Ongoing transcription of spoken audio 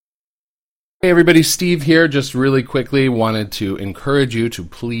Hey everybody, Steve here. Just really quickly wanted to encourage you to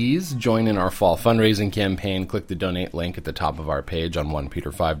please join in our fall fundraising campaign. Click the donate link at the top of our page on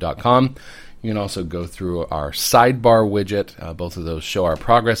 1peter5.com. You can also go through our sidebar widget. Both of those show our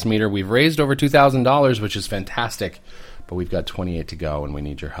progress meter. We've raised over $2,000, which is fantastic, but we've got 28 to go and we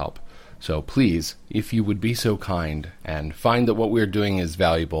need your help. So please, if you would be so kind and find that what we're doing is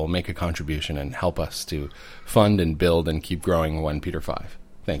valuable, make a contribution and help us to fund and build and keep growing 1 Peter 5.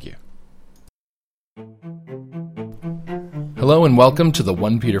 Thank you. Hello and welcome to the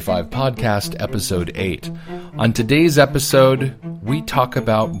 1 Peter 5 podcast, episode 8. On today's episode, we talk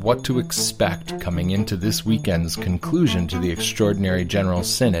about what to expect coming into this weekend's conclusion to the Extraordinary General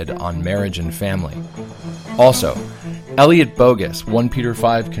Synod on Marriage and Family. Also, Elliot Bogus, 1 Peter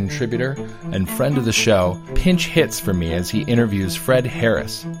 5 contributor and friend of the show, pinch hits for me as he interviews Fred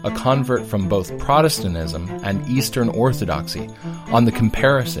Harris, a convert from both Protestantism and Eastern Orthodoxy, on the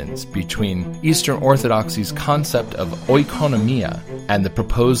comparisons between Eastern Orthodoxy's concept of oikonomia and the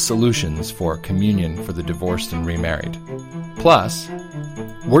proposed solutions for communion for the divorced and remarried. Plus,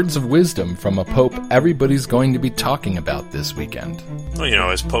 words of wisdom from a pope everybody's going to be talking about this weekend. Well,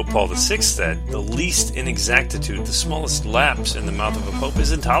 as Pope Paul VI said, the least inexactitude, the smallest lapse in the mouth of a pope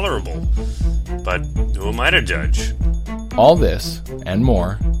is intolerable. But who am I to judge? All this and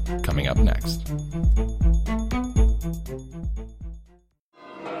more coming up next.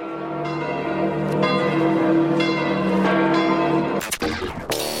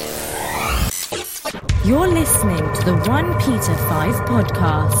 You're listening to the 1 Peter 5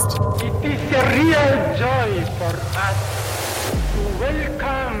 podcast. It is a real joy for us to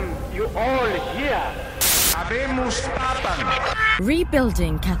welcome you all here. Habemus Papam.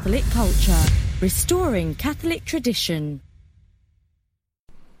 Rebuilding Catholic culture, restoring Catholic tradition.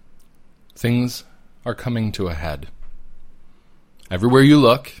 Things are coming to a head. Everywhere you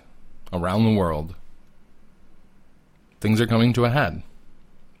look, around the world, things are coming to a head.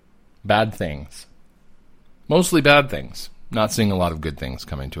 Bad things. Mostly bad things. Not seeing a lot of good things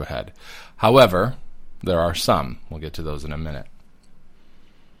coming to a head. However, there are some. We'll get to those in a minute.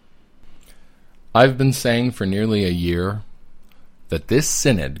 I've been saying for nearly a year that this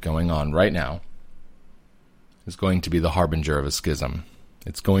synod going on right now is going to be the harbinger of a schism.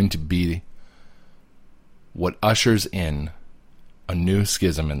 It's going to be what ushers in a new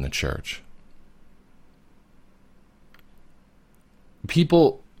schism in the church.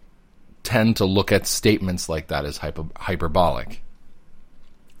 People tend to look at statements like that as hyperbolic.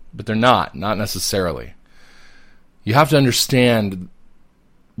 But they're not necessarily. You have to understand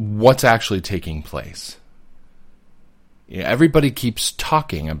what's actually taking place. Everybody keeps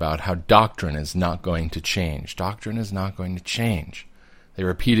talking about how doctrine is not going to change. Doctrine is not going to change. They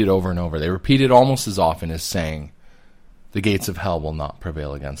repeat it over and over. They repeat it almost as often as saying, the gates of hell will not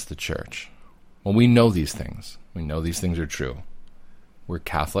prevail against the church. Well, we know these things. We know these things are true. We're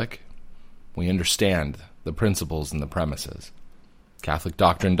Catholic. We understand the principles and the premises. Catholic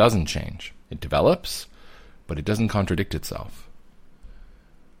doctrine doesn't change. It develops, but it doesn't contradict itself.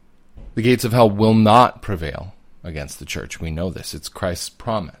 The gates of hell will not prevail against the church. We know this. It's Christ's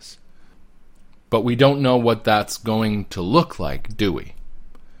promise. But we don't know what that's going to look like, do we?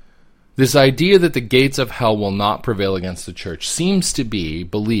 This idea that the gates of hell will not prevail against the church seems to be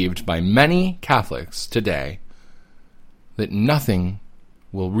believed by many Catholics today that nothing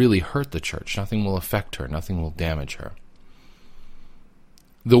will really hurt the church. Nothing will affect her. Nothing will damage her.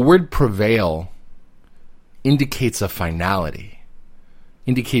 The word prevail indicates a finality,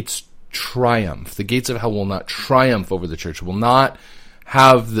 indicates triumph. The gates of hell will not triumph over the church, will not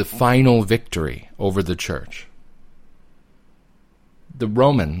have the final victory over the church. The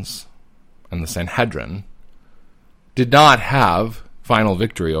Romans and the Sanhedrin did not have final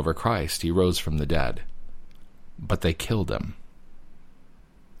victory over Christ. He rose from the dead. But they killed him.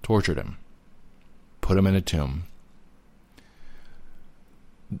 Tortured him, put him in a tomb.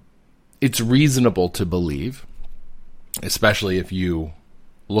 It's reasonable to believe, especially if you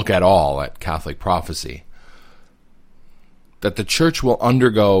look at all at Catholic prophecy, that the church will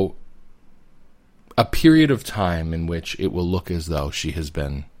undergo a period of time in which it will look as though she has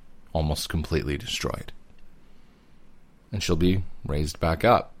been almost completely destroyed. And she'll be raised back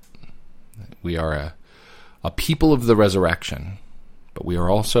up. We are a people of the resurrection. But we are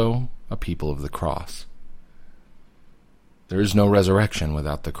also a people of the cross. There is no resurrection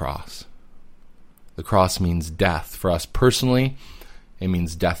without the cross. The cross means death. For us personally, it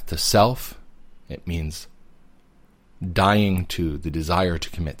means death to self. It means dying to the desire to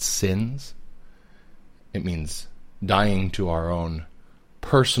commit sins. It means dying to our own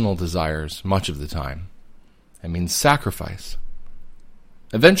personal desires much of the time. It means sacrifice.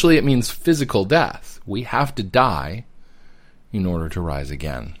 Eventually it means physical death. We have to die in order to rise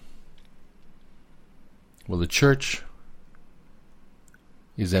again. Well, the church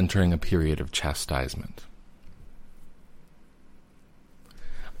is entering a period of chastisement.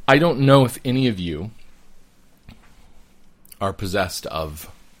 I don't know if any of you are possessed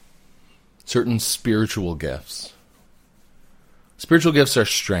of certain spiritual gifts. Spiritual gifts are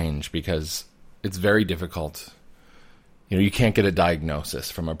strange because it's very difficult. You can't get a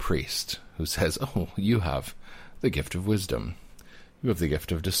diagnosis from a priest who says, oh, you have the gift of wisdom. You have the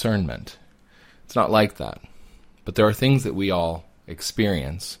gift of discernment. It's not like that. But there are things that we all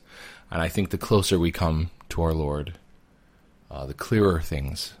experience, and I think the closer we come to our Lord, the clearer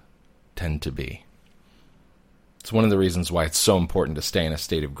things tend to be. It's one of the reasons why it's so important to stay in a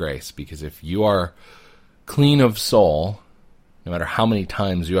state of grace, because if you are clean of soul, no matter how many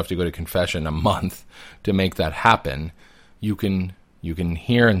times you have to go to confession a month to make that happen, you can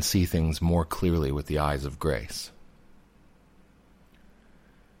hear and see things more clearly with the eyes of grace.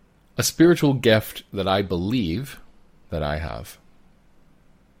 A spiritual gift that I believe that I have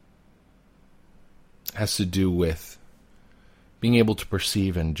has to do with being able to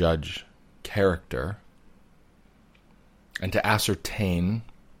perceive and judge character and to ascertain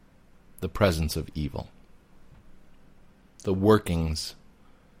the presence of evil, the workings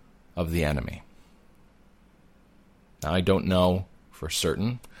of the enemy. Now, I don't know for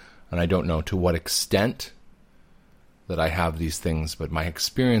certain, and I don't know to what extent that I have these things, but my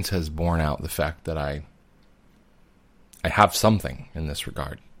experience has borne out the fact that I have something in this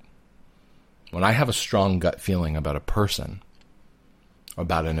regard. When I have a strong gut feeling about a person,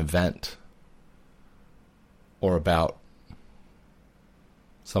 about an event, or about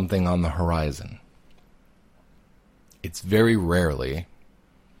something on the horizon, it's very rarely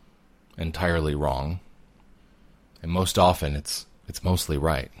entirely wrong, and most often it's mostly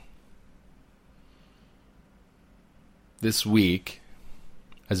right. This week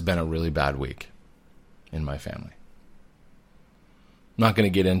has been a really bad week in my family. I'm not going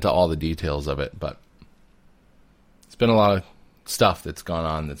to get into all the details of it, but it's been a lot of stuff that's gone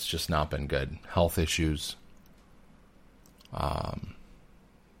on that's just not been good. Health issues,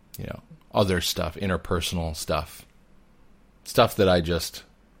 other stuff, interpersonal stuff that I just,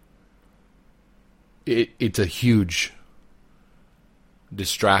 it's a huge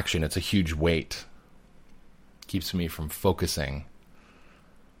distraction. It's a huge weight. Keeps me from focusing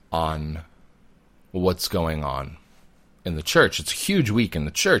on what's going on in the church. It's a huge week in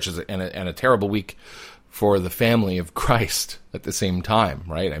the church and a terrible week for the family of Christ at the same time,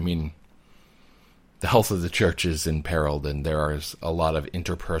 right? I mean, the health of the church is imperiled, and there is a lot of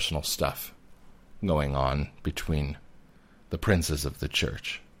interpersonal stuff going on between the princes of the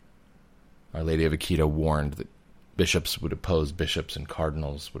church. Our Lady of Akita warned that bishops would oppose bishops and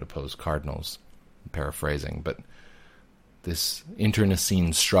cardinals would oppose cardinals. I'm paraphrasing, but this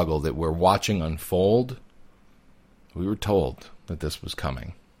internecine struggle that we're watching unfold, we were told that this was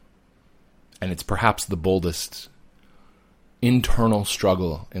coming. And it's perhaps the boldest internal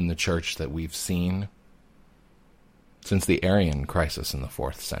struggle in the church that we've seen since the Arian crisis in the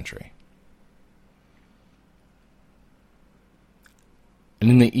 4th century. And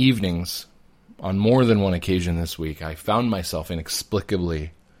in the evenings, on more than one occasion this week, I found myself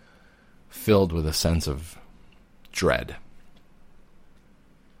inexplicably filled with a sense of dread,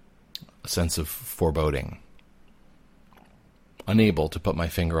 a sense of foreboding, unable to put my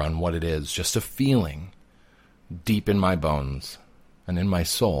finger on what it is, just a feeling deep in my bones and in my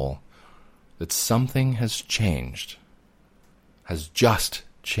soul that something has changed, has just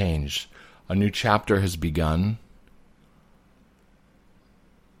changed. A new chapter has begun,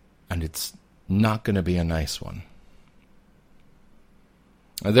 and it's not going to be a nice one.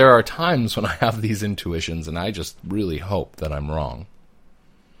 There are times when I have these intuitions, and I just really hope that I'm wrong.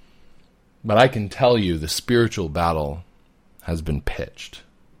 But I can tell you the spiritual battle has been pitched.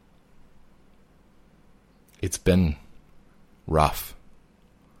 It's been rough.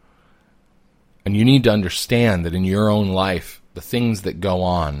 And you need to understand that in your own life, the things that go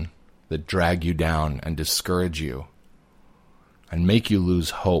on that drag you down and discourage you and make you lose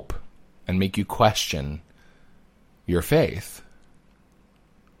hope and make you question your faith,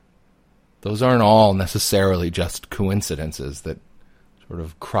 those aren't all necessarily just coincidences that sort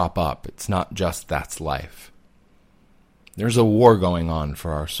of crop up. It's not just that's life. There's a war going on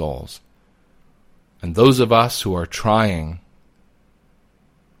for our souls. And those of us who are trying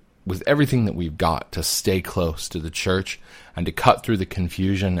with everything that we've got to stay close to the church and to cut through the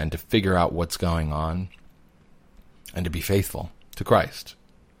confusion and to figure out what's going on and to be faithful to Christ,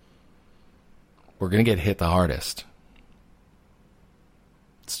 we're going to get hit the hardest.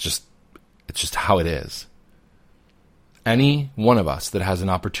 It's just how it is. Any one of us that has an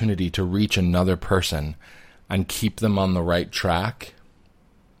opportunity to reach another person and keep them on the right track,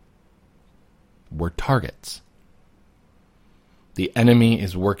 we're targets. The enemy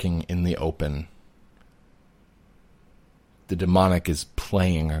is working in the open. The demonic is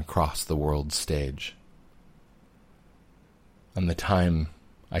playing across the world stage. And the time,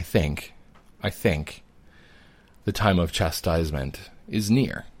 I think, the time of chastisement is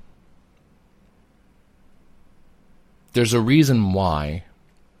near. There's a reason why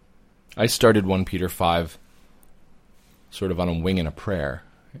I started 1 Peter 5 sort of on a wing and a prayer.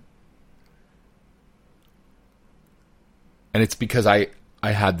 And it's because I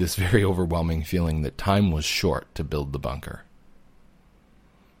had this very overwhelming feeling that time was short to build the bunker.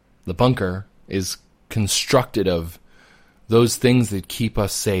 The bunker is constructed of those things that keep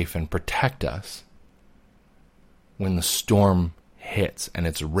us safe and protect us when the storm hits and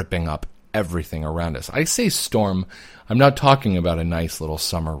it's ripping up everything around us. I say storm, I'm not talking about a nice little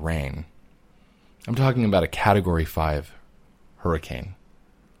summer rain. I'm talking about a Category 5 hurricane,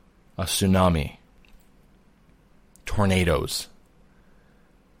 a tsunami, tornadoes.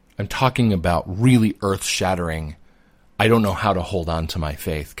 I'm talking about really earth-shattering, I don't know how to hold on to my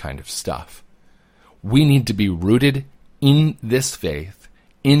faith kind of stuff. We need to be rooted in this faith,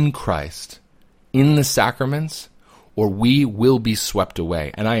 in Christ, in the sacraments, or we will be swept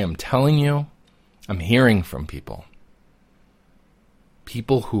away. And I am telling you, I'm hearing from people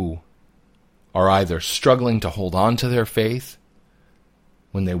who are either struggling to hold on to their faith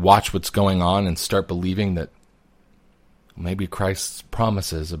when they watch what's going on and start believing that maybe Christ's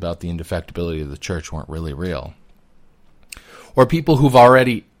promises about the indefectibility of the church weren't really real, or people who've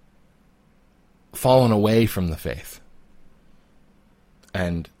already fallen away from the faith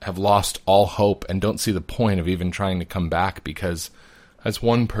and have lost all hope and don't see the point of even trying to come back because, as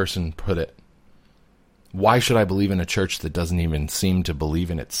one person put it, why should I believe in a church that doesn't even seem to believe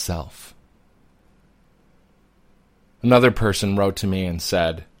in itself? Another person wrote to me and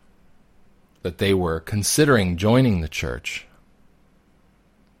said that they were considering joining the church,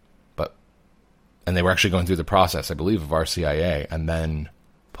 and they were actually going through the process, I believe, of RCIA, and then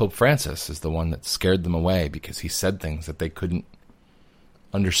Pope Francis is the one that scared them away because he said things that they couldn't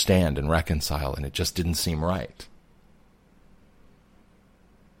understand and reconcile, and it just didn't seem right.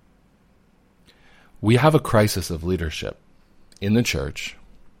 We have a crisis of leadership in the church,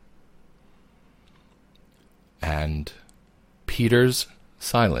 and Peter's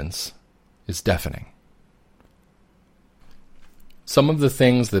silence is deafening. Some of the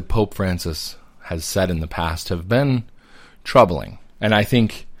things that Pope Francis has said in the past have been troubling, and I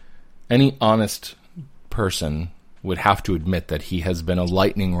think any honest person would have to admit that he has been a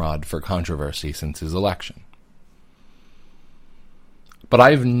lightning rod for controversy since his election. But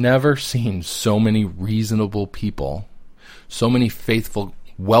I've never seen so many reasonable people, so many faithful,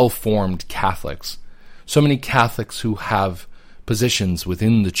 well-formed Catholics, so many Catholics who have positions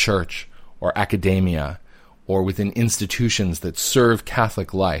within the church or academia or within institutions that serve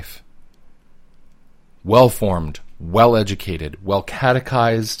Catholic life, well-formed, well-educated,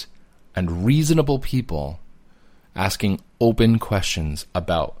 well-catechized, and reasonable people asking open questions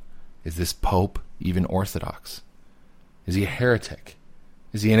about, is this Pope even Orthodox? Is he a heretic?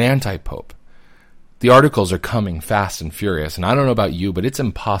 Is he an anti-Pope? The articles are coming fast and furious, and I don't know about you, but it's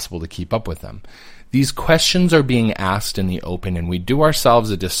impossible to keep up with them. These questions are being asked in the open, and we do ourselves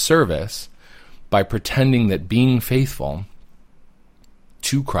a disservice by pretending that being faithful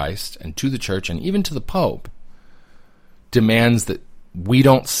to Christ and to the church and even to the Pope demands that we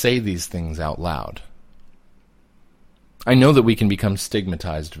don't say these things out loud. I know that we can become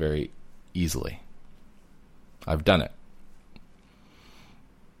stigmatized very easily. I've done it.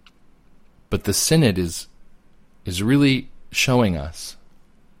 But the Synod is really showing us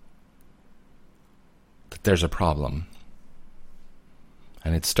that there's a problem.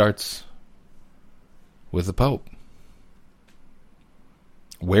 And it starts with the Pope.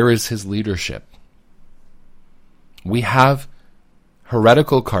 Where is his leadership? We have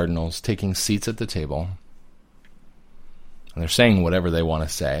heretical cardinals taking seats at the table, and they're saying whatever they want to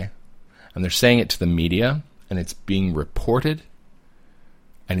say, and they're saying it to the media, and it's being reported,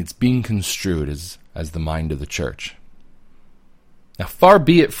 and it's being construed as the mind of the church. Now, far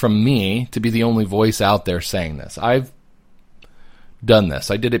be it from me to be the only voice out there saying this. I've done this.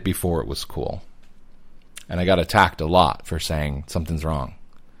 I did it before it was cool. And I got attacked a lot for saying something's wrong.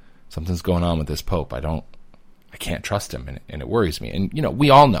 Something's going on with this Pope. I can't trust him, and it worries me. And, we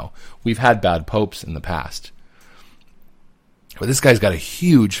all know. We've had bad popes in the past. But this guy's got a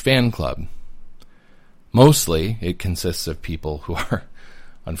huge fan club. Mostly, it consists of people who are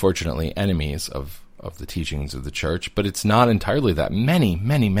unfortunately, enemies of the teachings of the church, but it's not entirely that.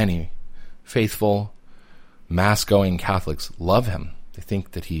 Many faithful, Mass-going Catholics love him. They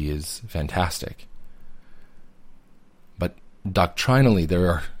think that he is fantastic. But doctrinally, there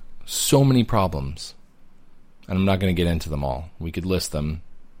are so many problems, and I'm not going to get into them all. We could list them.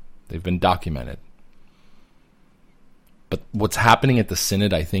 They've been documented. But what's happening at the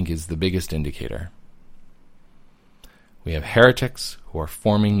Synod, I think, is the biggest indicator. We have heretics who are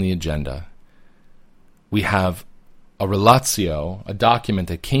forming the agenda. We have a relatio, a document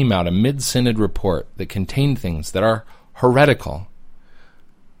that came out, a mid-Synod report that contained things that are heretical,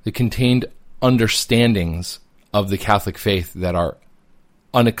 that contained understandings of the Catholic faith that are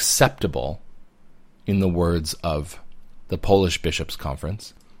unacceptable, in the words of the Polish Bishops'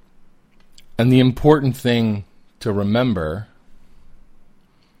 Conference. And the important thing to remember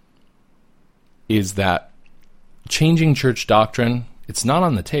is that changing church doctrine, it's not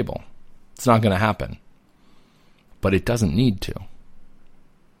on the table. It's not going to happen. But it doesn't need to.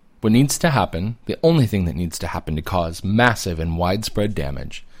 What needs to happen, the only thing that needs to happen to cause massive and widespread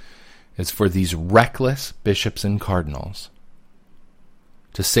damage, is for these reckless bishops and cardinals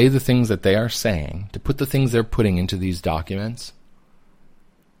to say the things that they are saying, to put the things they're putting into these documents,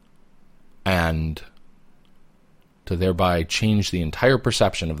 and to thereby change the entire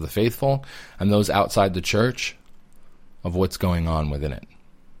perception of the faithful and those outside the church of what's going on within it.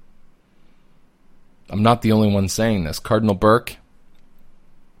 I'm not the only one saying this. Cardinal Burke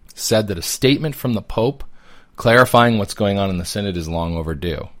said that a statement from the Pope clarifying what's going on in the Synod is long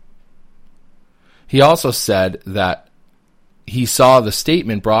overdue. He also said that he saw the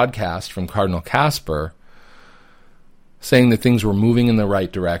statement broadcast from Cardinal Kasper saying that things were moving in the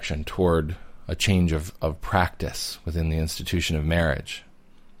right direction toward a change of practice within the institution of marriage.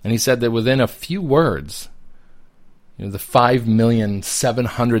 And he said that within a few words, the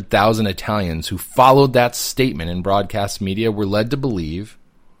 5,700,000 Italians who followed that statement in broadcast media were led to believe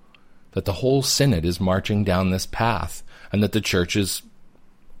that the whole Synod is marching down this path and that the Church is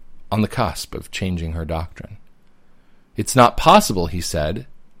on the cusp of changing her doctrine. It's not possible, he said,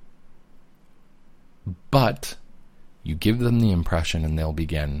 but you give them the impression and they'll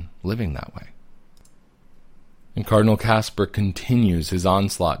begin living that way. And Cardinal Kasper continues his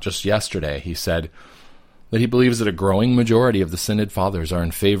onslaught. Just yesterday, he said that he believes that a growing majority of the Synod Fathers are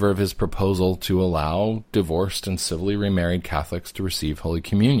in favor of his proposal to allow divorced and civilly remarried Catholics to receive Holy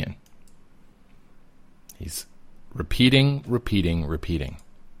Communion. He's repeating.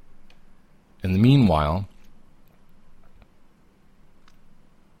 In the meanwhile,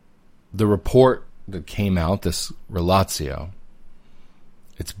 the report that came out, this relatio,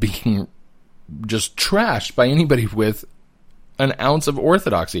 it's being just trashed by anybody with an ounce of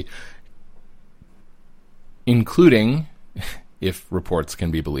orthodoxy, including, if reports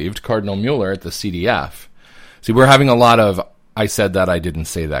can be believed, Cardinal Mueller at the CDF. See, we're having a lot of I said that, I didn't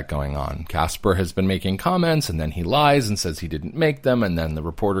say that going on. Kasper has been making comments, and then he lies and says he didn't make them, and then the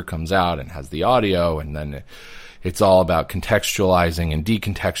reporter comes out and has the audio, and then it's all about contextualizing and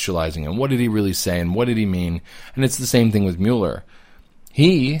decontextualizing, and what did he really say, and what did he mean? And it's the same thing with Mueller.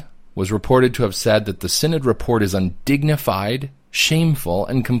 He was reported to have said that the Synod report is undignified, shameful,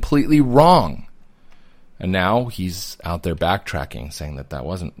 and completely wrong. And now he's out there backtracking, saying that that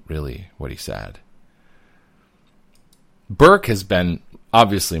wasn't really what he said. Burke has been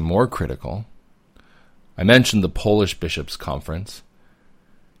obviously more critical. I mentioned the Polish Bishops' Conference.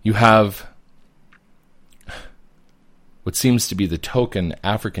 You have what seems to be the token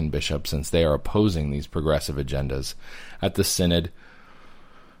African bishop, since they are opposing these progressive agendas at the Synod.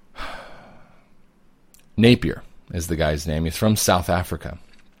 Napier is the guy's name. He's from South Africa.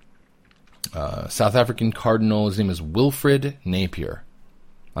 South African cardinal, his name is Wilfred Napier.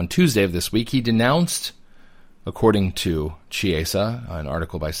 On Tuesday of this week, he denounced, according to Chiesa, an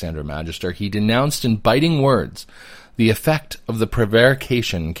article by Sandra Magister, he denounced in biting words the effect of the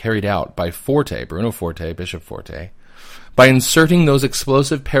prevarication carried out by Forte, Bruno Forte, Bishop Forte, by inserting those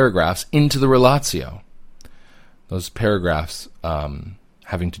explosive paragraphs into the relatio. Those paragraphs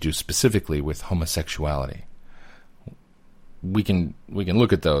having to do specifically with homosexuality. We can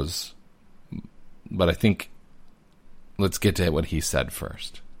look at those, but I think let's get to what he said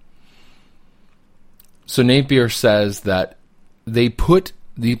first. So Napier says that they putting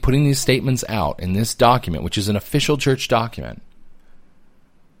these statements out in this document, which is an official church document,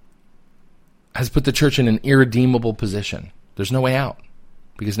 has put the church in an irredeemable position. There's no way out,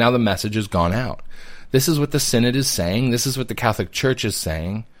 because now the message has gone out. This is what the Synod is saying. This is what the Catholic Church is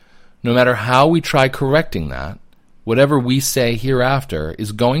saying. No matter how we try correcting that, whatever we say hereafter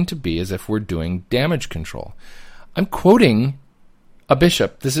is going to be as if we're doing damage control. I'm quoting a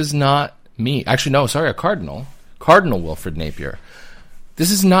bishop. This is not me. Actually, no, sorry, a cardinal. Cardinal Wilfred Napier. This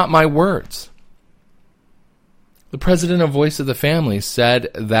is not my words. The president of Voice of the Family said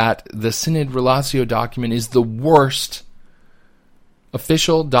that the Synod Relatio document is the worst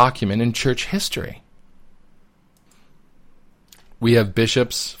official document in church history. We have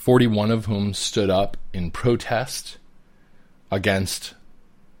bishops, 41 of whom stood up in protest against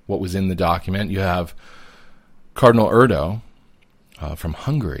what was in the document. You have Cardinal Erdo from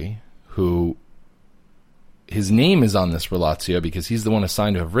Hungary, who his name is on this Relatio because he's the one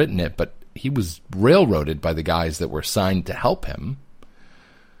assigned to have written it, but he was railroaded by the guys that were assigned to help him.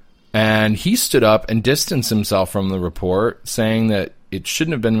 And he stood up and distanced himself from the report, saying that it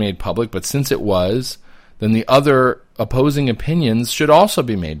shouldn't have been made public, but since it was, then the other opposing opinions should also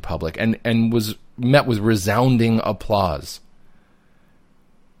be made public, and was met with resounding applause.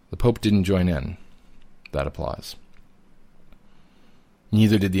 The Pope didn't join in that applause.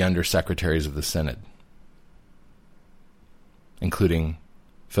 Neither did the undersecretaries of the Synod, including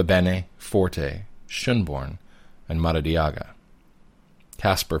Fabene, Forte, Schönborn, and Maradiaga.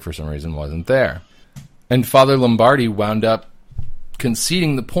 Casper, for some reason, wasn't there. And Father Lombardi wound up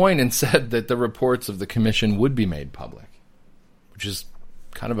conceding the point and said that the reports of the commission would be made public, which is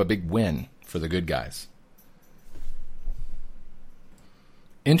kind of a big win for the good guys.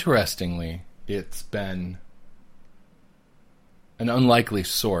 Interestingly, it's been an unlikely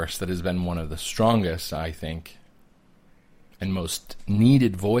source that has been one of the strongest, I think, and most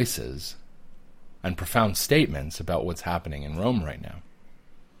needed voices and profound statements about what's happening in Rome right now.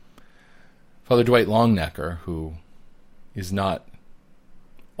 Father Dwight Longnecker, who is not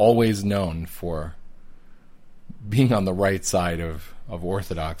always known for being on the right side of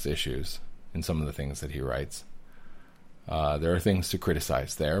Orthodox issues in some of the things that he writes. There are things to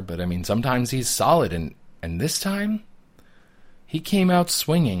criticize there, but I mean, sometimes he's solid, and this time he came out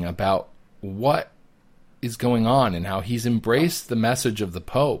swinging about what is going on and how he's embraced the message of the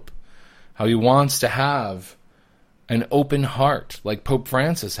Pope, how he wants to have an open heart like Pope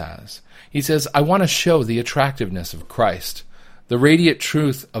Francis has. He says, I want to show the attractiveness of Christ, the radiant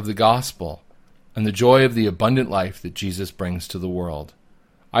truth of the gospel, and the joy of the abundant life that Jesus brings to the world.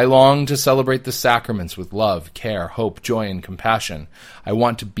 I long to celebrate the sacraments with love, care, hope, joy, and compassion. I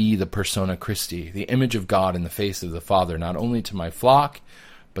want to be the persona Christi, the image of God in the face of the Father, not only to my flock,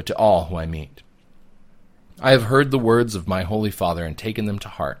 but to all who I meet. I have heard the words of my Holy Father and taken them to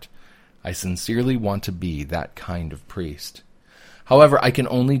heart. I sincerely want to be that kind of priest. However, I can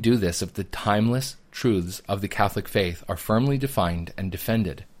only do this if the timeless truths of the Catholic faith are firmly defined and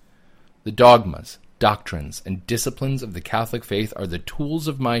defended. The dogmas, doctrines, and disciplines of the Catholic faith are the tools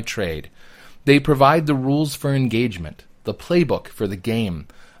of my trade. They provide the rules for engagement, the playbook for the game,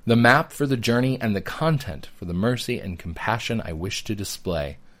 the map for the journey, and the content for the mercy and compassion I wish to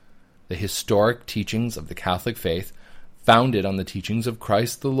display. The historic teachings of the Catholic faith, founded on the teachings of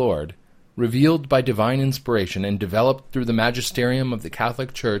Christ the Lord, revealed by divine inspiration and developed through the magisterium of the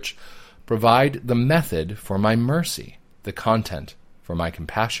Catholic Church, provide the method for my mercy, the content for my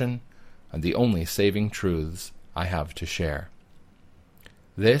compassion, and the only saving truths I have to share.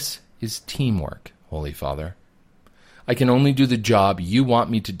 This is teamwork, Holy Father. I can only do the job you want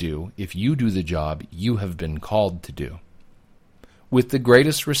me to do if you do the job you have been called to do. With the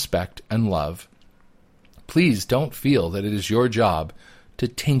greatest respect and love, please don't feel that it is your job to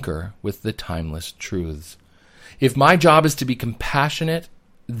tinker with the timeless truths. If my job is to be compassionate,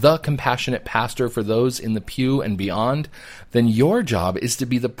 the compassionate pastor for those in the pew and beyond, then your job is to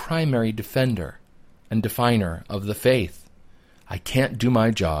be the primary defender and definer of the faith. I can't do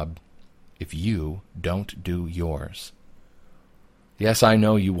my job if you don't do yours. Yes, I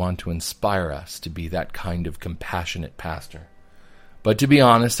know you want to inspire us to be that kind of compassionate pastor. But to be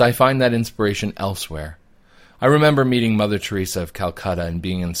honest, I find that inspiration elsewhere. I remember meeting Mother Teresa of Calcutta and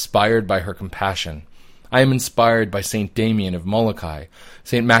being inspired by her compassion. I am inspired by St. Damien of Molokai,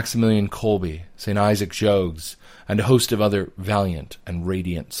 St. Maximilian Kolbe, St. Isaac Jogues, and a host of other valiant and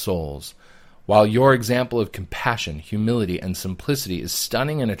radiant souls. While your example of compassion, humility, and simplicity is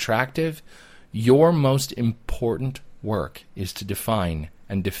stunning and attractive, your most important work is to define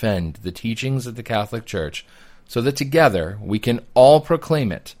and defend the teachings of the Catholic Church so that together we can all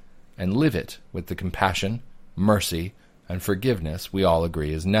proclaim it and live it with the compassion, mercy, and forgiveness we all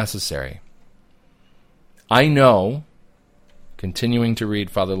agree is necessary. I know, continuing to read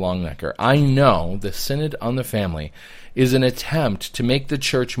Father Longnecker, I know the Synod on the Family is an attempt to make the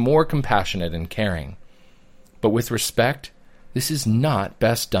Church more compassionate and caring. But with respect, this is not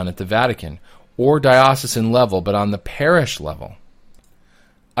best done at the Vatican or diocesan level, but on the parish level.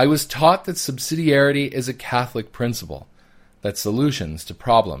 I was taught that subsidiarity is a Catholic principle, that solutions to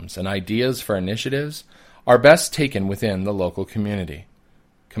problems and ideas for initiatives are best taken within the local community.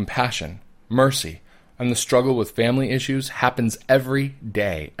 Compassion, mercy, and the struggle with family issues happens every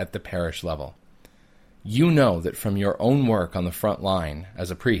day at the parish level. You know that from your own work on the front line as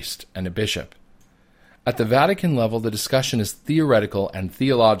a priest and a bishop. At the Vatican level, the discussion is theoretical and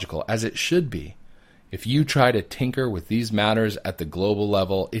theological, as it should be. If you try to tinker with these matters at the global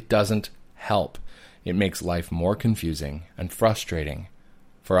level, it doesn't help. It makes life more confusing and frustrating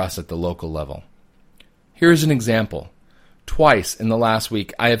for us at the local level. Here's an example. Twice in the last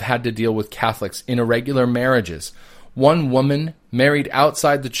week, I have had to deal with Catholics in irregular marriages. One woman married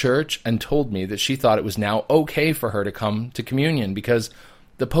outside the church and told me that she thought it was now okay for her to come to communion because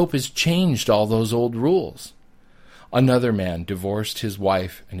the Pope has changed all those old rules. Another man divorced his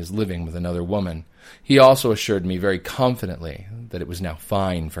wife and is living with another woman. He also assured me very confidently that it was now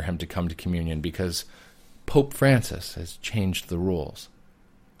fine for him to come to communion because Pope Francis has changed the rules.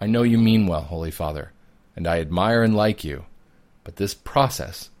 I know you mean well, Holy Father, and I admire and like you, but this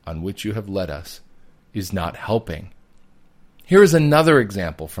process on which you have led us is not helping. Here is another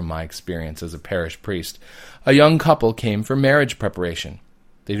example from my experience as a parish priest. A young couple came for marriage preparation.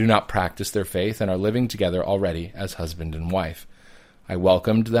 They do not practice their faith and are living together already as husband and wife. I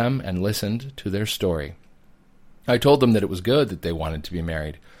welcomed them and listened to their story. I told them that it was good that they wanted to be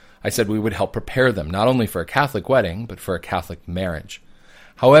married. I said we would help prepare them, not only for a Catholic wedding, but for a Catholic marriage.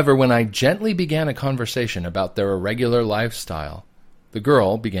 However, when I gently began a conversation about their irregular lifestyle, the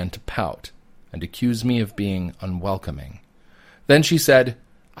girl began to pout and accuse me of being unwelcoming. Then she said,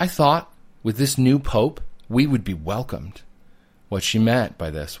 I thought, with this new pope, we would be welcomed. What she meant by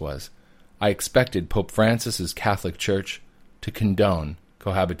this was, I expected Pope Francis's Catholic Church to condone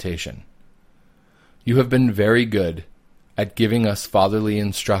cohabitation. You have been very good at giving us fatherly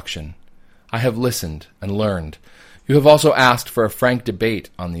instruction. I have listened and learned. You have also asked for a frank debate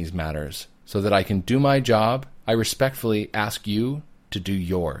on these matters. So that I can do my job, I respectfully ask you to do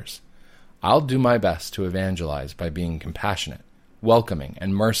yours. I'll do my best to evangelize by being compassionate, welcoming,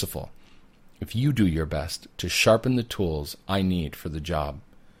 and merciful. If you do your best to sharpen the tools I need for the job.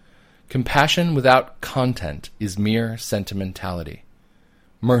 Compassion without content is mere sentimentality.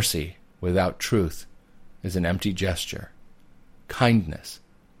 Mercy without truth is an empty gesture. Kindness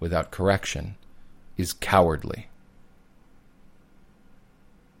without correction is cowardly.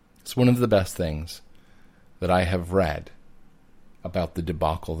 It's one of the best things that I have read about the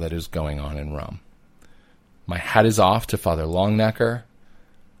debacle that is going on in Rome. My hat is off to Father Longnecker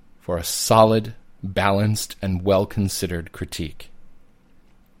for a solid, balanced, and well-considered critique.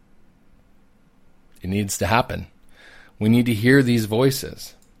 It needs to happen. We need to hear these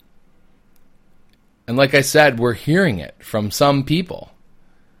voices. And like I said, we're hearing it from some people.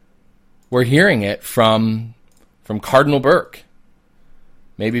 We're hearing it from Cardinal Burke.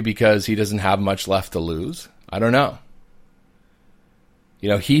 Maybe because he doesn't have much left to lose. I don't know. You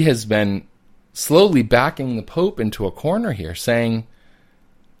know, he has been slowly backing the Pope into a corner here, saying,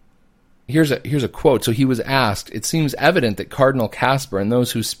 here's a quote. So he was asked, it seems evident that Cardinal Kasper and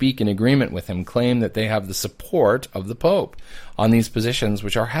those who speak in agreement with him claim that they have the support of the Pope on these positions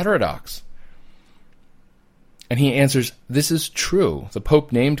which are heterodox. And he answers, this is true. The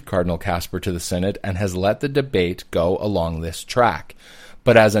Pope named Cardinal Kasper to the Synod and has let the debate go along this track.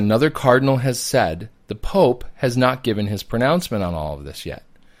 But as another cardinal has said, the Pope has not given his pronouncement on all of this yet.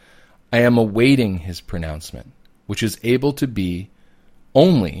 I am awaiting his pronouncement, which is able to be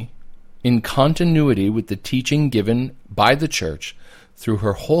only in continuity with the teaching given by the Church through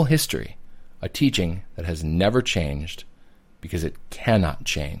her whole history, a teaching that has never changed because it cannot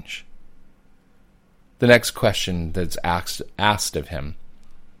change. The next question that's asked of him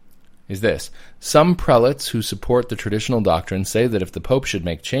is this. Some prelates who support the traditional doctrine say that if the Pope should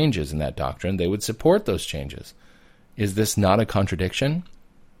make changes in that doctrine, they would support those changes. Is this not a contradiction?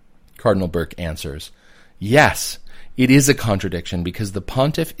 Cardinal Burke answers, yes, it is a contradiction because the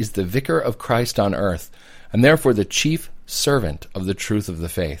pontiff is the vicar of Christ on earth and therefore the chief servant of the truth of the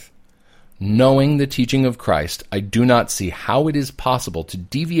faith. Knowing the teaching of Christ, I do not see how it is possible to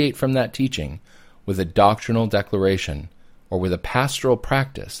deviate from that teaching with a doctrinal declaration or with a pastoral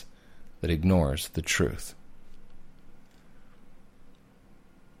practice that ignores the truth.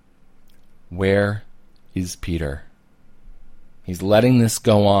 Where is Peter? He's letting this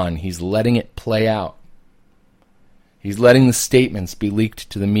go on. He's letting it play out. He's letting the statements be leaked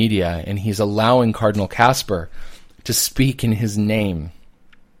to the media, and he's allowing Cardinal Kasper to speak in his name.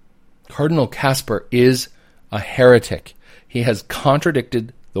 Cardinal Kasper is a heretic. He has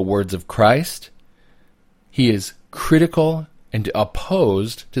contradicted the words of Christ. He is critical and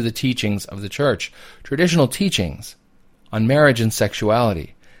opposed to the teachings of the Church. Traditional teachings on marriage and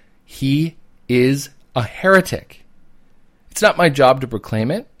sexuality. He is a heretic. It's not my job to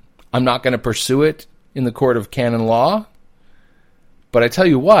proclaim it. I'm not going to pursue it in the court of canon law. But I tell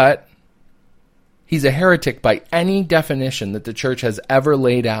you what, he's a heretic by any definition that the church has ever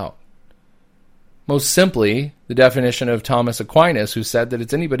laid out. Most simply, the definition of Thomas Aquinas, who said that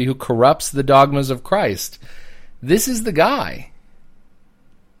it's anybody who corrupts the dogmas of Christ. This is the guy.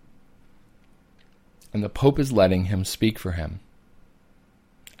 And the Pope is letting him speak for him.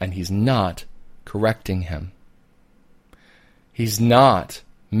 And he's not correcting him. He's not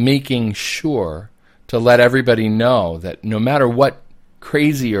making sure to let everybody know that no matter what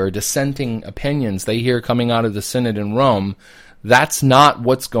crazy or dissenting opinions they hear coming out of the synod in Rome, that's not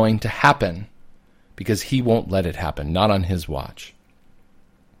what's going to happen. Because he won't let it happen, not on his watch.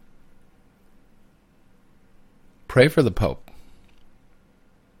 Pray for the Pope.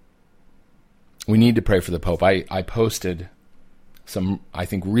 We need to pray for the Pope. I posted some, I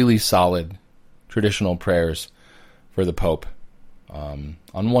think, really solid traditional prayers for the Pope on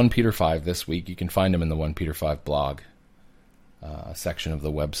 1 Peter 5 this week. You can find them in the 1 Peter 5 blog section of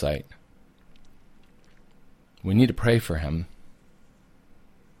the website. We need to pray for him.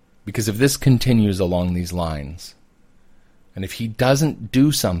 Because if this continues along these lines, and if he doesn't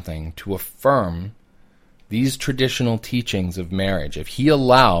do something to affirm these traditional teachings of marriage, if he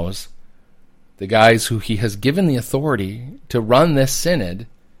allows the guys who he has given the authority to run this synod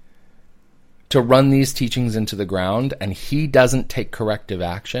to run these teachings into the ground, and he doesn't take corrective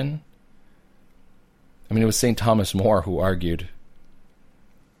action, I mean, it was St. Thomas More who argued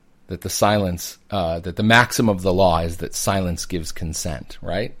that that the maxim of the law is that silence gives consent,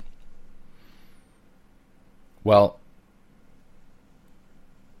 right? Well,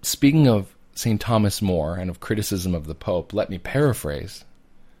 speaking of St. Thomas More and of criticism of the Pope, let me paraphrase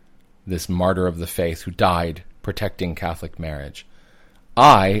this martyr of the faith who died protecting Catholic marriage.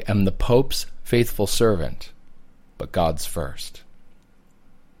 I am the Pope's faithful servant, but God's first.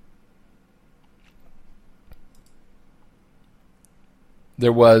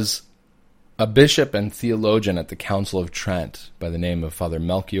 There was a bishop and theologian at the Council of Trent by the name of Father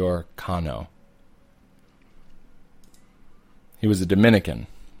Melchior Cano. He was a Dominican.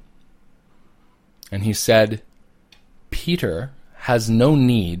 And he said, Peter has no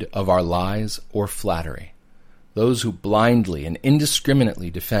need of our lies or flattery. Those who blindly and indiscriminately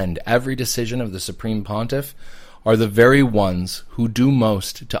defend every decision of the Supreme Pontiff are the very ones who do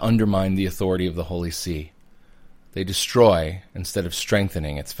most to undermine the authority of the Holy See. They destroy instead of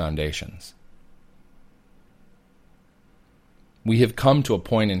strengthening its foundations. We have come to a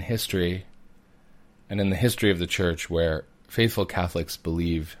point in history and in the history of the Church where faithful Catholics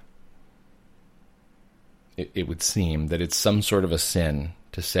believe, it would seem, that it's some sort of a sin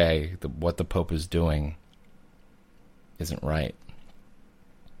to say that what the Pope is doing isn't right.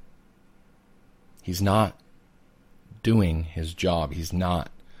 He's not doing his job. He's not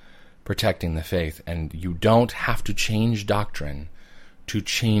protecting the faith. And you don't have to change doctrine to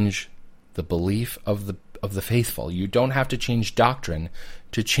change the belief of the faithful. You don't have to change doctrine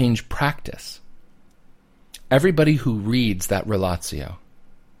to change practice. Everybody who reads that relatio,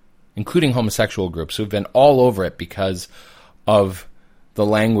 including homosexual groups who've been all over it because of the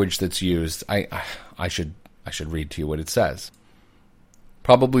language that's used, I should read to you what it says.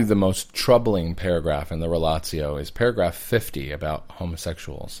 Probably the most troubling paragraph in the relatio is paragraph 50 about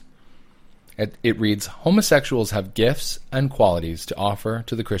homosexuals. It reads, homosexuals have gifts and qualities to offer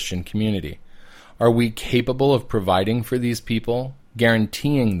to the Christian community. Are we capable of providing for these people,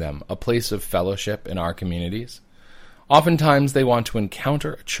 guaranteeing them a place of fellowship in our communities? Oftentimes they want to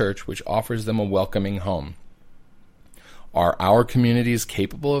encounter a church which offers them a welcoming home. Are our communities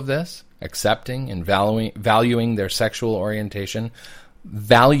capable of this, accepting and valuing their sexual orientation,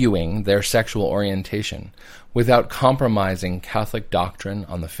 without compromising Catholic doctrine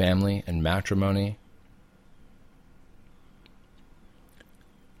on the family and matrimony?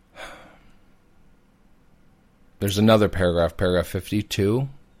 There's another paragraph, paragraph 52.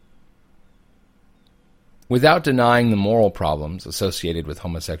 Without denying the moral problems associated with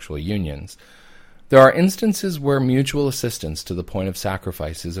homosexual unions, there are instances where mutual assistance to the point of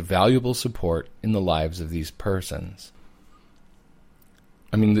sacrifice is a valuable support in the lives of these persons.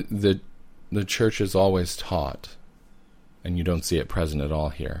 I mean, the Church has always taught, and you don't see it present at all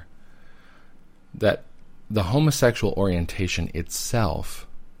here, that the homosexual orientation itself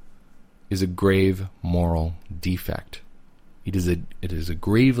is a grave moral defect. It is a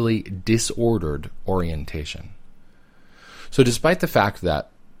gravely disordered orientation. So despite the fact that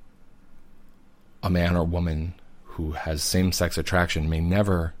a man or woman who has same-sex attraction may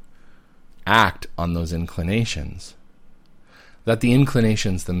never act on those inclinations, that the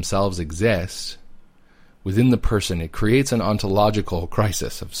inclinations themselves exist within the person, it creates an ontological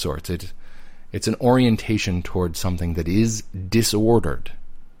crisis of sorts. It's an orientation towards something that is disordered.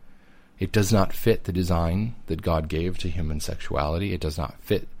 It does not fit the design that God gave to human sexuality. It does not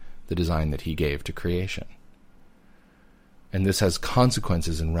fit the design that he gave to creation. And this has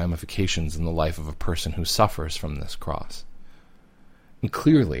consequences and ramifications in the life of a person who suffers from this cross. And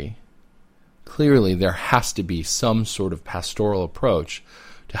clearly there has to be some sort of pastoral approach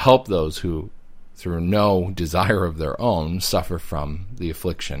to help those who, through no desire of their own, suffer from the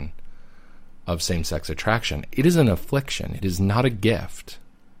affliction of same-sex attraction. It is an affliction. It is not a gift.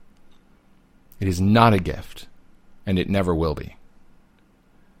 It is not a gift, and it never will be.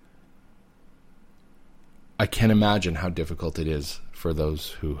 I can't imagine how difficult it is for those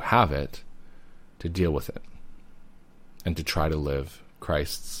who have it to deal with it and to try to live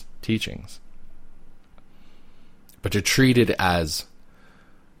Christ's teachings. But to treat it as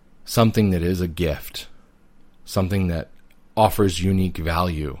something that is a gift, something that offers unique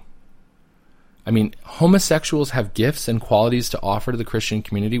value. I mean, homosexuals have gifts and qualities to offer to the Christian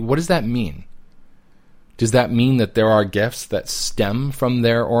community. What does that mean? Does that mean that there are gifts that stem from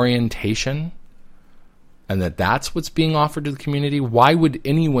their orientation and that that's what's being offered to the community? Why would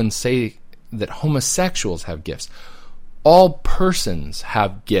anyone say that homosexuals have gifts? All persons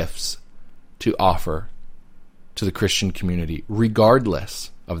have gifts to offer to the Christian community, regardless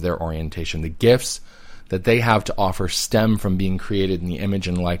of their orientation. The gifts that they have to offer stem from being created in the image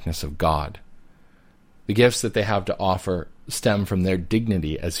and likeness of God. The gifts that they have to offer stem from their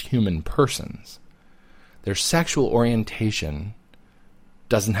dignity as human persons. Their sexual orientation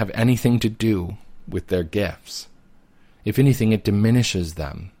doesn't have anything to do with their gifts. If anything, it diminishes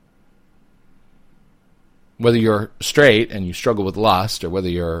them. Whether you're straight and you struggle with lust, or whether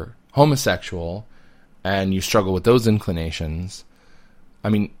you're homosexual and you struggle with those inclinations, I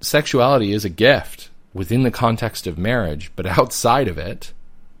mean, sexuality is a gift within the context of marriage, but outside of it,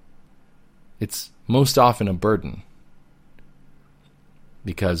 it's most often a burden.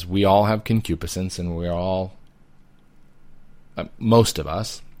 Because we all have concupiscence, and we're all, most of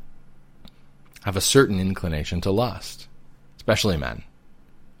us, have a certain inclination to lust, especially men.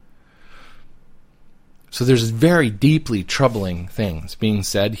 So there's very deeply troubling things being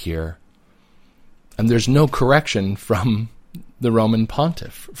said here, and there's no correction from the Roman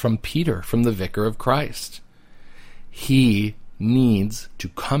pontiff, from Peter, from the vicar of Christ. He needs to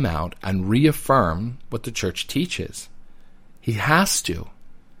come out and reaffirm what the church teaches. He has to.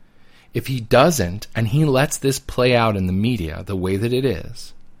 If he doesn't, and he lets this play out in the media the way that it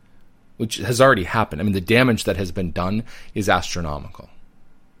is, which has already happened, I mean, the damage that has been done is astronomical.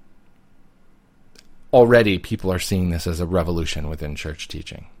 Already people are seeing this as a revolution within church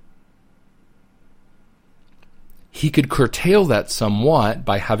teaching. He could curtail that somewhat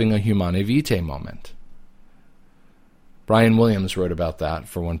by having a Humanae Vitae moment. Brian Williams wrote about that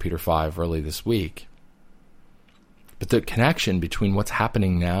for 1 Peter 5 early this week. But the connection between what's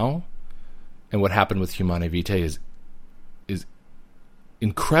happening now and what happened with Humanae Vitae is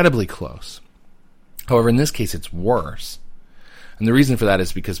incredibly close. However, in this case, it's worse. And the reason for that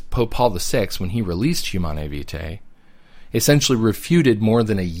is because Pope Paul VI, when he released Humanae Vitae, essentially refuted more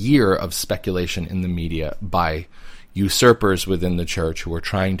than a year of speculation in the media by usurpers within the church who were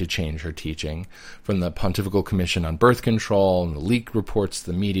trying to change her teaching, from the Pontifical Commission on Birth Control and the leaked reports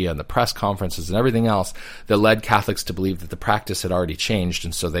to the media and the press conferences and everything else that led Catholics to believe that the practice had already changed,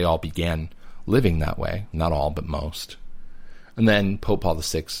 and so they all began living that way. Not all, but most. And then Pope Paul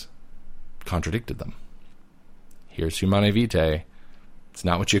VI contradicted them. Here's Humanae Vitae. It's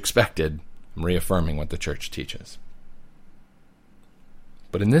not what you expected. I'm reaffirming what the church teaches.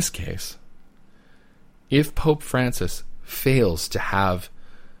 But in this case, if Pope Francis fails to have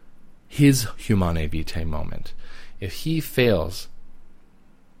his Humanae Vitae moment, if he fails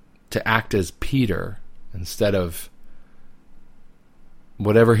to act as Peter instead of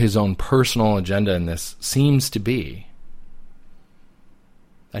whatever his own personal agenda in this seems to be,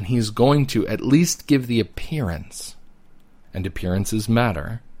 and he's going to at least give the appearance, and appearances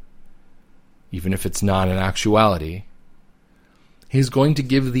matter, even if it's not in actuality, he's going to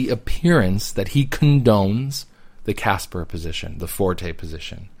give the appearance that he condones the Casper position, the Forte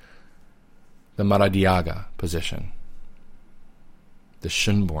position, the Maradiaga position, the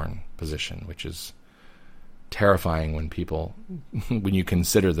Schönborn position, which is terrifying when you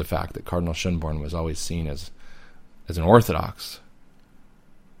consider the fact that Cardinal Schönborn was always seen as an Orthodox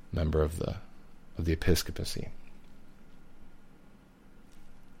member of the episcopacy.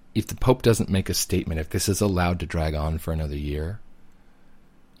 If the Pope doesn't make a statement, if this is allowed to drag on for another year,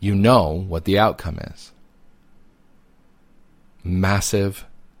 you know what the outcome is. massive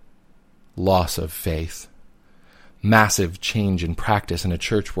loss of faith, massive change in practice in a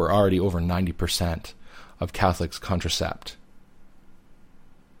church where already over 90% of Catholics contracept,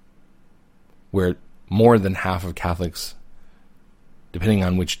 where more than half of Catholics, depending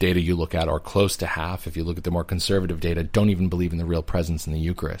on which data you look at, or close to half, if you look at the more conservative data, don't even believe in the real presence in the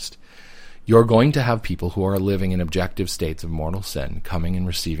Eucharist. You're going to have people who are living in objective states of mortal sin coming and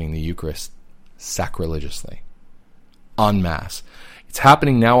receiving the Eucharist sacrilegiously, en masse. It's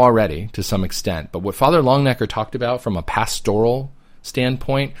happening now already to some extent, but what Father Longnecker talked about from a pastoral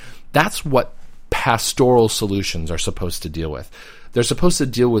standpoint, that's what pastoral solutions are supposed to deal with. They're supposed to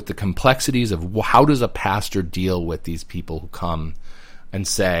deal with the complexities of how does a pastor deal with these people who come and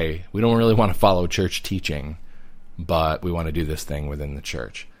say, we don't really want to follow church teaching, but we want to do this thing within the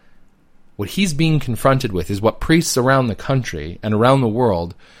church. What he's being confronted with is what priests around the country and around the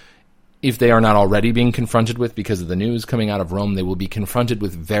world, if they are not already being confronted with because of the news coming out of Rome, they will be confronted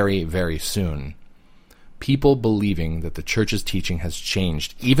with very, very soon. People believing that the church's teaching has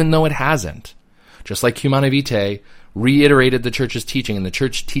changed, even though it hasn't. Just like Humanae Vitae reiterated the church's teaching, and the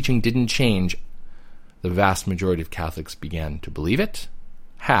church teaching didn't change, the vast majority of Catholics began to believe it,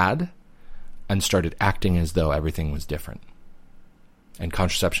 and started acting as though everything was different. And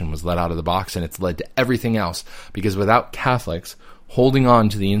contraception was let out of the box, and it's led to everything else. Because without Catholics holding on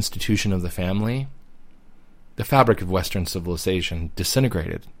to the institution of the family, the fabric of Western civilization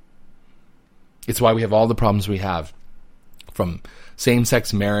disintegrated. It's why we have all the problems we have, from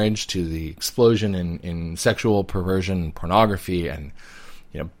same-sex marriage to the explosion in sexual perversion and pornography, and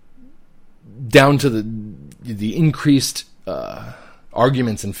down to the increased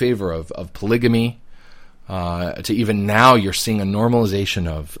arguments in favor of polygamy. To even now, you're seeing a normalization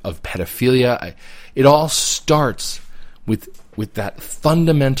of pedophilia. It all starts with that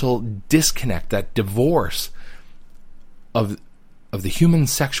fundamental disconnect, that divorce of the human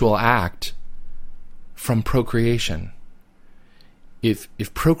sexual act from procreation.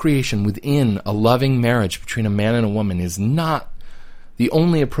 If procreation within a loving marriage between a man and a woman is not the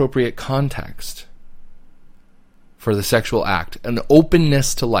only appropriate context for the sexual act, an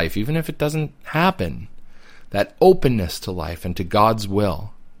openness to life, even if it doesn't happen, that openness to life and to God's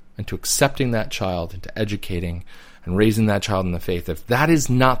will, and to accepting that child, and to educating and raising that child in the faith, if that is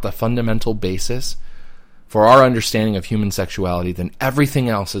not the fundamental basis for our understanding of human sexuality, then everything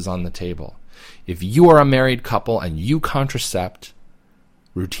else is on the table. If you are a married couple and you contracept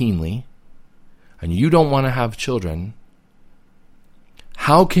routinely, and you don't want to have children,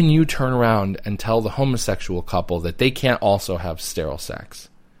 how can you turn around and tell the homosexual couple that they can't also have sterile sex?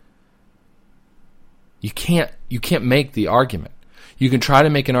 You can't make the argument. You can try to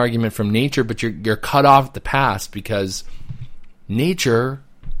make an argument from nature, but you're cut off at the pass, because nature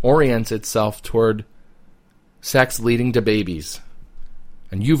orients itself toward sex leading to babies.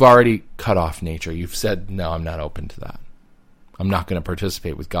 And you've already cut off nature. You've said, no, I'm not open to that. I'm not going to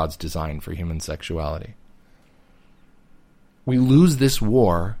participate with God's design for human sexuality. We lose this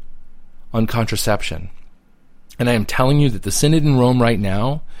war on contraception. And I am telling you that the Synod in Rome right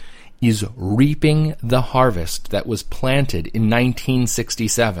now is reaping the harvest that was planted in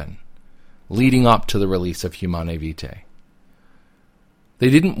 1967, leading up to the release of Humanae Vitae. They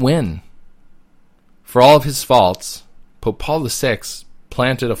didn't win. For all of his faults, Pope Paul VI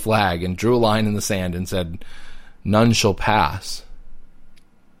planted a flag and drew a line in the sand and said, none shall pass.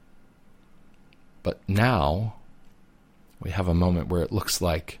 But now we have a moment where it looks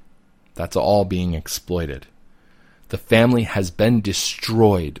like that's all being exploited. The family has been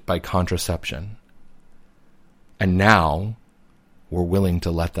destroyed by contraception. And now we're willing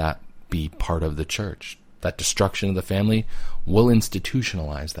to let that be part of the church. That destruction of the family, will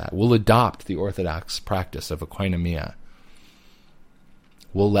institutionalize that. We'll adopt the Orthodox practice of koinonia.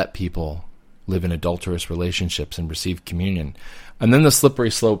 We'll let people live in adulterous relationships and receive communion. And then the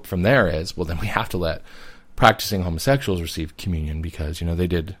slippery slope from there is, well, then we have to let practicing homosexuals receive communion because, they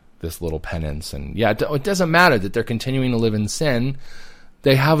did this little penance. And it doesn't matter that they're continuing to live in sin.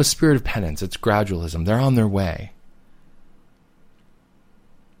 They have a spirit of penance. It's gradualism. They're on their way.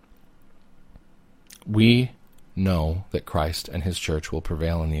 We know that Christ and his church will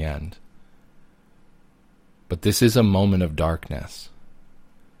prevail in the end. But this is a moment of darkness.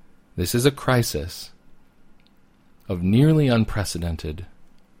 This is a crisis of nearly unprecedented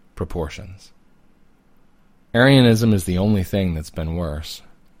proportions. Arianism is the only thing that's been worse.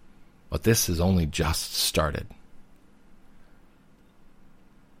 But this has only just started.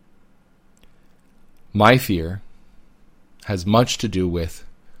 My fear has much to do with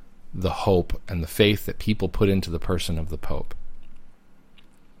the hope and the faith that people put into the person of the Pope.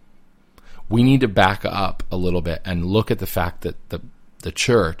 we need to back up a little bit and look at the fact that the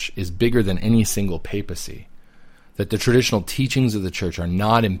church is bigger than any single papacy, that the traditional teachings of the church are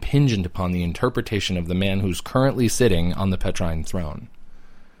not impingent upon the interpretation of the man who's currently sitting on the Petrine throne.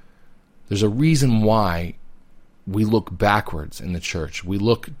 There's a reason why we look backwards in the church. We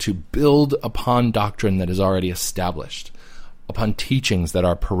look to build upon doctrine that is already established, upon teachings that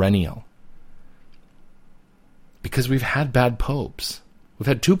are perennial. Because we've had bad popes. We've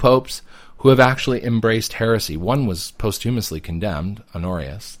had 2 popes who have actually embraced heresy. One was posthumously condemned,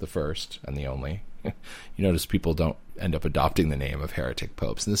 Honorius, the first and the only. You notice people don't end up adopting the name of heretic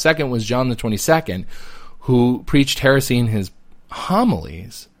popes. And the second was John the 22nd, who preached heresy in his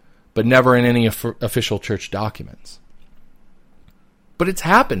homilies, but never in any official church documents. But it's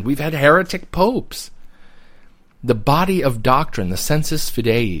happened. We've had heretic popes. The body of doctrine, the sensus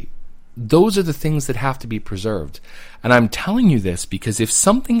fidei, those are the things that have to be preserved. And I'm telling you this because if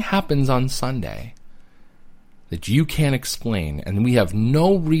something happens on Sunday that you can't explain, and we have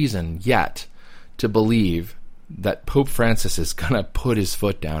no reason yet to believe that Pope Francis is going to put his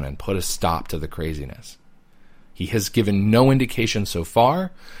foot down and put a stop to the craziness. He has given no indication so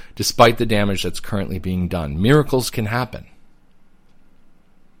far, despite the damage that's currently being done. Miracles can happen.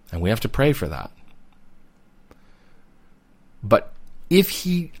 And we have to pray for that. But if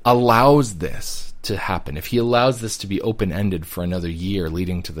he allows this to happen, if he allows this to be open-ended for another year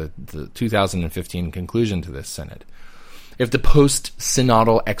leading to the 2015 conclusion to this synod, if the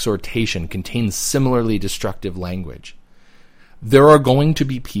post-synodal exhortation contains similarly destructive language, there are going to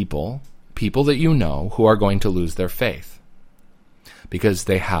be people that you know, who are going to lose their faith. Because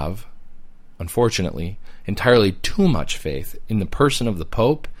they have, unfortunately, entirely too much faith in the person of the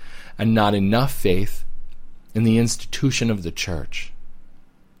Pope and not enough faith in the institution of the Church.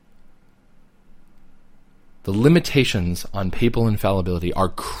 The limitations on papal infallibility are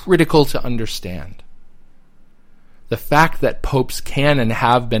critical to understand. The fact that popes can and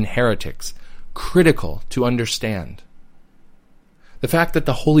have been heretics, critical to understand. The fact that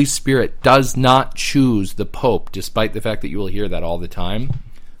the Holy Spirit does not choose the Pope, despite the fact that you will hear that all the time,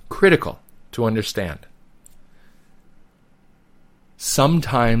 critical to understand.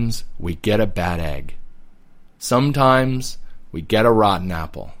 Sometimes we get a bad egg. Sometimes we get a rotten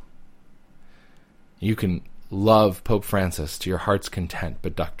apple. You can love Pope Francis to your heart's content,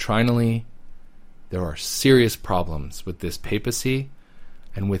 but doctrinally, there are serious problems with this papacy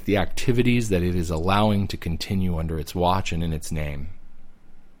and with the activities that it is allowing to continue under its watch and in its name.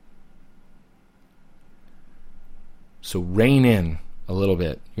 So rein in a little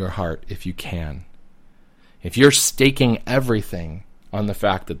bit your heart if you can. If you're staking everything on the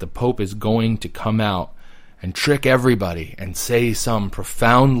fact that the Pope is going to come out and trick everybody and say some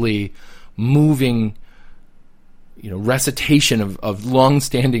profoundly moving recitation of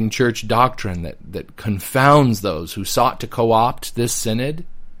long-standing church doctrine that confounds those who sought to co-opt this synod,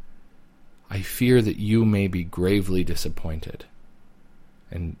 I fear that you may be gravely disappointed.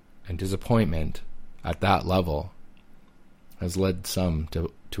 And disappointment at that level has led some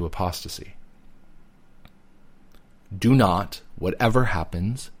to apostasy. Do not, whatever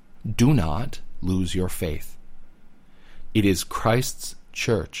happens, do not lose your faith. It is Christ's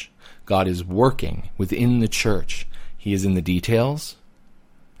church. God is working within the church. He is in the details,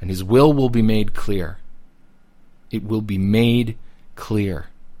 and his will be made clear. It will be made clear.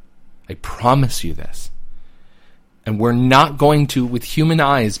 I promise you this. And we're not going to, with human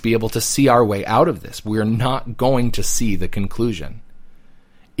eyes, be able to see our way out of this. We're not going to see the conclusion.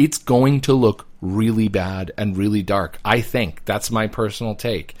 It's going to look really bad and really dark. I think. That's my personal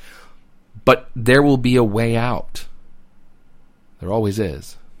take. But there will be a way out. There always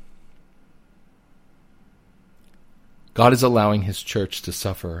is. God is allowing his church to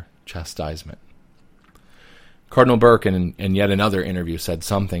suffer chastisement. Cardinal Burke, in yet another interview, said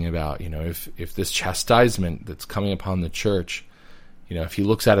something about, if this chastisement that's coming upon the church, if he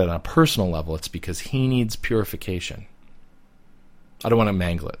looks at it on a personal level, it's because he needs purification. I don't want to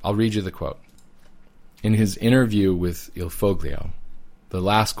mangle it. I'll read you the quote. In his interview with Il Foglio, the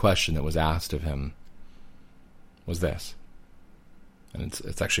last question that was asked of him was this. And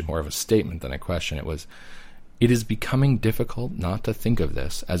it's actually more of a statement than a question. It was, "It is becoming difficult not to think of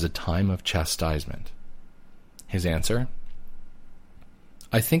this as a time of chastisement." His answer,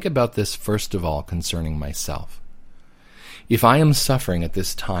 "I think about this first of all concerning myself. If I am suffering at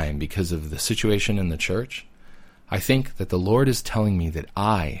this time because of the situation in the church, I think that the Lord is telling me that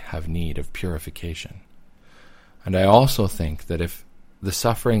I have need of purification. And I also think that if the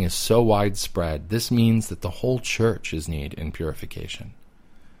suffering is so widespread, this means that the whole church is in purification.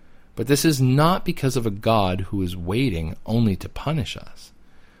 But this is not because of a God who is waiting only to punish us.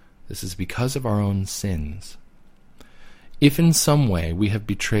 This is because of our own sins. If in some way we have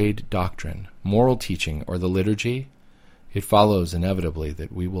betrayed doctrine, moral teaching, or the liturgy, it follows inevitably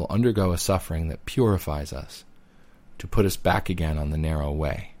that we will undergo a suffering that purifies us to put us back again on the narrow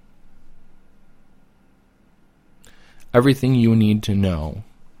way. Everything you need to know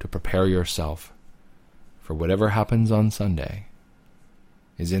to prepare yourself for whatever happens on Sunday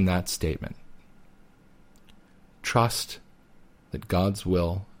is in that statement. Trust that God's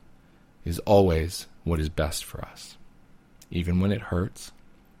will is always what is best for us, even when it hurts,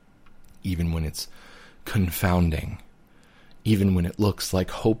 even when it's confounding, even when it looks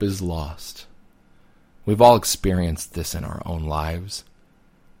like hope is lost. We've all experienced this in our own lives.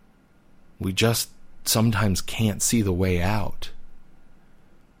 We just sometimes can't see the way out.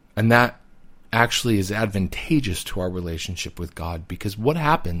 And that actually is advantageous to our relationship with God, because what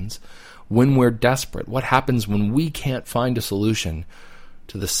happens when we're desperate? What happens when we can't find a solution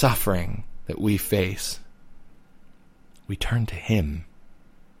to the suffering that we face? We turn to Him.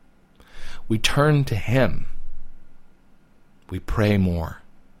 We turn to Him. We pray more.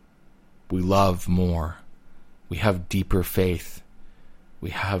 We love more. We have deeper faith.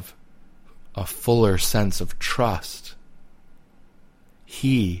 We have a fuller sense of trust.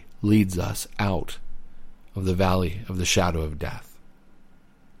 He leads us out of the valley of the shadow of death.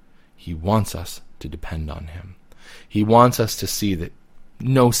 He wants us to depend on Him. He wants us to see that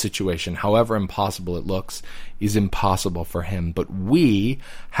no situation, however impossible it looks, is impossible for Him. But we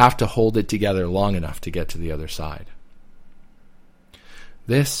have to hold it together long enough to get to the other side.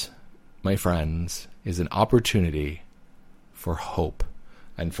 This, my friends, is an opportunity for hope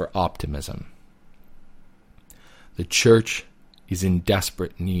and for optimism. The church is in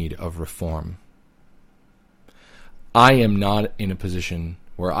desperate need of reform. I am not in a position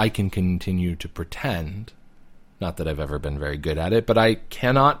where I can continue to pretend, not that I've ever been very good at it, but I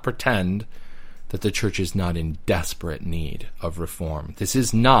cannot pretend that the church is not in desperate need of reform. This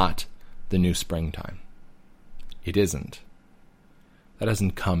is not the new springtime. It isn't. That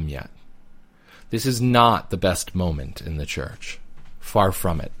hasn't come yet. This is not the best moment in the church. Far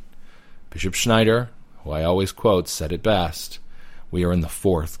from it. Bishop Schneider, who I always quote, said it best: we are in the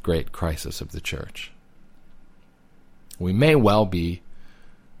fourth great crisis of the church. We may well be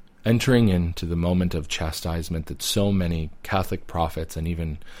entering into the moment of chastisement that so many Catholic prophets and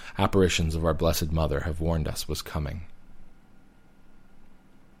even apparitions of our Blessed Mother have warned us was coming.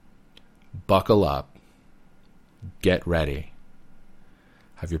 Buckle up. Get ready.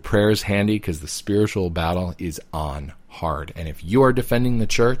 Have your prayers handy, because the spiritual battle is on hard. And if you are defending the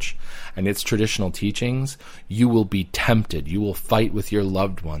church and its traditional teachings, you will be tempted. You will fight with your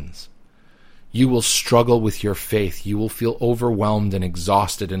loved ones. You will struggle with your faith. You will feel overwhelmed and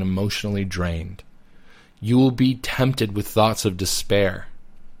exhausted and emotionally drained. You will be tempted with thoughts of despair.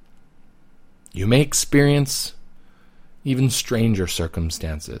 You may experience even stranger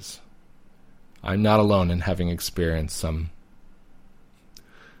circumstances. I'm not alone in having experienced some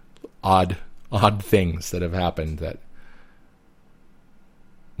odd things that have happened that,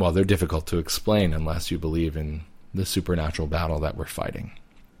 well, they're difficult to explain unless you believe in the supernatural battle that we're fighting.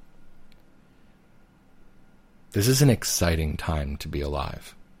 This is an exciting time to be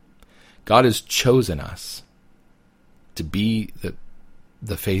alive. God has chosen us to be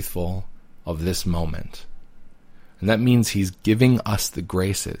the faithful of this moment. And that means He's giving us the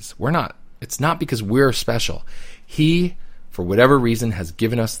graces. It's not because we're special. He, for whatever reason, has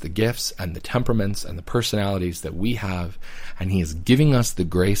given us the gifts and the temperaments and the personalities that we have, and He is giving us the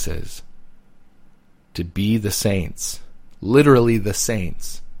graces to be the saints, literally the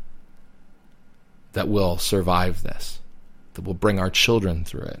saints, that will survive this, that will bring our children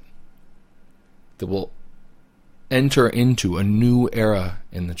through it, that will enter into a new era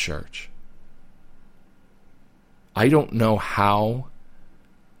in the church. I don't know how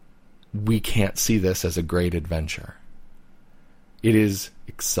we can't see this as a great adventure. It is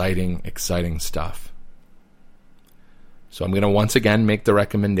exciting, exciting stuff. So I'm going to once again make the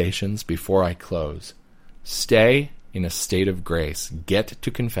recommendations before I close. Stay in a state of grace. Get to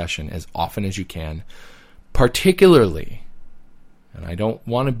confession as often as you can, particularly, and I don't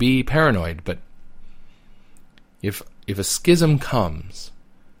want to be paranoid, but if a schism comes,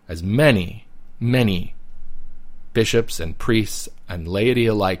 as many bishops and priests and laity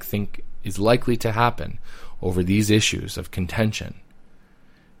alike think is likely to happen over these issues of contention,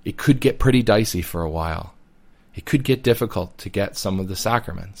 it could get pretty dicey for a while. It could get difficult to get some of the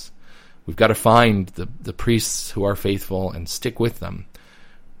sacraments. We've got to find the priests who are faithful and stick with them.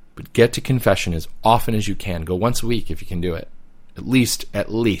 But get to confession as often as you can. Go once a week if you can do it. At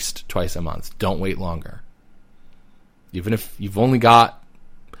least twice a month. Don't wait longer. Even if you've only got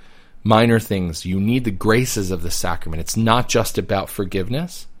minor things. You need the graces of the sacrament. It's not just about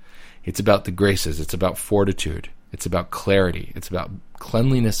forgiveness. It's about the graces. It's about fortitude. It's about clarity. It's about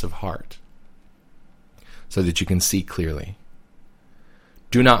cleanliness of heart so that you can see clearly.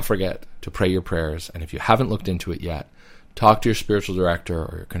 Do not forget to pray your prayers. And if you haven't looked into it yet, talk to your spiritual director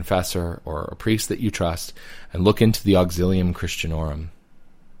or your confessor or a priest that you trust and look into the Auxilium Christianorum,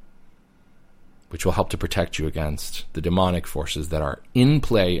 which will help to protect you against the demonic forces that are in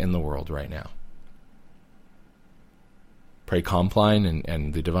play in the world right now. Pray Compline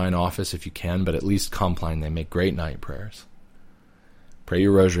and the Divine Office if you can, but at least Compline, they make great night prayers. Pray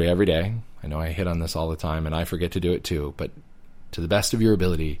your rosary every day. I know I hit on this all the time, and I forget to do it too, but to the best of your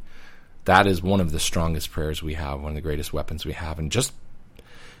ability, that is one of the strongest prayers we have, one of the greatest weapons we have. And just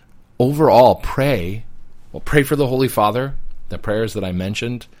overall, pray. Well, pray for the Holy Father, the prayers that I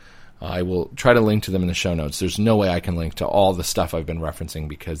mentioned. I will try to link to them in the show notes. There's no way I can link to all the stuff I've been referencing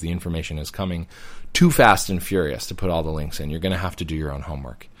because the information is coming too fast and furious to put all the links in. You're going to have to do your own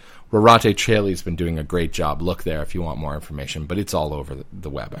homework. Rorate Cheli's been doing a great job. Look there if you want more information, but it's all over the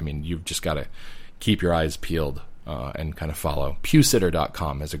web. I mean, you've just got to keep your eyes peeled and kind of follow.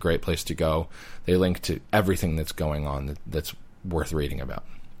 Pewsitter.com is a great place to go. They link to everything that's going on that's worth reading about.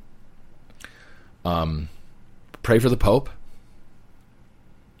 Pray for the Pope.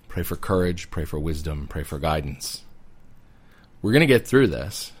 Pray for courage, pray for wisdom, pray for guidance. We're going to get through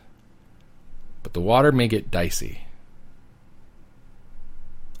this, but the water may get dicey.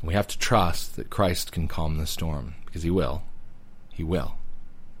 We have to trust that Christ can calm the storm, because he will. He will.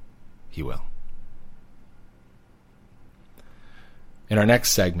 He will. In our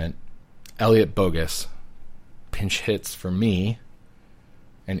next segment, Elliot Bogus pinch hits for me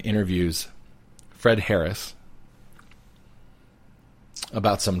and interviews Fred Harris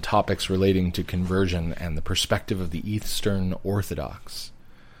about some topics relating to conversion and the perspective of the Eastern Orthodox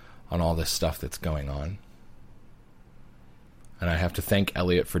on all this stuff that's going on. And I have to thank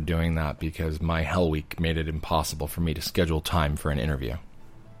Elliot for doing that because my Hell Week made it impossible for me to schedule time for an interview.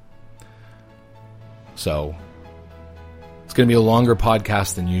 So, it's going to be a longer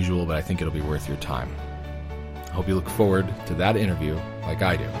podcast than usual, but I think it'll be worth your time. I hope you look forward to that interview like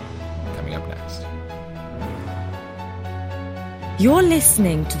I do, coming up next. You're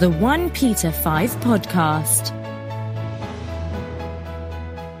listening to the 1 Peter 5 podcast.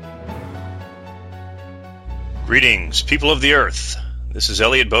 Greetings, people of the earth. This is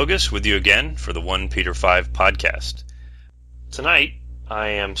Elliot Bogus with you again for the 1 Peter 5 podcast. Tonight, I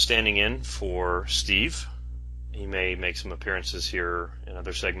am standing in for Steve. He may make some appearances here in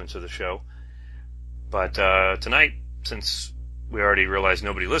other segments of the show. But tonight, since we already realized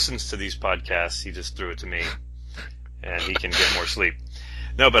nobody listens to these podcasts, he just threw it to me. And he can get more sleep.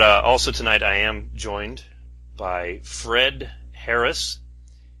 No, but also tonight I am joined by Fred Harris.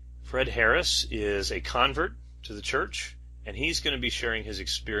 Fred Harris is a convert to the church, and he's going to be sharing his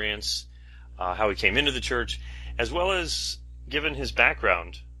experience, how he came into the church, as well as given his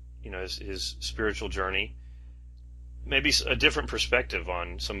background, his spiritual journey, maybe a different perspective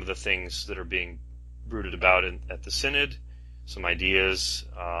on some of the things that are being brooded about at the Synod, some ideas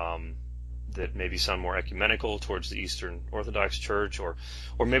that maybe sound more ecumenical towards the Eastern Orthodox Church, or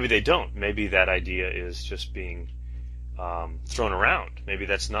maybe they don't. Maybe that idea is just being thrown around. Maybe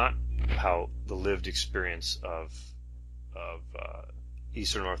that's not how the lived experience of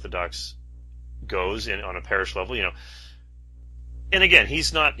Eastern Orthodox goes on a parish level. And again,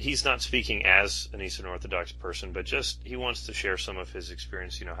 he's not speaking as an Eastern Orthodox person, but just he wants to share some of his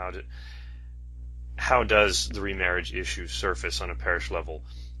experience. How does the remarriage issue surface on a parish level?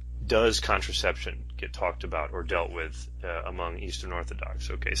 Does contraception get talked about or dealt with among Eastern Orthodox?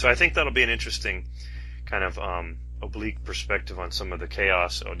 Okay, so I think that'll be an interesting kind of oblique perspective on some of the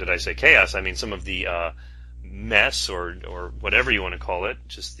chaos. Oh, did I say chaos? I mean some of the mess or whatever you want to call it,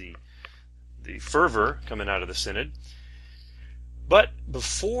 just the fervor coming out of the Synod. But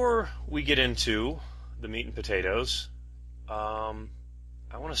before we get into the meat and potatoes, I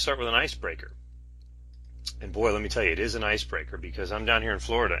want to start with an icebreaker. And boy, let me tell you, it is an icebreaker because I'm down here in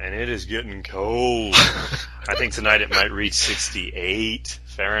Florida and it is getting cold. I think tonight it might reach 68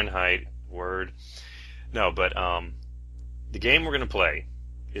 Fahrenheit. Word. No, but the game we're going to play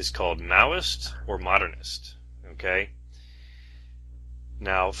is called Maoist or Modernist. Okay?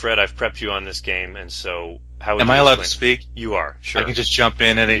 Now, Fred, I've prepped you on this game, and so how would Am you I allowed explain to speak? You are, sure. I can just jump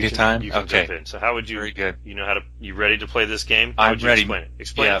in at any time? You can okay. jump in. So how would you... Very good. You ready to play this game? How I'm would you ready. Explain it.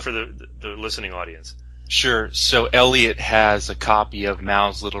 Explain Yeah. it for the listening audience. Sure. So Elliot has a copy of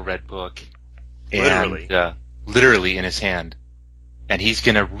Mao's Little Red Book. Literally. And, literally in his hand. And he's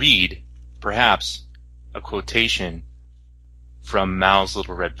going to read, perhaps, a quotation from Mao's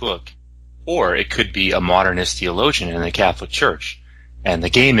Little Red Book, or it could be a modernist theologian in the Catholic Church. And the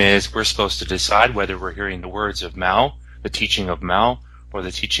game is we're supposed to decide whether we're hearing the words of Mao, the teaching of Mao, or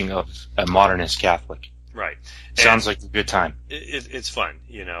the teaching of a modernist Catholic. Right. Sounds like a good time. It's fun,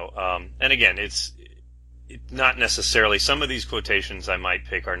 you know. And again, it's not necessarily, some of these quotations I might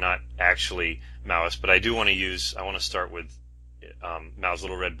pick are not actually Maoist, but I do want to start with Mao's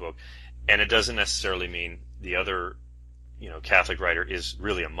Little Red Book, and it doesn't necessarily mean the other, you know, Catholic writer is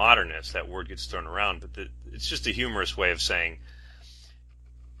really a modernist. That word gets thrown around, but it's just a humorous way of saying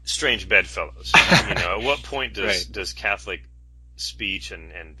strange bedfellows. You know, at what point does Catholic speech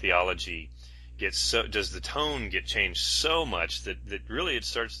and theology does the tone get changed so much that really it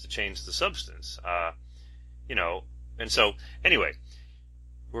starts to change the substance? You know, and so anyway,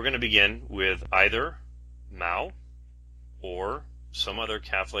 we're going to begin with either Mao or some other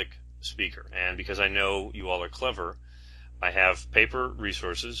Catholic speaker. And because I know you all are clever, I have paper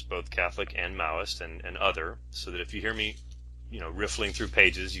resources, both Catholic and Maoist and other, so that if you hear me, you know, riffling through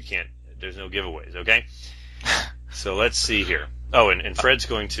pages, there's no giveaways, okay? So let's see here. Oh, and Fred's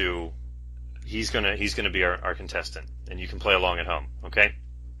he's going to be our contestant, and you can play along at home, okay?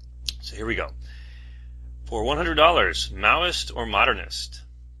 So here we go. For $100, Maoist or modernist?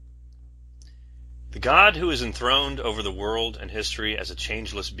 The God who is enthroned over the world and history as a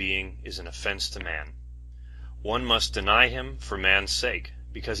changeless being is an offense to man. One must deny him for man's sake,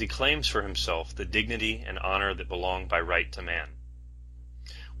 because he claims for himself the dignity and honor that belong by right to man.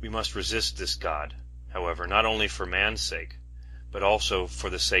 We must resist this God, however, not only for man's sake, but also for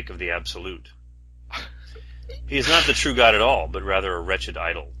the sake of the Absolute. He is not the true God at all, but rather a wretched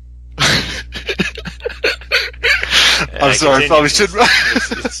idol. I'm sorry, I probably should.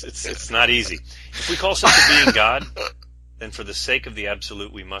 It's not easy. If we call such a being God, then for the sake of the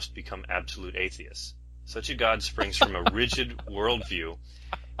Absolute, we must become absolute atheists. Such a God springs from a rigid worldview.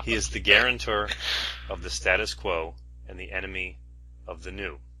 He is the guarantor of the status quo and the enemy of the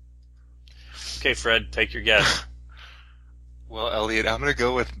new. Okay, Fred, take your guess. Well, Elliot, I'm going to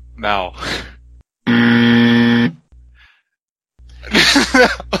go with Mao. I'm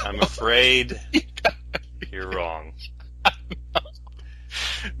afraid you're wrong.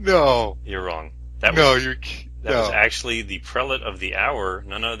 No. You're wrong. That was actually the prelate of the hour,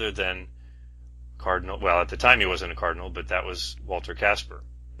 none other than Cardinal. Well, at the time he wasn't a cardinal, but that was Walter Casper,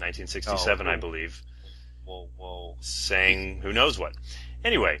 1967, I believe. Whoa. Saying who knows what.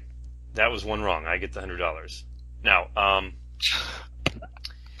 Anyway, that was one wrong. I get the $100. Now,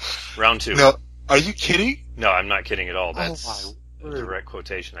 round two. No, are you kidding? No, I'm not kidding at all. That's my a word. direct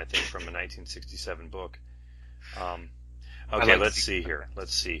quotation, I think, from a 1967 book. Okay, let's see here.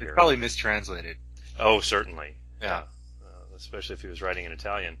 It's probably mistranslated. Oh, certainly. Yeah. Especially if he was writing in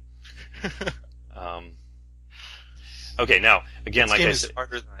Italian. Okay, now, again, like I said,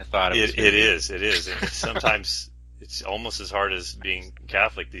 harder than I thought it is. And sometimes it's almost as hard as being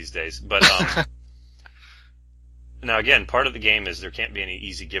Catholic these days. But now, again, part of the game is there can't be any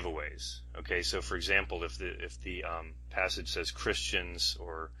easy giveaways. Okay, so for example, if the passage says Christians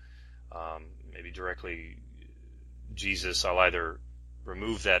or maybe directly Jesus, I'll either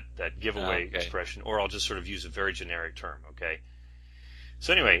remove that giveaway expression, or I'll just sort of use a very generic term. Okay.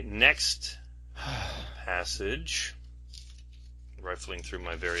 So anyway, next passage. Rifling through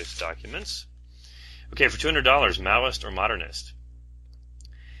my various documents. Okay, for $200, Maoist or modernist?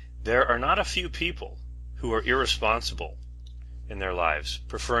 There are not a few people who are irresponsible in their lives,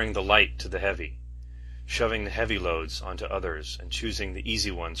 preferring the light to the heavy, shoving the heavy loads onto others and choosing the easy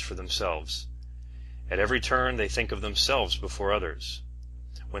ones for themselves. At every turn, they think of themselves before others.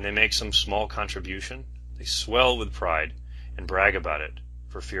 When they make some small contribution, they swell with pride and brag about it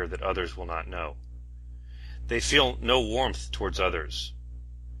for fear that others will not know. They feel no warmth towards others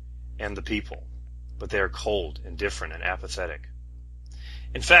and the people, but they are cold, indifferent, and apathetic.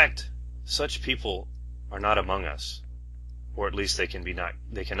 In fact, such people are not among us, or at least they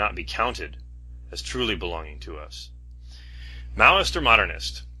cannot be counted as truly belonging to us. Maoist or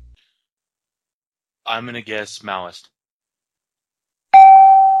modernist? I'm going to guess Maoist.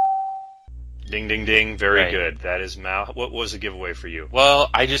 Ding, ding, ding. Very right. good. That is Mao. What was the giveaway for you? Well,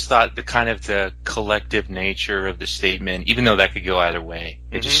 I just thought the collective nature of the statement, even though that could go either way,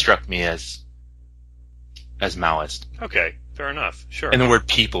 it just struck me as Maoist. Okay, fair enough. Sure. And the word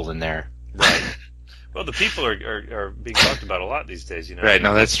people in there. Right. Well, the people are being talked about a lot these days, you know. Right,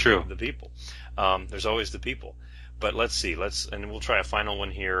 no, that's true. The people. There's always the people. But let's see. And we'll try a final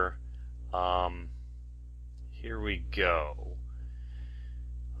one here. Here we go.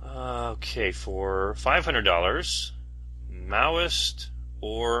 Okay, for $500, Maoist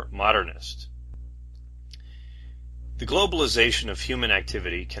or modernist? The globalization of human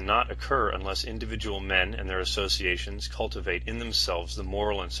activity cannot occur unless individual men and their associations cultivate in themselves the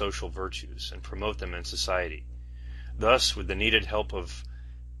moral and social virtues and promote them in society. Thus, with the needed help of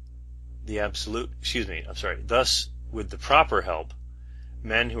Thus, with the proper help,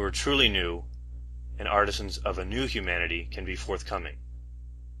 men who are truly new and artisans of a new humanity can be forthcoming.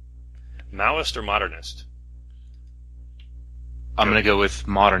 Maoist or modernist? I'm going to go with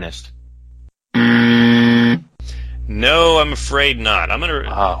modernist. No, I'm afraid not.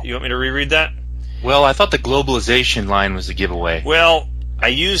 You want me to reread that? Well, I thought the globalization line was a giveaway. Well, I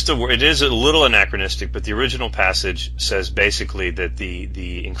used the word. It is a little anachronistic, but the original passage says basically that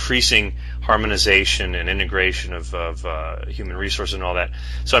the increasing harmonization and integration of human resources and all that.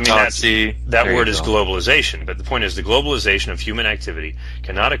 So I mean that word is globalization, but the point is the globalization of human activity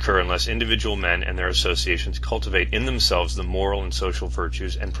cannot occur unless individual men and their associations cultivate in themselves the moral and social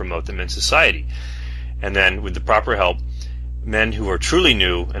virtues and promote them in society. And then, with the proper help, men who are truly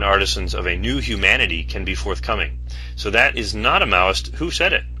new and artisans of a new humanity can be forthcoming. So that is not a Maoist. Who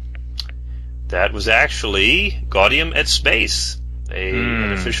said it? That was actually Gaudium et Spes,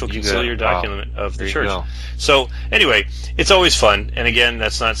 an official conciliar document of the church. So anyway, it's always fun. And again,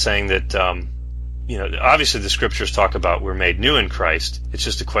 that's not saying that, obviously the scriptures talk about we're made new in Christ. It's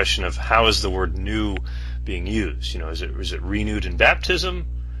just a question of how is the word new being used? Is it renewed in baptism?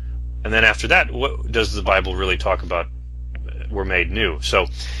 And then after that, what does the Bible really talk about? We're made new. So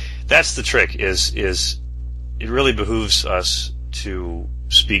that's the trick. Is it really behooves us to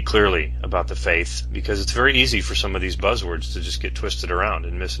speak clearly about the faith, because it's very easy for some of these buzzwords to just get twisted around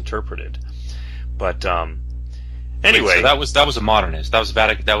and misinterpreted. But anyway, so that was a modernist. That was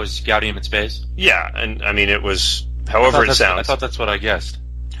Gaudium et Spes. Yeah, and I mean it was however it sounds. I thought that's what I guessed.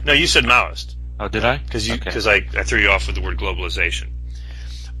 No, you said Maoist. Oh, did I? Because I threw you off with the word globalization.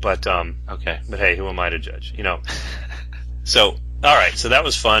 But okay. But hey, who am I to judge? So all right, so that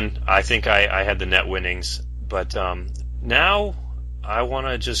was fun. I think I had the net winnings. But now I want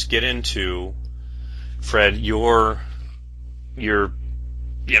to just get into, Fred, your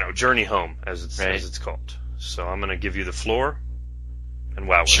journey home as it's called. So I'm going to give you the floor, and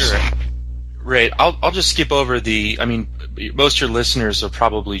wow. Sure. Right. I'll just skip over most of your listeners will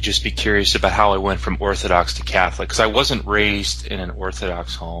probably just be curious about how I went from Orthodox to Catholic, because I wasn't raised in an Eastern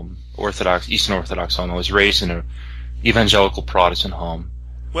Orthodox home. I was raised in an evangelical Protestant home.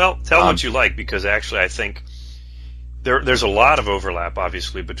 Well, tell them what you like, because actually I think there's a lot of overlap,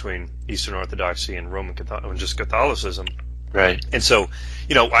 obviously, between Eastern Orthodoxy and Roman Catholicism. Right. And so,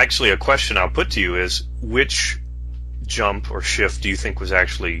 actually a question I'll put to you is, which jump or shift do you think was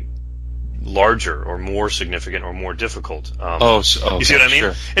actually larger or more significant or more difficult? You see what I mean?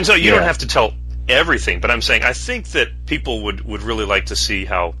 Sure. And so you don't have to tell everything, but I'm saying I think that people would really like to see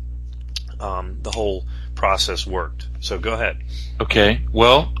how the whole process worked. So go ahead. Okay.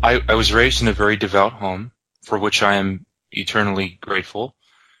 Well, I was raised in a very devout home, for which I am eternally grateful,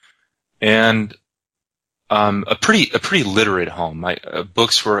 and a pretty literate home.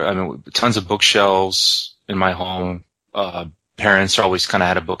 Tons of bookshelves in my home. Parents always kind of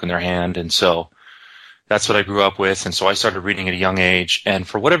had a book in their hand, and so that's what I grew up with. And so I started reading at a young age, and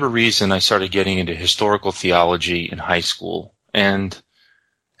for whatever reason, I started getting into historical theology in high school. And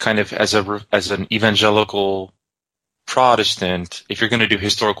kind of as an evangelical Protestant, if you're going to do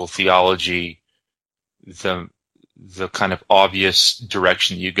historical theology, the kind of obvious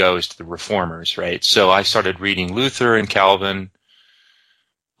direction you go is to the Reformers, right? So I started reading Luther and Calvin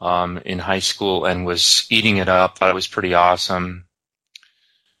in high school and was eating it up. Thought it was pretty awesome,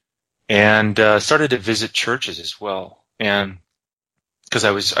 and started to visit churches as well. And because I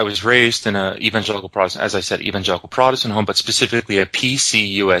was raised in a evangelical Protestant home, but specifically a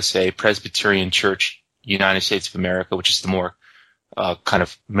PCUSA, Presbyterian Church, United States of America, which is the more kind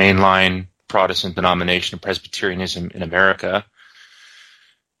of mainline Protestant denomination of Presbyterianism in America.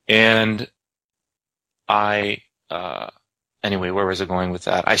 And anyway, where was I going with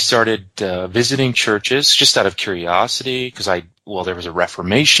that? I started visiting churches just out of curiosity, because there was a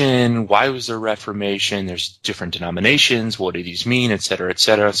Reformation. Why was there a Reformation? There's different denominations. What do these mean? Et cetera, et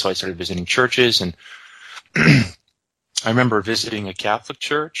cetera. So I started visiting churches, and I remember visiting a Catholic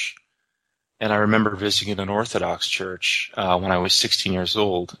church, and I remember visiting an Orthodox church when I was 16 years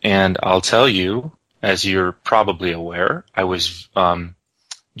old. And I'll tell you, as you're probably aware, I was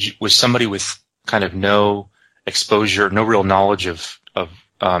somebody with kind of no exposure, no real knowledge of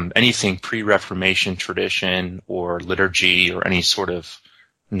anything pre-Reformation tradition or liturgy or any sort of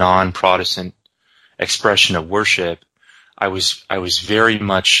non-Protestant expression of worship. I was very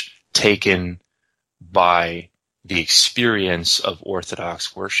much taken by the experience of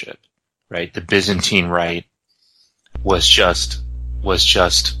Orthodox worship, right? The Byzantine Rite, was just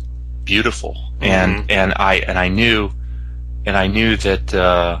beautiful, and I knew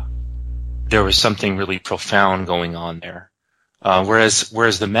that there was something really profound going on there. Whereas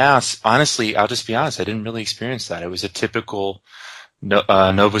the Mass, honestly, I'll just be honest, I didn't really experience that. It was a typical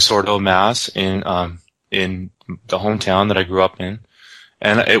Novus Ordo Mass in the hometown that I grew up in,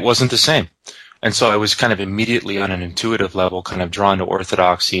 and it wasn't the same. And so I was kind of immediately on an intuitive level kind of drawn to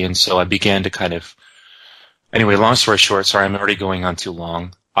Orthodoxy, and so I began to anyway, long story short, sorry, I'm already going on too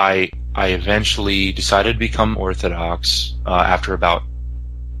long. I eventually decided to become Orthodox after about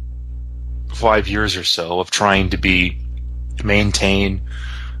 5 years or so of trying to maintain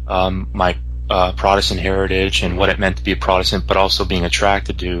my Protestant heritage and what it meant to be a Protestant, but also being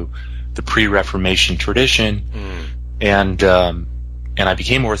attracted to the pre-Reformation tradition, and I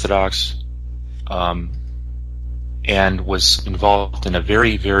became Orthodox, and was involved in a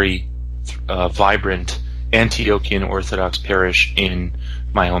very, very vibrant Antiochian Orthodox parish in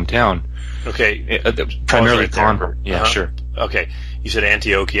my hometown. Okay, primarily right convert. Yeah, sure. Okay, you said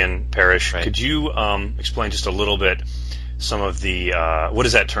Antiochian parish. Right. Could you explain just a little bit some of the what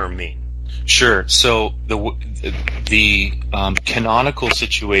does that term mean? Sure. So the canonical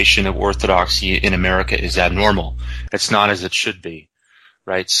situation of Orthodoxy in America is abnormal. It's not as it should be,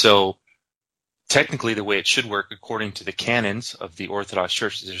 right? So technically, the way it should work, according to the canons of the Orthodox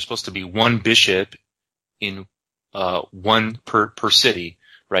Church, is there's supposed to be one bishop in one per city,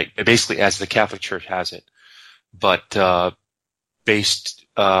 right? Basically, as the Catholic Church has it, but based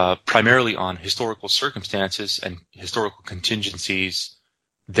primarily on historical circumstances and historical contingencies.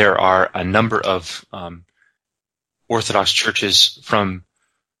 There are a number of Orthodox churches from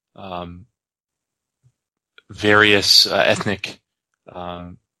various ethnic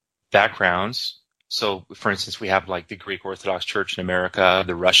backgrounds. So, for instance, we have like the Greek Orthodox Church in America,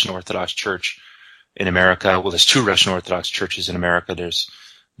 the Russian Orthodox Church in America. Well, there's two Russian Orthodox churches in America. There's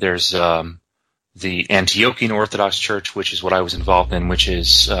the Antiochian Orthodox Church, which is what I was involved in, which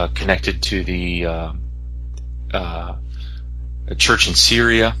is connected to the a church in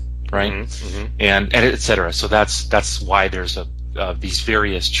Syria, right? And et cetera. So that's why there's these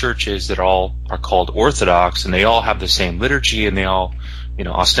various churches that all are called Orthodox, and they all have the same liturgy, and they all,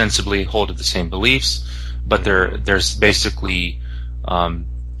 ostensibly hold to the same beliefs, but there's basically broken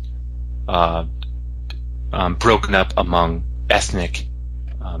up among ethnic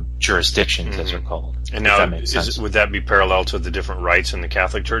jurisdictions, as they're called. And now, would that be parallel to the different rites in the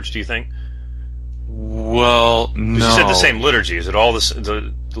Catholic Church, do you think? Well, no. You said the same liturgy. Is it all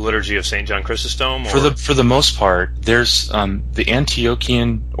the liturgy of St. John Chrysostom? Or? For the most part, there's the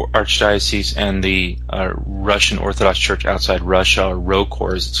Antiochian Archdiocese and the Russian Orthodox Church outside Russia, or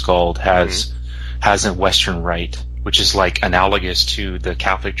ROCOR as it's called, has a Western Rite, which is like analogous to the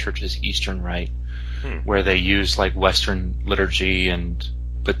Catholic Church's Eastern Rite, where they use like Western liturgy,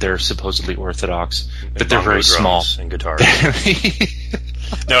 but they're supposedly Orthodox, but they're very small. And guitars.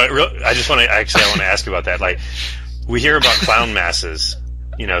 No, I want to ask you about that. Like, we hear about clown masses,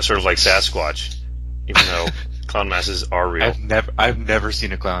 sort of like Sasquatch, even though clown masses are real. I've never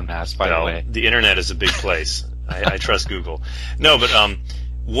seen a clown mass, by the way. The internet is a big place. I trust Google. No, but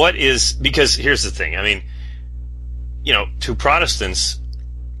because here's the thing. I mean, to Protestants,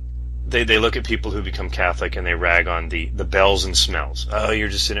 they look at people who become Catholic and they rag on the bells and smells. Oh, you're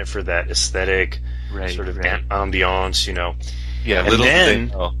just in it for that aesthetic sort of ambiance, Yeah, and little then,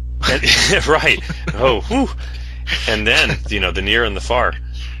 thing. Oh. right. Oh, whew. And then, the near and the far.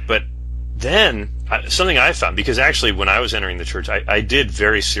 But then, something I found, because actually when I was entering the church, I did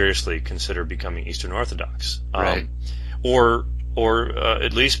very seriously consider becoming Eastern Orthodox. Right. Or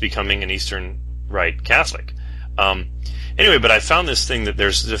at least becoming an Eastern Rite Catholic. Anyway, but I found this thing that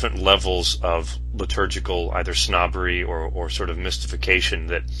there's different levels of liturgical either snobbery or sort of mystification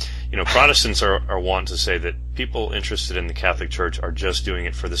that, Protestants are wont to say that people interested in the Catholic Church are just doing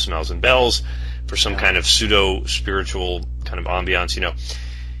it for the smells and bells, for some kind of pseudo-spiritual kind of ambiance,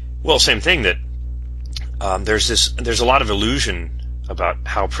 Well, same thing that there's a lot of illusion about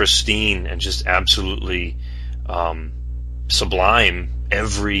how pristine and just absolutely sublime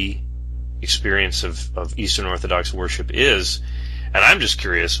every experience of Eastern Orthodox worship is. And I'm just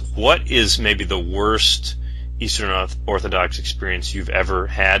curious, what is maybe the worst Eastern Orthodox experience you've ever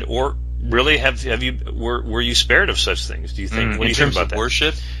had, or really were you spared of such things? Do you think? What do you think about that? In terms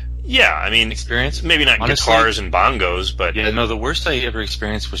of worship? Yeah, I mean, experience. Maybe not honestly, guitars and bongos, but the worst I ever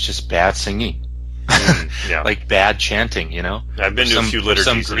experienced was just bad singing. Like bad chanting. I've been to a few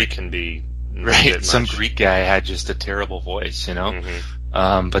liturgies that can be right. Some Greek guy had just a terrible voice.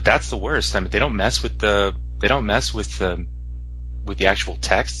 But that's the worst. I mean, they don't mess with the actual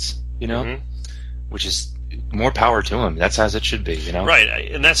texts, which is more power to him. That's as it should be, you know?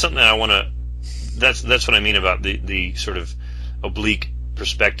 Right, and that's something that I want to. That's what I mean about the sort of oblique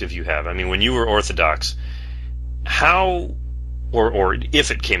perspective you have. I mean, when you were Orthodox, how, or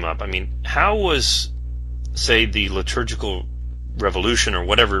if it came up, I mean, how was, say, the liturgical revolution or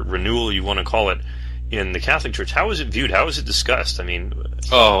whatever renewal you want to call it in the Catholic Church? How was it viewed? How was it discussed? I mean,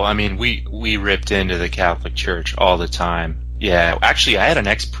 we ripped into the Catholic Church all the time. Yeah, actually, I had an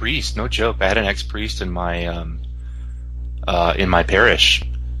ex-priest. No joke. I had an ex-priest in my parish,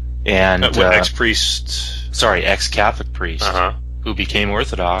 and ex-priest. Sorry, ex-Catholic priest who became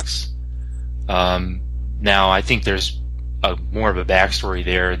Orthodox. Now, I think there's more of a backstory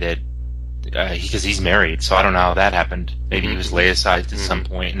there that because he's married, so I don't know how that happened. Maybe he was laicized at some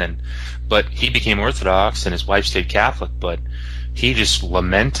point, but he became Orthodox, and his wife stayed Catholic. But he just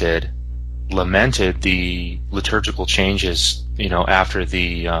lamented the liturgical changes, after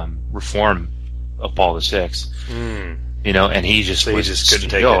the reform of Paul VI. And he just couldn't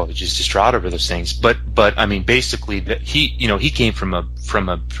take it. Just distraught over those things. But I mean, basically, he came from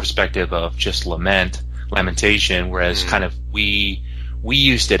a perspective of just lamentation, whereas kind of we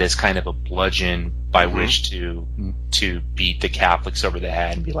used it as kind of a bludgeon by which to beat the Catholics over the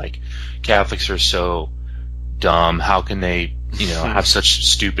head and be like, Catholics are so dumb. How can they, have such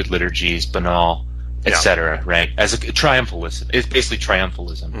stupid liturgies, banal, etc. Right? As a triumphalism, it's basically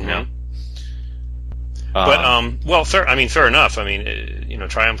triumphalism, you know. But fair. I mean, fair enough. I mean,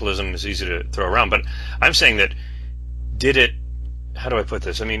 triumphalism is easy to throw around, but I'm saying that how do I put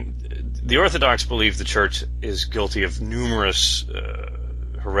this? I mean, the Orthodox believe the Church is guilty of numerous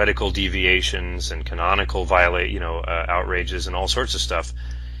heretical deviations and canonical outrages and all sorts of stuff.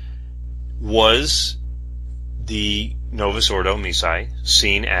 Was the Novus Ordo Missae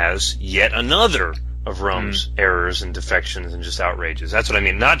seen as yet another of Rome's errors and defections and just outrages? That's what I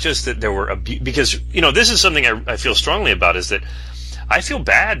mean. Not just that there were because this is something I feel strongly about, is that I feel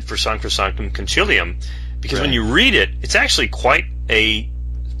bad for Sacrosanctum Concilium, because when you read it, it's actually quite a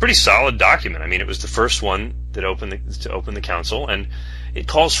pretty solid document. I mean, it was the first one that opened the council, and it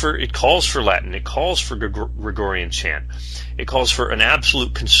calls for Latin, it calls for Gregorian chant, it calls for an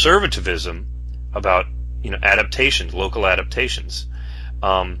absolute conservatism about adaptations, local adaptations.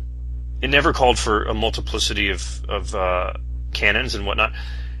 It never called for a multiplicity of canons and whatnot.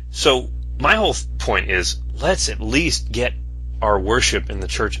 So my whole point is, let's at least get our worship in the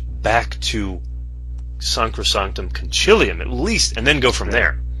Church back to Sacrosanctum Concilium, at least, and then go from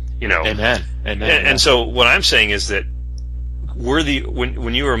there. Amen. And so what I'm saying is that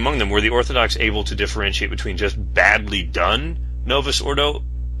when you were among them, were the Orthodox able to differentiate between just badly done Novus Ordo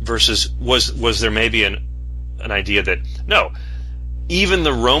versus was there maybe an idea that no, even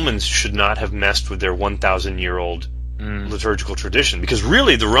the Romans should not have messed with their 1,000-year-old liturgical tradition, because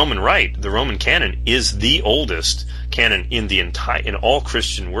really the Roman Rite, the Roman canon, is the oldest canon in all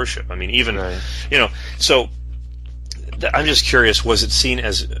Christian worship. I mean, even so. I'm just curious: was it seen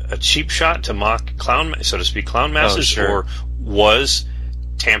as a cheap shot to mock clown masses, or was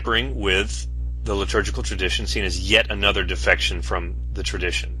tampering with the liturgical tradition seen as yet another defection from the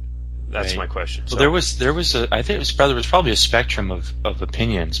tradition? That's my question. Well, there was probably a spectrum of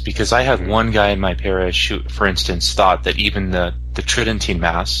opinions, because I had one guy in my parish who, for instance, thought that even the Tridentine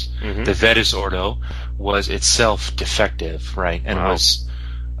Mass, the Vetus Ordo, was itself defective, right, and was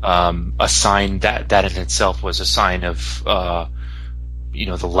a sign that in itself was a sign of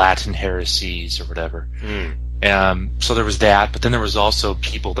the Latin heresies or whatever. So there was that, but then there was also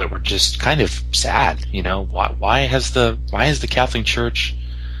people that were just kind of sad. Why has the Catholic Church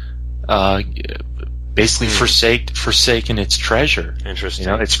basically forsaken its treasure? Interesting.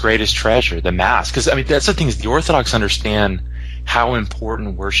 Its greatest treasure, the Mass. Because I mean, that's the thing, is the Orthodox understand how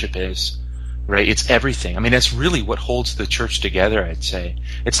important worship is. Right, it's everything. I mean, that's really what holds the Church together, I'd say.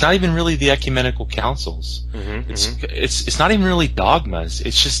 It's not even really the ecumenical councils. It's not even really dogmas.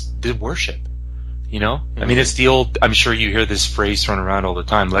 It's just the worship. I mean, it's the old. I'm sure you hear this phrase thrown around all the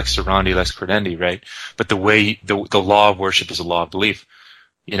time: "Lex servandi, lex credendi." Right, but the law of worship is a law of belief.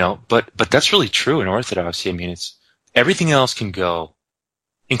 But that's really true in Orthodoxy. I mean, it's everything else can go,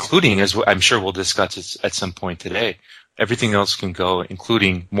 including, as I'm sure we'll discuss at some point today. Everything else can go,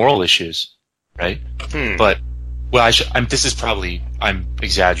 including moral issues. Right? But, I'm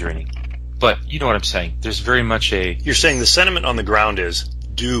exaggerating. But you know what I'm saying. There's very much You're saying the sentiment on the ground is,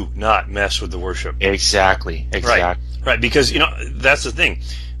 do not mess with the worship. Exactly. Right, because, that's the thing.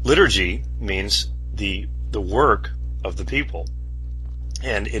 Liturgy means the work of the people.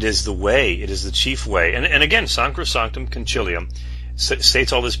 And it is the chief way. And again, Sacrosanctum Concilium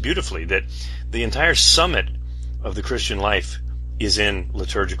states all this beautifully, that the entire summit of the Christian life is in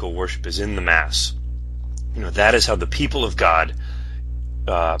liturgical worship, is in the Mass. that is how the people of God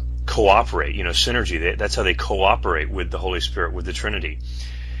cooperate. Synergy. That's how they cooperate with the Holy Spirit, with the Trinity.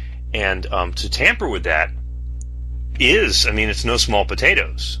 And to tamper with that is, it's no small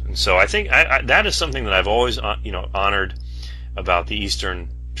potatoes. And so I think that is something that I've always, honored about the Eastern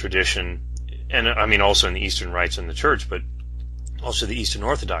tradition, and also in the Eastern rites in the Church, but also the Eastern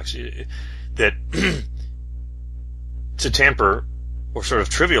Orthodox, that to tamper or sort of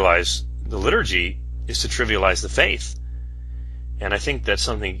trivialize the liturgy is to trivialize the faith. And I think that's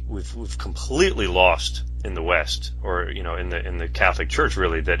something we've completely lost in the West, or in the Catholic Church,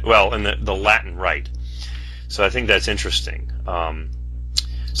 really. In the Latin Rite. So I think that's interesting.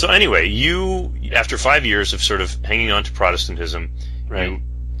 So anyway, you, after 5 years of sort of hanging on to Protestantism, right, you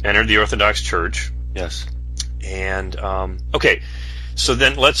entered the Orthodox Church. Yes. And okay, so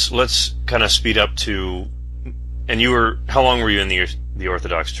then let's kind of speed up to. And how long were you in the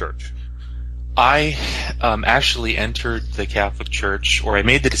Orthodox Church? I actually entered the Catholic Church, or I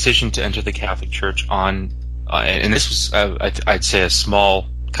made the decision to enter the Catholic Church on, and this was, I'd say, a small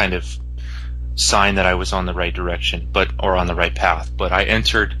kind of sign that I was on the right direction, or on the right path. But I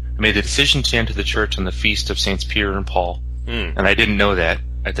made the decision to enter the church on the feast of Saints Peter and Paul, and I didn't know that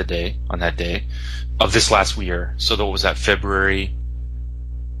on that day of this last year. So that was February.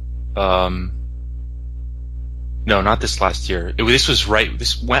 No, not this last year. This was right.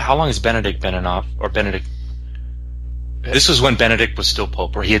 How long has Benedict been Benedict? This was when Benedict was still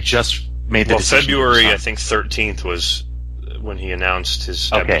Pope, or he had just made the decision. February, I think 13th was when he announced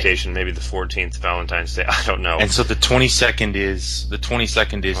his abdication. Maybe the 14th, Valentine's Day. I don't know. And so the 22nd is the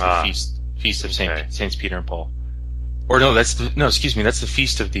feast of Saints Peter and Paul. Or no, excuse me, that's the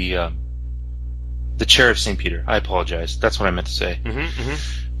feast of the chair of Saint Peter. I apologize. That's what I meant to say.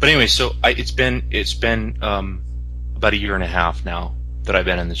 But anyway, so it's been about a year and a half now that I've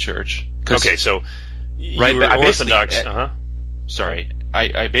been in the church. Okay, so you were Orthodox. Sorry,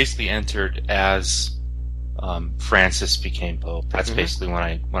 I basically entered as Francis became Pope. That's basically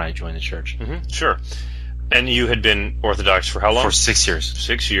when I joined the church. Sure. And you had been Orthodox for how long? For 6 years.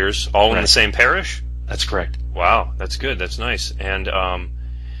 6 years, all in the same parish? That's correct. Wow, that's good. That's nice. And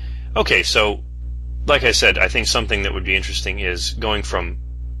okay, so like I said, I think something that would be interesting is going from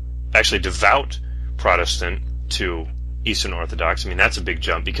actually devout Protestant to Eastern Orthodox. That's a big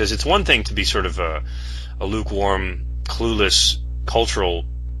jump, because it's one thing to be sort of a lukewarm, clueless, cultural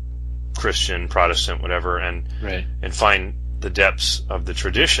Christian, Protestant, whatever, and find the depths of the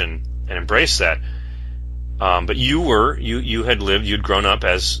tradition and embrace that. But you had grown up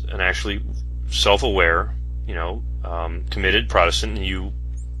as an actually self-aware, committed Protestant, and you,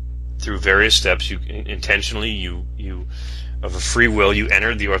 through various steps, you intentionally, of a free will, you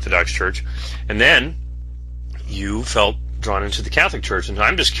entered the Orthodox Church, and then you felt drawn into the Catholic Church. And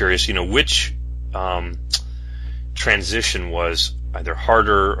I'm just curious, which transition was either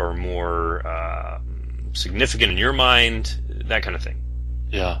harder or more significant in your mind, that kind of thing.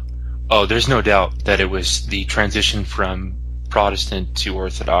 Yeah. Oh, there's no doubt that it was the transition from Protestant to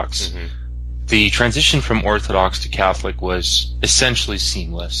Orthodox. The transition from Orthodox to Catholic was essentially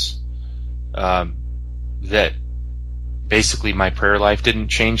seamless. That basically my prayer life didn't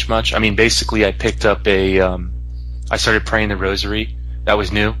change much. Basically I picked up I started praying the Rosary. That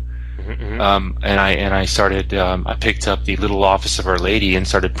was new. And I started, I picked up the Little Office of Our Lady and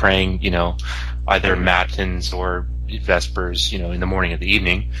started praying, either Matins or Vespers, in the morning or the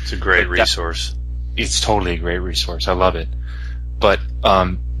evening. It's a great resource. It's totally a great resource. I love it. But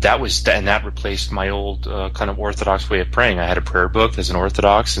that replaced my old kind of Orthodox way of praying. I had a prayer book as an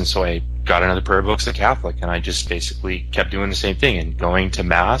Orthodox, and so I got another prayer book as a Catholic, and I just basically kept doing the same thing and going to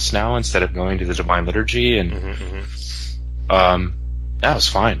Mass now instead of going to the Divine Liturgy, and that was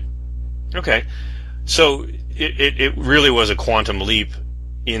fine. Okay, so it really was a quantum leap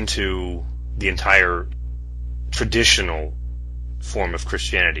into the entire traditional form of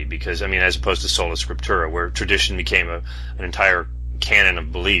Christianity, because as opposed to sola scriptura, where tradition became an entire canon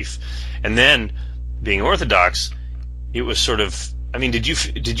of belief, and then being Orthodox, it was sort of. Did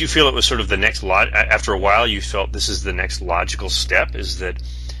you feel it was sort of the next after a while you felt this is the next logical step? Is that,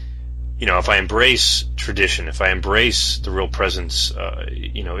 if I embrace tradition, if I embrace the real presence,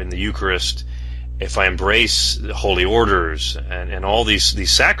 in the Eucharist, if I embrace the holy orders and all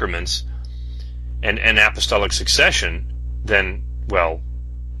these sacraments and apostolic succession, then, well,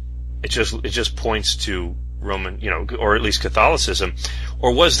 it just points to Roman, or at least Catholicism,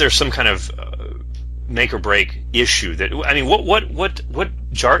 or was there some kind of make or break issue that, what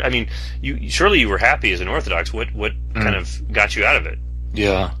jarred? Surely you were happy as an Orthodox. What kind of got you out of it?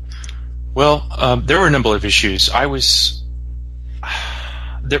 Yeah. Well, there were a number of issues. There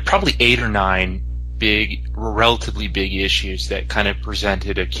are probably 8 or 9 relatively big issues that kind of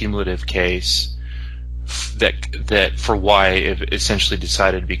presented a cumulative case that for why I essentially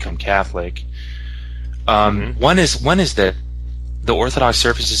decided to become Catholic. One is that the Orthodox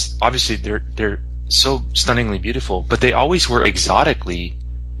surfaces, obviously they're so stunningly beautiful, but they always were exotically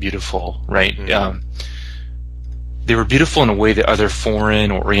beautiful, right? They were beautiful in a way that other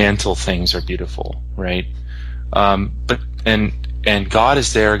foreign or Oriental things are beautiful, right? And God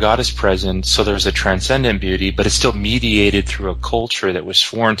is there, God is present, so there's a transcendent beauty, but it's still mediated through a culture that was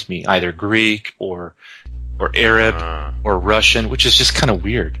foreign to me, either Greek or Arab or Russian, which is just kind of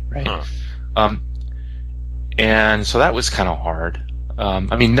weird, right? And so that was kind of hard.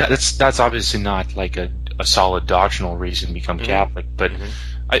 I mean, that's obviously not like a solid doctrinal reason to become Catholic, but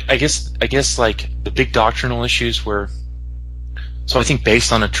I guess like the big doctrinal issues were, so I think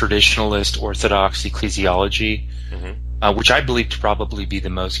based on a traditionalist Orthodox ecclesiology, which I believe to probably be the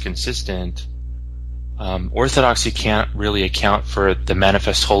most consistent, Orthodoxy can't really account for the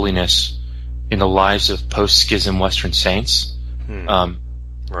manifest holiness in the lives of post-schism Western saints.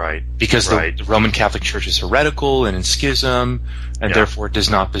 Right. Because the Roman Catholic Church is heretical and in schism, and therefore does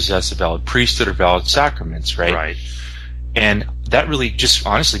not possess a valid priesthood or valid sacraments, right? Right. And that really just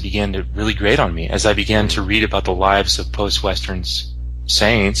honestly began to really grate on me as I began to read about the lives of post-Western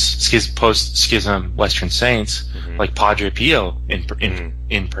saints, post-schism Western saints, like Padre Pio in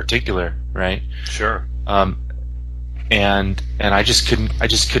particular, right? Sure. And I just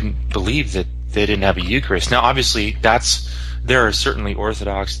couldn't believe that they didn't have a Eucharist. Now, obviously, there are certainly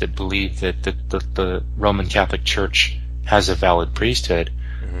Orthodox that believe that the Roman Catholic Church has a valid priesthood,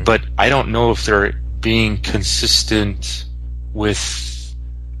 but I don't know if they're being consistent with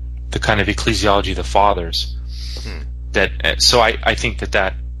the kind of ecclesiology of the fathers. So I think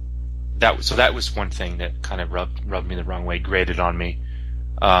that was one thing that kind of rubbed me the wrong way, grated on me.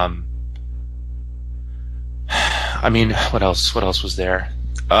 I mean, what else was there?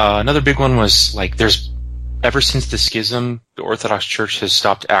 Another big one was like ever since the schism, the Orthodox Church has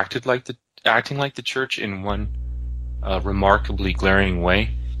stopped acting like the Church in one remarkably glaring way.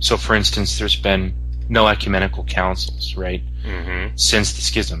 So, for instance, there's been no ecumenical councils, right, since the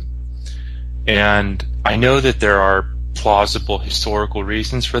schism. And I know that there are plausible historical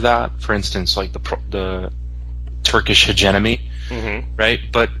reasons for that. For instance, like the Turkish hegemony, right?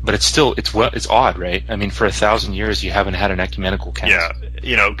 But it's odd, right? I mean, for 1,000 years you haven't had an ecumenical council.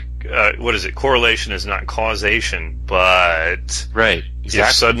 Yeah, what is it? Correlation is not causation, but right, exactly.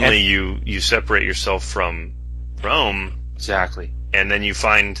 If suddenly you separate yourself from Rome, exactly, and then you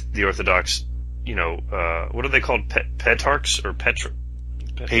find the Orthodox, what are they called? Petarchs or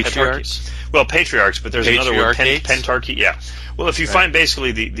patriarchs? Well, patriarchs, but there's another word, pentarchy. Yeah. Well, if you find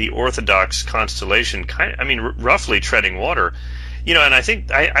basically the Orthodox constellation, roughly treading water, and I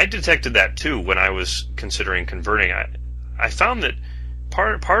think I detected that too when I was considering converting. I found that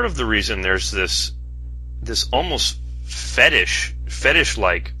part of the reason there's this almost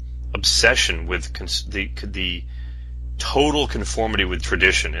fetish-like obsession with the total conformity with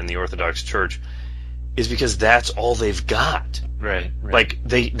tradition in the Orthodox Church is because that's all they've got. Right. Like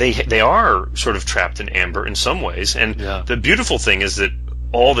they are sort of trapped in amber in some ways, and the beautiful thing is that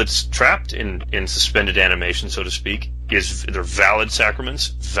all that's trapped in suspended animation, so to speak, is their valid sacraments,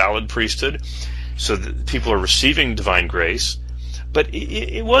 valid priesthood, so that people are receiving divine grace. But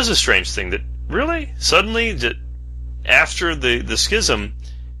it was a strange thing that really suddenly that after the schism,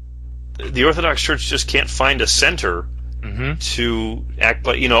 the Orthodox Church just can't find a center to act,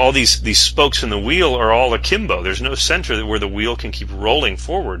 but all these spokes in the wheel are all akimbo. There's no center where the wheel can keep rolling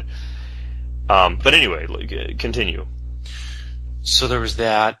forward. But anyway, continue. So there was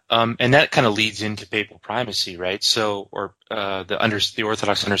that, and that kind of leads into papal primacy, right? So, or the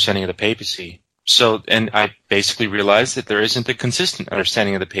Orthodox understanding of the papacy. So, and I basically realized that there isn't a consistent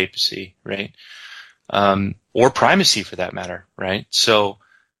understanding of the papacy, right? Or primacy for that matter, right? So,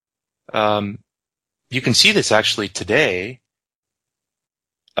 you can see this actually today,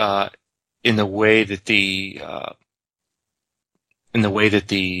 in the way that the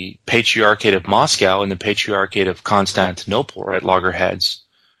Patriarchate of Moscow and the Patriarchate of Constantinople are at loggerheads,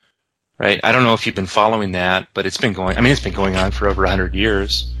 right? I don't know if you've been following that, but it's been going on for over 100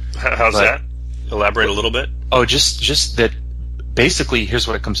 years. How's that? Elaborate a little bit. Oh, just that. Basically, here's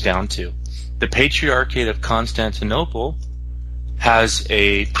what it comes down to: the Patriarchate of Constantinople has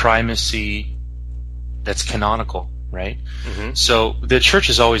a primacy that's canonical, right? So the Church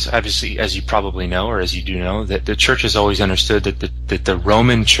has always, obviously, as you probably know, or as you do know, that the Church has always understood that the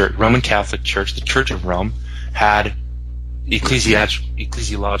Roman Catholic Church, the Church of Rome, had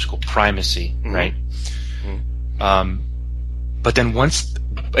ecclesiological primacy, right? but then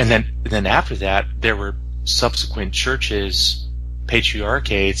then after that, there were subsequent churches,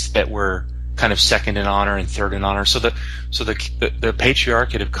 patriarchates that were kind of second in honor and third in honor. So the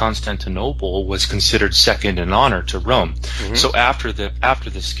Patriarchate of Constantinople was considered second in honor to Rome. Mm-hmm. So after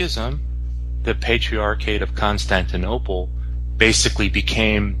the schism, the Patriarchate of Constantinople basically it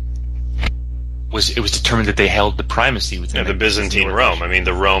was determined that they held the primacy within the Byzantine Rome. I mean,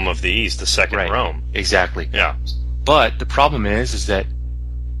 the Rome of the East, the second Rome. Exactly. Yeah. But the problem is that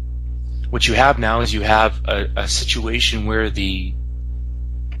what you have now is you have a situation where the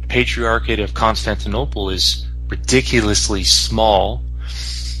Patriarchate of Constantinople is ridiculously small.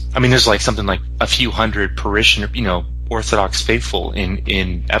 I mean, there's like something like a few hundred parishioner, Orthodox faithful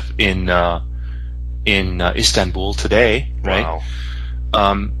in Istanbul today, right?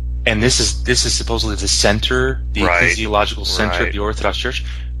 Wow. And this is supposedly the center, the ecclesiological center of the Orthodox Church.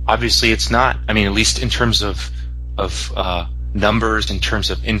 Obviously, it's not. I mean, at least in terms of numbers, in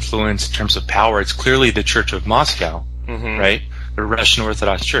terms of influence, in terms of power, it's clearly the Church of Moscow, right? The Russian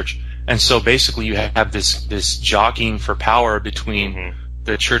Orthodox Church. And so basically you have this jockeying for power between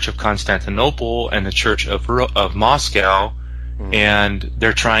the Church of Constantinople and the Church of Moscow, and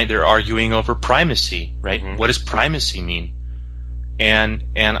they're arguing over primacy, right? What does primacy mean? And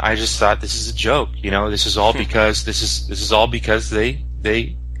I just thought, this is a joke, this is all because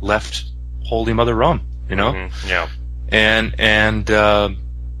they left Holy Mother Rome, Yeah. And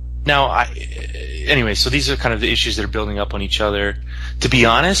now, anyway, so these are kind of the issues that are building up on each other. To be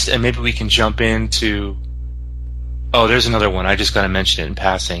honest, and maybe we can jump into, there's another one. I just got to mention it in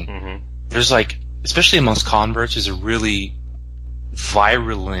passing. There's especially amongst converts, is a really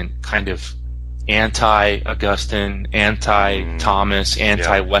virulent kind of anti-Augustine, anti-Thomas,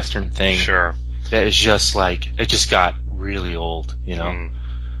 anti-Western thing. Sure. That is just it just got really old,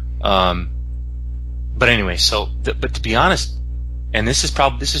 But anyway, but to be honest, and this is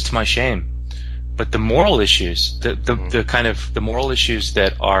to my shame, but the moral issues, the kind of the moral issues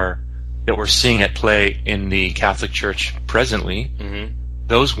that we're seeing at play in the Catholic Church presently,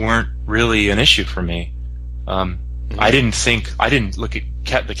 those weren't really an issue for me. I didn't look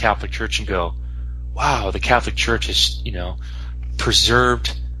at the Catholic Church and go, wow, the Catholic Church has,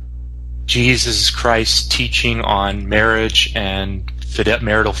 preserved Jesus Christ's teaching on marriage and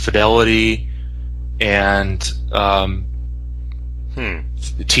marital fidelity and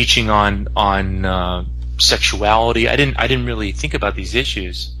the teaching on sexuality. I didn't really think about these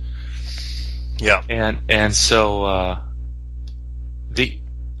issues. Yeah. And so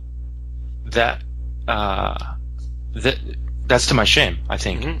that's to my shame, I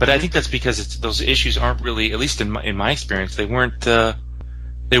think. But I think that's because those issues aren't really, at least in my experience, they weren't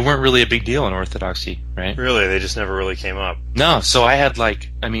really a big deal in Orthodoxy, right? Really, they just never really came up. No. So I had a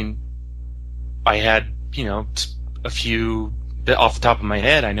few. Off the top of my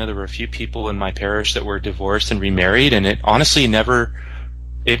head, I know there were a few people in my parish that were divorced and remarried, and it honestly never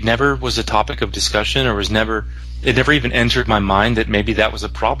was a topic of discussion, or it never even entered my mind that maybe that was a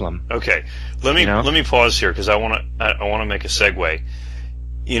problem. Okay, let me pause here because I want to make a segue.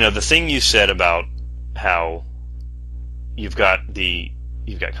 The thing you said about how you've got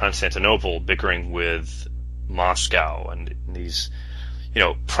Constantinople bickering with Moscow and these,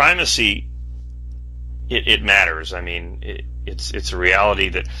 primacy. It matters. I mean, it's a reality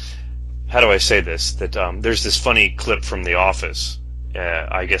that. How do I say this? That there's this funny clip from The Office.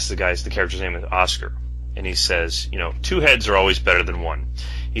 I guess the character's name is Oscar, and he says, two heads are always better than one.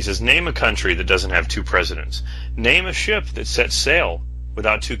 He says, name a country that doesn't have two presidents. Name a ship that sets sail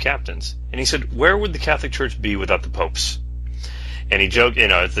without two captains. And he said, where would the Catholic Church be without the popes? And he joked,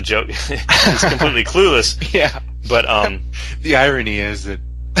 it's a joke. He's completely clueless. Yeah. But the irony is that.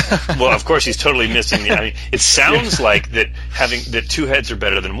 Well, of course, he's totally missing the. I mean, it sounds like that two heads are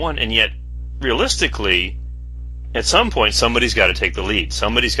better than one, and yet, realistically, at some point, somebody's got to take the lead.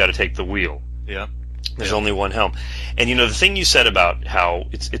 Somebody's got to take the wheel. Yeah. There's only one helm, and the thing you said about how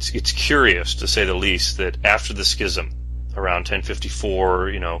it's curious, to say the least, that after the schism, around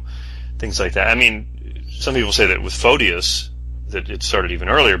 1054, things like that. I mean, some people say that with Photius, that it started even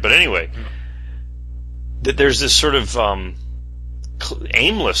earlier. But anyway, that there's this sort of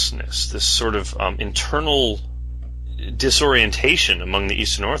aimlessness, this sort of internal disorientation among the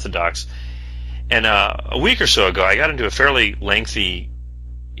Eastern Orthodox. And a week or so ago, I got into a fairly lengthy,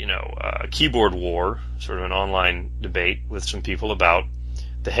 keyboard war, sort of an online debate with some people about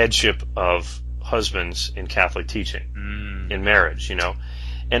the headship of husbands in Catholic teaching in marriage.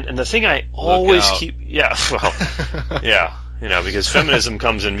 And the thing I always keep, because feminism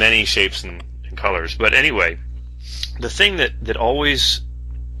comes in many shapes and colors. But anyway. The thing that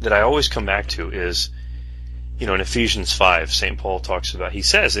I always come back to is, in Ephesians 5, St. Paul talks about, he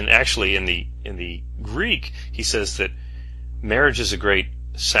says, and actually in the Greek, he says that marriage is a great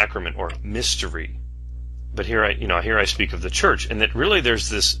sacrament or mystery. But here I speak of the church, and that really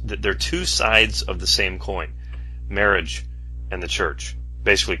that there are two sides of the same coin, marriage and the church,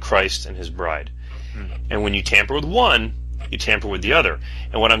 basically Christ and his bride. And when you tamper with one, you tamper with the other.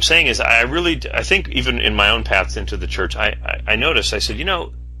 And what I'm saying is, I think even in my own path into the church, I noticed, I said,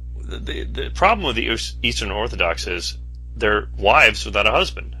 the problem with the Eastern Orthodox is they're wives without a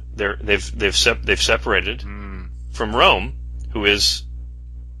husband. They've separated from Rome, who is,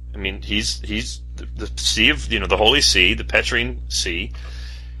 he's the see of the Holy See, the Petrine See,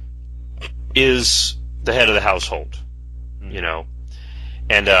 is the head of the household,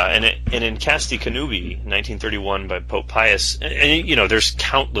 and in Casti Connubii, 1931, by Pope Pius, and there's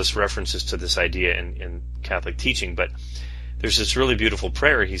countless references to this idea in Catholic teaching, but there's this really beautiful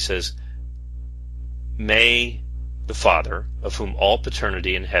prayer. He says, "May the Father, of whom all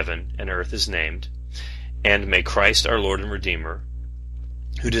paternity in heaven and earth is named, and may Christ our Lord and Redeemer,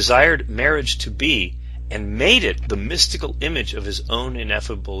 who desired marriage to be and made it the mystical image of his own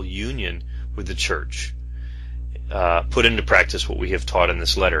ineffable union with the church, put into practice what we have taught in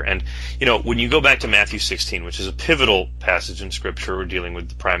this letter." And when you go back to Matthew 16, which is a pivotal passage in Scripture, we're dealing with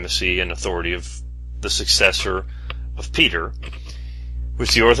the primacy and authority of the successor of Peter,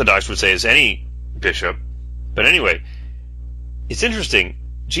 which the Orthodox would say is any bishop. But anyway, it's interesting.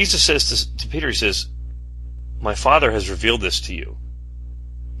 Jesus says to Peter, he says, "My Father has revealed this to you."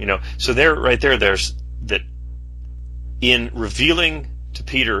 So there's that in revealing to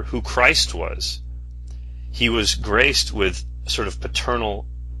Peter who Christ was, he was graced with sort of paternal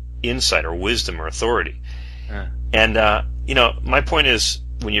insight or wisdom or authority. And, my point is,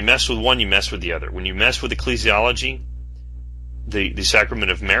 when you mess with one, you mess with the other. When you mess with ecclesiology, the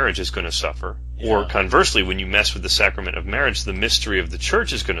sacrament of marriage is going to suffer. Yeah. Or conversely, when you mess with the sacrament of marriage, the mystery of the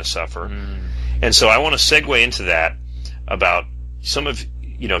church is going to suffer. And so I want to segue into that about some of,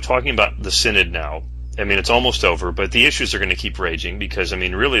 talking about the synod now. It's almost over, but the issues are going to keep raging because,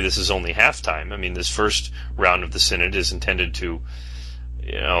 really this is only halftime. This first round of the synod is intended to,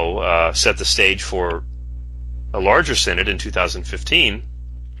 set the stage for a larger synod in 2015,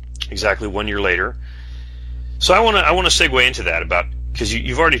 exactly 1 year later. So I want to segue into that because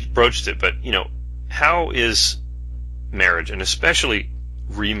you've already broached it, but, how is marriage, and especially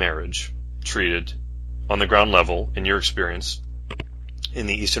remarriage, treated on the ground level in your experience in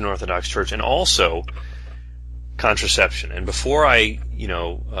the Eastern Orthodox Church, and also contraception? And before I,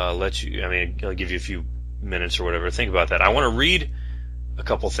 let you, I'll give you a few minutes or whatever to think about that, I want to read a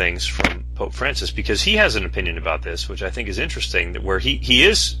couple things from Pope Francis, because he has an opinion about this, which I think is interesting, that where he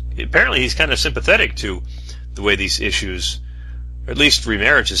is, apparently he's kind of sympathetic to the way these issues, or at least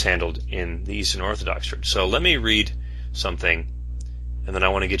remarriage, is handled in the Eastern Orthodox Church. So let me read something, and then I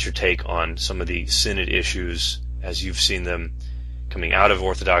want to get your take on some of the synod issues as you've seen them coming out of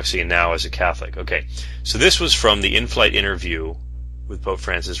Orthodoxy and now as a Catholic. Okay, so this was from the in-flight interview with Pope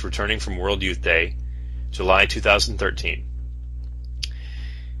Francis returning from World Youth Day, July 2013.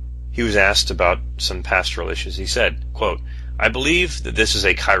 He was asked about some pastoral issues. He said, quote, "I believe that this is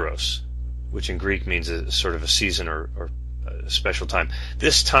a kairos," which in Greek means a sort of a season or a special time.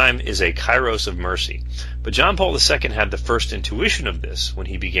 "This time is a kairos of mercy." But John Paul II had the first intuition of this when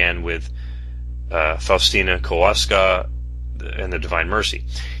he began with Faustina Kowalska and the Divine Mercy.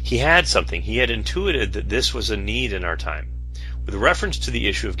 He had something. He had intuited that this was a need in our time, with reference to the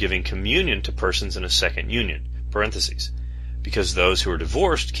issue of giving communion to persons in a second union, parentheses, because those who are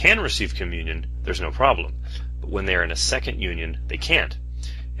divorced can receive communion, there's no problem. But when they are in a second union, they can't.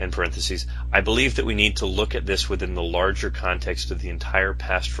 And parentheses, "I believe that we need to look at this within the larger context of the entire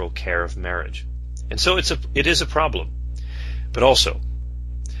pastoral care of marriage." And so it is a problem. But also,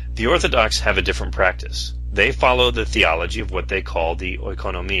 the Orthodox have a different practice. They follow the theology of what they call the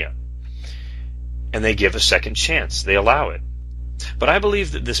oikonomia. And they give a second chance. They allow it. But I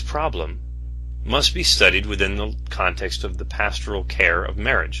believe that this problem must be studied within the context of the pastoral care of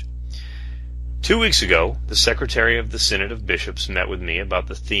marriage. 2 weeks ago, the Secretary of the Synod of Bishops met with me about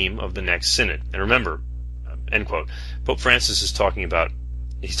the theme of the next Synod. And remember, end quote, Pope Francis is talking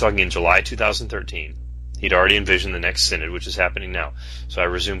in July 2013. He'd already envisioned the next Synod, which is happening now. So I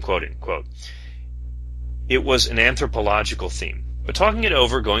resume quoting, quote, "It was an anthropological theme. But talking it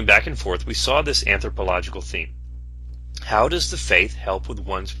over, going back and forth, we saw this anthropological theme. How does the faith help with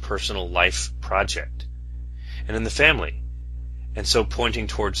one's personal life project? And in the family? And so pointing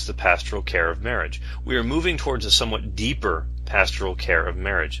towards the pastoral care of marriage. We are moving towards a somewhat deeper pastoral care of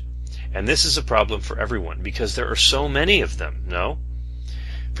marriage. And this is a problem for everyone, because there are so many of them, no?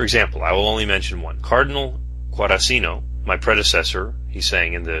 For example, I will only mention one. Cardinal Quaracino, my predecessor, he's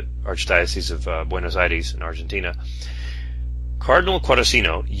saying in the Archdiocese of Buenos Aires in Argentina, Cardinal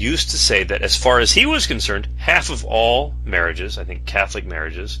Quaracino used to say that as far as he was concerned, half of all marriages, I think Catholic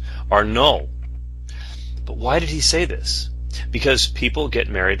marriages, are null. But why did he say this? Because people get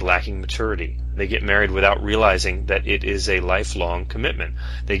married lacking maturity. They get married without realizing that it is a lifelong commitment.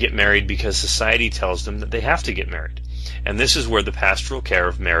 They get married because society tells them that they have to get married. And this is where the pastoral care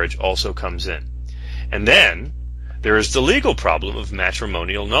of marriage also comes in. And then there is the legal problem of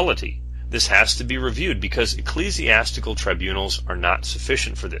matrimonial nullity. This has to be reviewed because ecclesiastical tribunals are not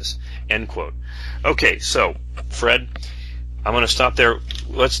sufficient for this. End quote. Okay, so, Fred, I'm going to stop there.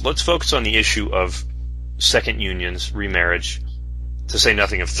 Let's focus on the issue of second unions, remarriage, to say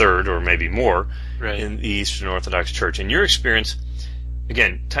nothing of third or maybe more, right, in the Eastern Orthodox Church. In your experience,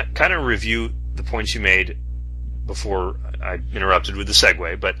 again, kind of review the points you made before I interrupted with the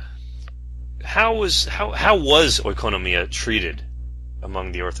segue, but how was oikonomia treated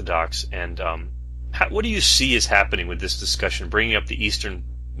among the Orthodox, and what do you see is happening with this discussion, bringing up the Eastern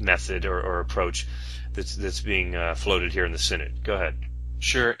method or approach that's being floated here in the Synod? Go ahead.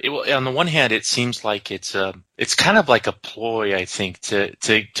 Sure. On the one hand, it seems like it's kind of like a ploy, I think,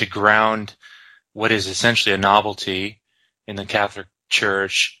 to ground what is essentially a novelty in the Catholic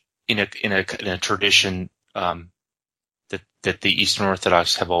Church in a tradition that the Eastern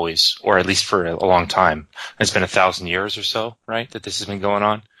Orthodox have always, or at least for a long time, it's been 1,000 years or so, right, that this has been going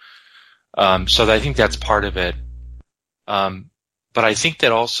on. So I think that's part of it. But I think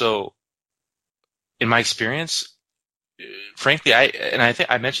that also, in my experience, frankly, I think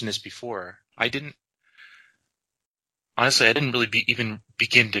I mentioned this before, I didn't really even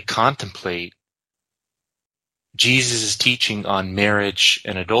begin to contemplate Jesus' teaching on marriage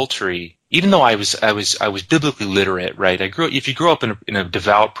and adultery, even though I was biblically literate, right? If you grow up in a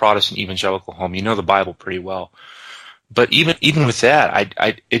devout Protestant evangelical home, you know the Bible pretty well. But even with that,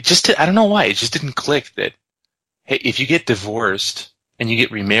 I don't know why, it just didn't click that, hey, if you get divorced and you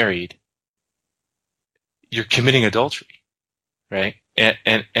get remarried, you're committing adultery, right?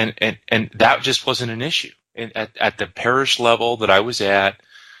 And that just wasn't an issue. And at the parish level that I was at,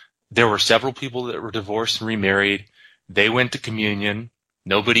 there were several people that were divorced and remarried. They went to communion.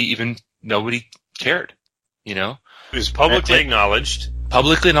 Nobody cared, you know? It was publicly acknowleded.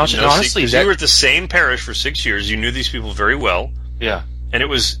 Publicly acknowledged. And honestly, you were at the same parish for 6 years. You knew these people very well. Yeah. And it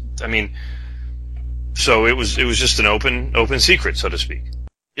was, so it was just an open secret, so to speak.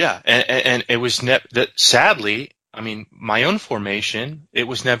 Yeah. And it was sadly, my own formation, it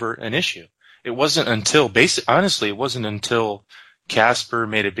was never an issue. It wasn't until Casper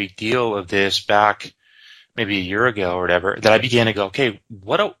made a big deal of this back maybe a year ago or whatever, that I began to go, okay,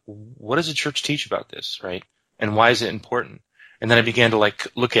 what does the church teach about this, right? And why is it important? And then I began to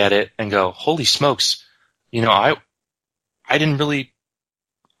look at it and go, holy smokes, I didn't really,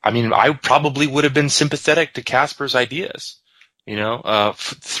 I probably would have been sympathetic to Casper's ideas, 3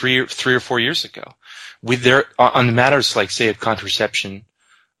 or 4 years ago. On the matters like, say, of contraception.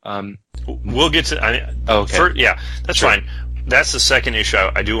 We'll get to, okay. That's sure. Fine. That's the second issue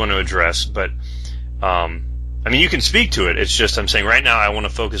I do want to address, but you can speak to it. It's just I'm saying right now I want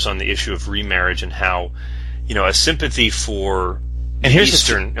to focus on the issue of remarriage and how, a sympathy for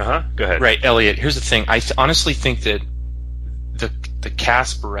Eastern. Go ahead. Right, Elliot. Here's the thing. I honestly think that the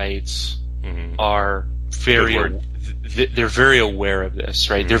Casperites are they're very aware of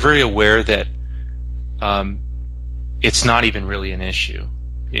this, right? Mm-hmm. They're very aware that it's not even really an issue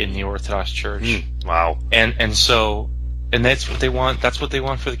in the Orthodox Church. Wow. And that's what they want. That's what they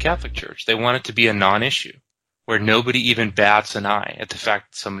want for the Catholic Church. They want it to be a non-issue, where nobody even bats an eye at the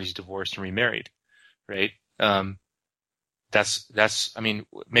fact that somebody's divorced and remarried, right?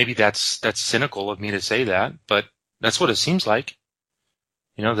 Maybe that's cynical of me to say that, but that's what it seems like.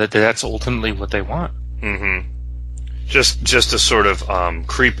 That's ultimately what they want. Mm-hmm. Just a sort of how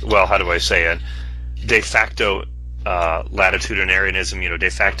do I say it? De facto latitudinarianism, de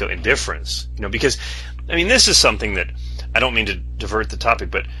facto indifference. Because this is something that I don't mean to divert the topic,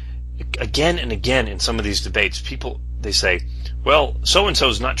 but again and again in some of these debates, people, they say, well, so-and-so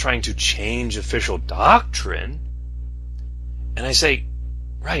is not trying to change official doctrine. And I say,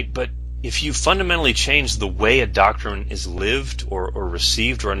 right, but if you fundamentally change the way a doctrine is lived or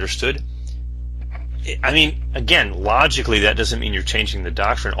received or understood, again, logically that doesn't mean you're changing the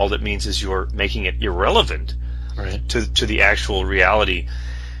doctrine. All that means is you're making it irrelevant, right, to the actual reality.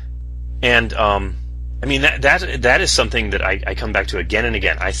 And that is something that I come back to again and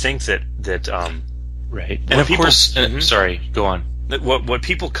again. I think that right. And of course, sorry, go on. What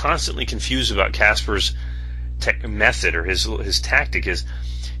people constantly confuse about Casper's method or his tactic is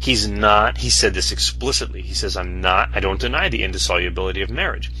He said this explicitly. He says, I don't deny the indissolubility of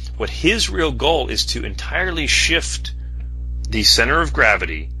marriage. What his real goal is to entirely shift the center of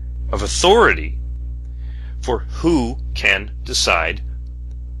gravity of authority for who can decide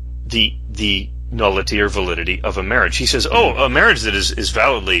the nullity or validity of a marriage. He says, a marriage that is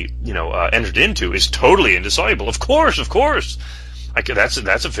validly, entered into is totally indissoluble. Of course.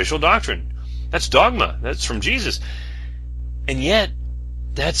 That's official doctrine. That's dogma. That's from Jesus. And yet,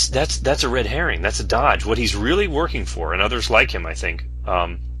 that's a red herring. That's a dodge. What he's really working for, and others like him, I think,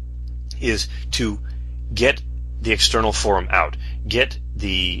 is to get the external form out, get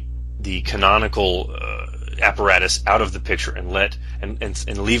the canonical apparatus out of the picture, and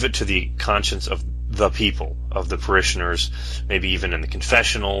leave it to the conscience of the people, of the parishioners, maybe even in the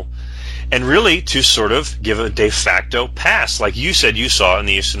confessional, and really to sort of give a de facto pass, like you said you saw in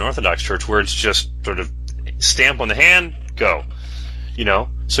the Eastern Orthodox Church, where it's just sort of stamp on the hand, go.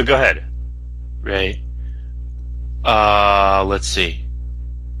 So go ahead. Right. Let's see.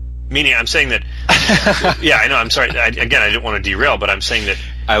 Meaning, I'm saying that. Yeah, I know. I'm sorry. I didn't want to derail, but I'm saying that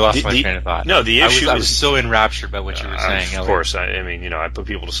I lost my train of thought. No, the issue I was so enraptured by what you were saying. Of course, I put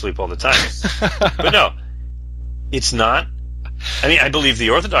people to sleep all the time. But no, it's not. I believe the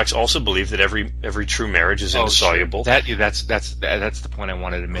Orthodox also believe that every true marriage is indissoluble. Sure. That's the point I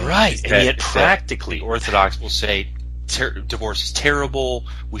wanted to make. Right, and yet practically, the Orthodox will say divorce is terrible.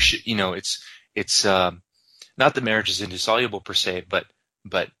 We should, it's not that marriage is indissoluble per se, but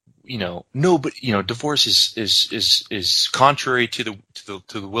divorce is contrary to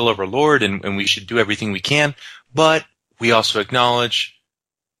the will of our Lord, and we should do everything we can. But we also acknowledge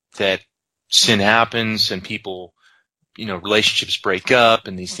that sin happens, and people, relationships break up,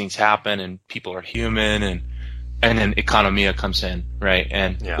 and these things happen, and people are human, and then economia comes in, right?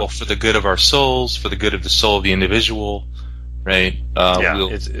 And well, for the good of our souls, for the good of the soul of the individual, right?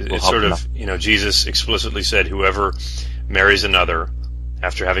 It's sort of, Jesus explicitly said, whoever marries another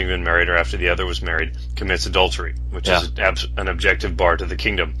after having been married or after the other was married commits adultery, which is an objective bar to the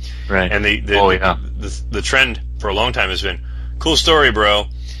kingdom. Right. And the trend for a long time has been, cool story, bro,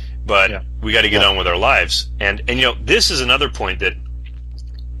 but we got to get on with our lives. And this is another point that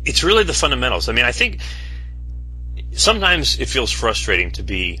it's really the fundamentals. I think sometimes it feels frustrating to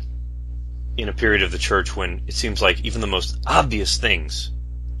be in a period of the church when it seems like even the most obvious things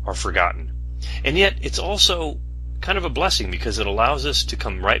are forgotten. And yet it's also kind of a blessing, because it allows us to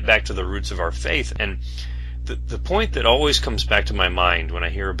come right back to the roots of our faith. And the point that always comes back to my mind when I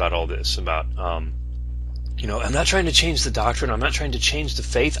hear about all this, about, I'm not trying to change the doctrine, I'm not trying to change the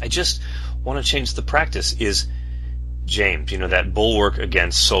faith, I just want to change the practice, is James, that bulwark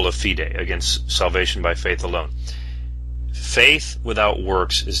against sola fide, against salvation by faith alone. Faith without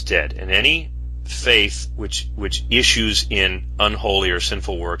works is dead, and any faith which issues in unholy or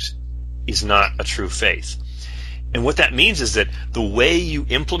sinful works is not a true faith. And what that means is that the way you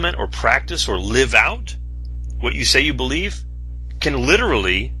implement or practice or live out what you say you believe can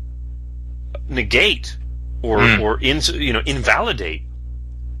literally negate or invalidate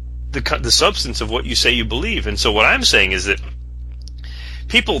the substance of what you say you believe. And so what I'm saying is that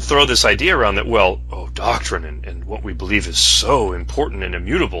people throw this idea around that, doctrine and what we believe is so important and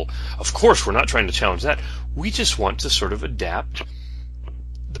immutable. Of course, we're not trying to challenge that. We just want to sort of adapt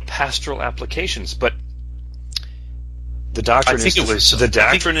the pastoral applications. But the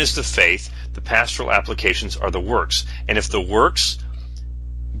doctrine is the faith. The pastoral applications are the works. And if the works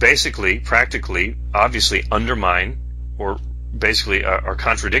basically, practically, obviously undermine or basically are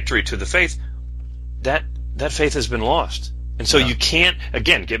contradictory to the faith, that faith has been lost. And so you can't,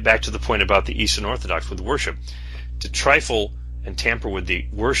 again, get back to the point about the Eastern Orthodox with worship. To trifle and tamper with the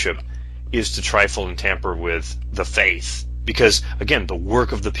worship is to trifle and tamper with the faith. Because, again, the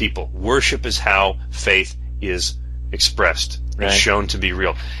work of the people. Worship is how faith is expressed, and shown to be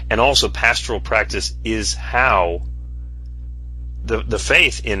real. And also pastoral practice is how the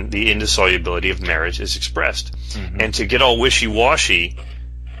faith in the indissolubility of marriage is expressed. Mm-hmm. And to get all wishy-washy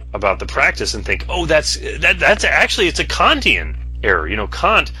about the practice and think, that's actually, it's a Kantian error.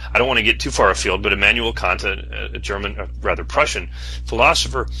 Kant, I don't want to get too far afield, but Immanuel Kant, a German, rather Prussian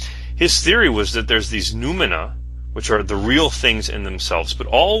philosopher, his theory was that there's these noumena, which are the real things in themselves, but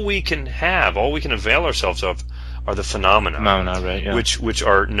all we can avail ourselves of are the phenomena, which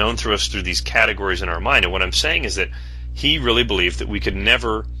are known through us through these categories in our mind. And what I'm saying is that he really believed that we could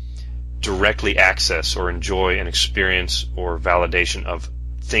never directly access or enjoy an experience or validation of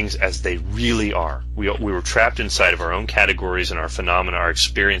things as they really are. We were trapped inside of our own categories and our phenomena, our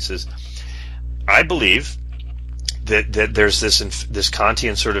experiences. I believe that there's this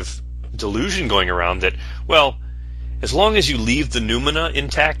Kantian sort of delusion going around that, as long as you leave the noumena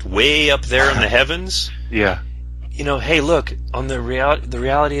intact way up there in the heavens, Yeah. Hey, look, on the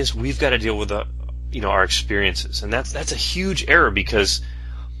reality is we've got to deal with our experiences, and that's a huge error because,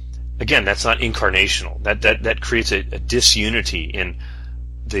 again, that's not incarnational. That creates a disunity in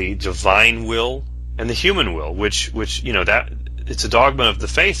the divine will and the human will, which that it's a dogma of the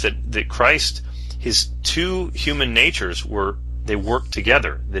faith that Christ, his two human natures they worked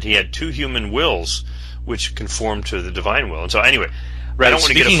together, that he had two human wills which conform to the divine will. And so anyway, right. I don't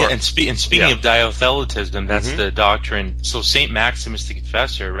want to get far. And speaking of diotheletism, that's the doctrine. So St. Maximus the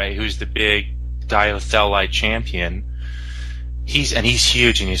Confessor, right, who's the big diothelite champion, he's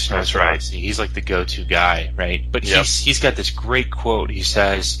huge in Eastern Orthodoxy. He's like the go-to guy, right? But he's got this great quote. He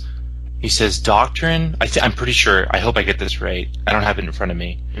says doctrine, I'm pretty sure, I hope I get this right, I don't have it in front of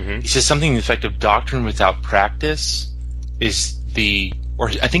me. Mm-hmm. He says something to the effect of doctrine without practice is or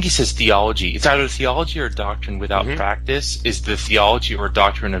I think he says theology. It's either theology or doctrine without practice is the theology or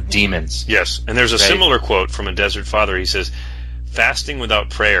doctrine of demons. Yes, and there's a similar quote from a Desert Father. He says, fasting without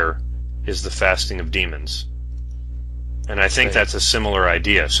prayer is the fasting of demons. And I think that's a similar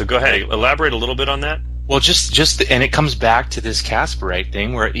idea. So go ahead, elaborate a little bit on that. Well, and it comes back to this Casperite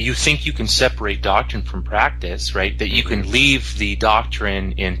thing where you think you can separate doctrine from practice, right? That you can leave the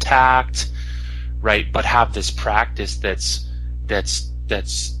doctrine intact, right? But have this practice that's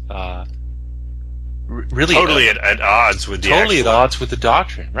really totally at odds with the at odds with the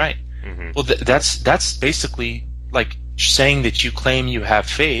doctrine, right? Mm-hmm. Well, that's basically like saying that you claim you have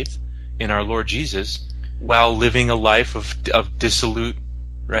faith in our Lord Jesus while living a life of dissolute,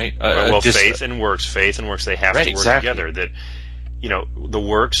 right? Faith and works, they have to work together. That the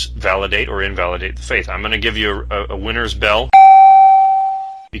works validate or invalidate the faith. I'm going to give you a winner's bell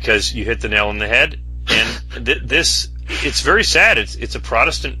because you hit the nail on the head. And it's very sad. It's a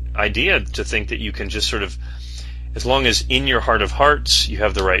Protestant idea to think that you can just sort of, as long as in your heart of hearts you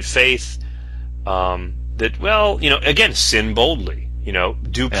have the right faith, again, sin boldly.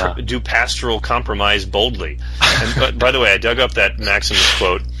 Do pastoral compromise boldly. And by the way, I dug up that Maximus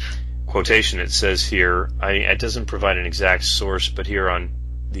quotation. It says here, it doesn't provide an exact source, but here on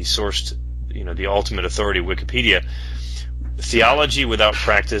the sourced, the ultimate authority, Wikipedia, theology without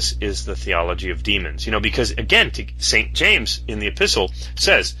practice is the theology of demons. Because again, St. James in the epistle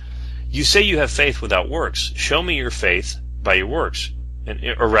says, you say you have faith without works. Show me your faith by your works.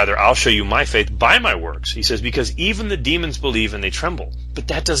 Or rather, I'll show you my faith by my works. He says, because even the demons believe and they tremble. But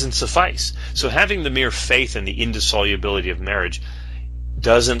that doesn't suffice. So having the mere faith in the indissolubility of marriage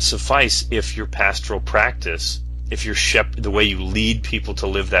doesn't suffice if your pastoral practice, if your the way you lead people to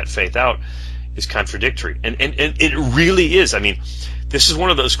live that faith out, is contradictory. And it really is. I mean, this is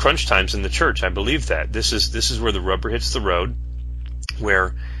one of those crunch times in the church. I believe that. This is where the rubber hits the road,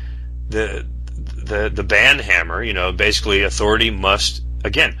 where the band hammer, basically authority must,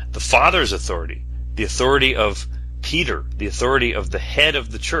 again, the Father's authority, the authority of Peter, the authority of the head of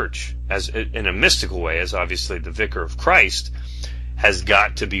the church, as in a mystical way, as obviously the vicar of Christ, has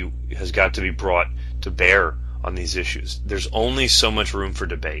got to be brought to bear on these issues. There's only so much room for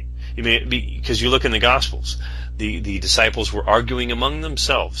debate. Because you look in the Gospels, the disciples were arguing among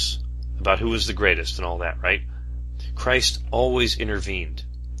themselves about who was the greatest and all that, right? Christ always intervened,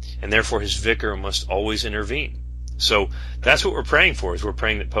 and therefore his vicar must always intervene. So that's what we're praying for, is we're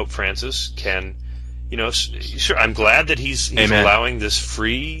praying that Pope Francis can, sure, I'm glad that he's allowing this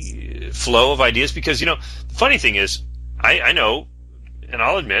free flow of ideas, because, the funny thing is, I know, and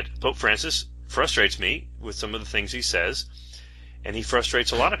I'll admit, Pope Francis frustrates me with some of the things he says, and he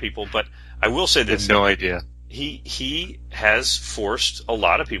frustrates a lot of people, but I will say this. I have no idea. He has forced a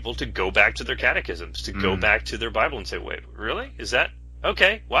lot of people to go back to their catechisms, to go back to their Bible and say, wait, really? Is that?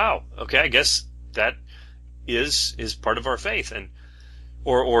 Okay, wow. Okay, I guess that is part of our faith. And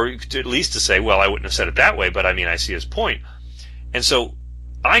or at least to say, well, I wouldn't have said it that way, but I mean, I see his point. And so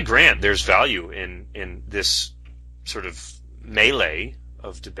I grant there's value in this sort of melee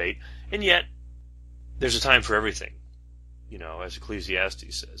of debate, and yet there's a time for everything. As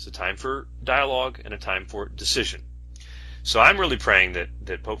Ecclesiastes says, a time for dialogue and a time for decision. So I'm really praying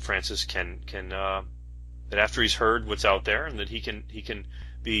that Pope Francis can that after he's heard what's out there, and that he can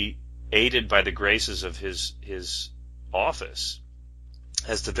be aided by the graces of his office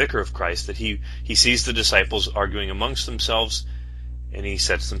as the vicar of Christ, that he sees the disciples arguing amongst themselves and he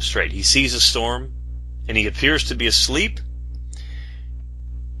sets them straight. He sees a storm and he appears to be asleep,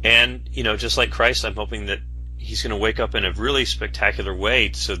 and just like Christ, I'm hoping that he's going to wake up in a really spectacular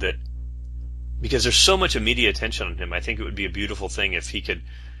way, so that, because there's so much media attention on him, I think it would be a beautiful thing if he could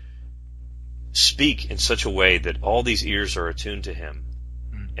speak in such a way that all these ears are attuned to him,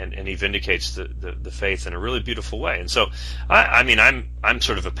 and he vindicates the faith in a really beautiful way. And so, I'm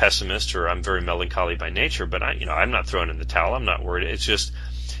sort of a pessimist, or I'm very melancholy by nature, but I'm not throwing in the towel. I'm not worried. It's just,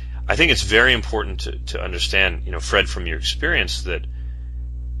 I think it's very important to understand, Fred, from your experience, that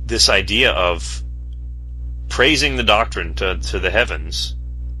this idea of praising the doctrine to the heavens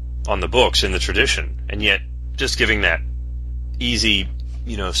on the books in the tradition, and yet just giving that easy,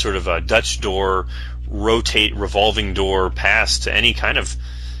 sort of a Dutch door, revolving door pass to any kind of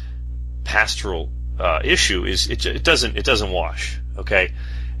pastoral issue it doesn't wash. Okay,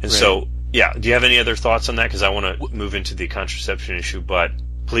 and right. So yeah, do you have any other thoughts on that? Because I want to move into the contraception issue, but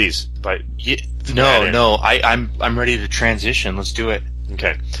please, I'm ready to transition. Let's do it.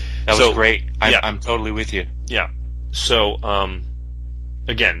 Okay, that was great. I'm totally with you. Yeah. So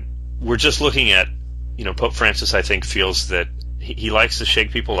again, we're just looking at, Pope Francis, I think, feels that he likes to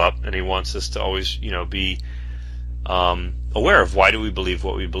shake people up, and he wants us to always, be aware of why do we believe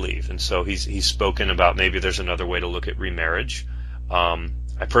what we believe. And so he's spoken about maybe there's another way to look at remarriage.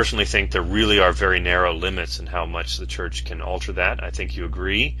 I personally think there really are very narrow limits in how much the Church can alter that. I think you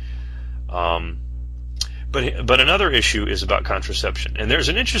agree. But another issue is about contraception. And there's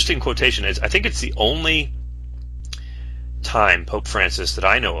an interesting quotation. I think it's the only time Pope Francis that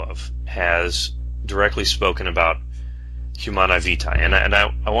I know of has directly spoken about Humanae Vitae. And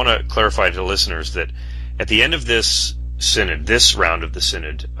I want to clarify to the listeners that at the end of this synod, this round of the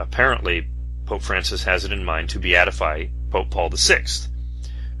synod, apparently Pope Francis has it in mind to beatify Pope Paul VI,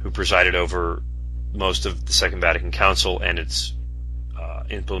 who presided over most of the Second Vatican Council and its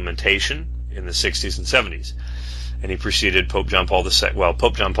implementation in the 60s and 70s. And he preceded Pope John Paul II,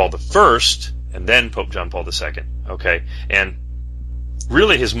 Pope John Paul I, and then Pope John Paul II. Okay, and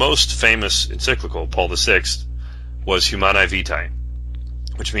really his most famous encyclical, Paul VI, was Humanae Vitae,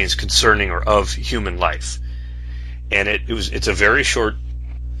 which means concerning or of human life. And it's a very short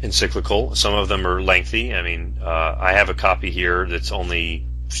encyclical. Some of them are lengthy. I have a copy here that's only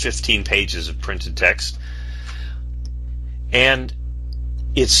 15 pages of printed text. And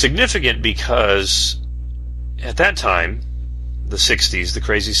it's significant because at that time, the 60s, the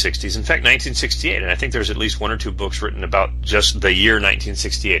crazy 60s, in fact 1968, and I think there's at least one or two books written about just the year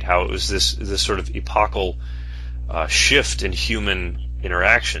 1968, how it was this sort of epochal shift in human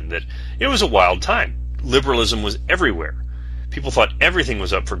interaction, that it was a wild time. Liberalism was everywhere. People thought everything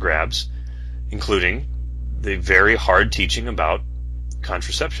was up for grabs, including the very hard teaching about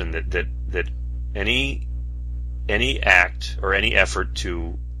contraception, that any act or any effort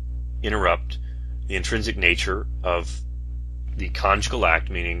to interrupt the intrinsic nature of the conjugal act,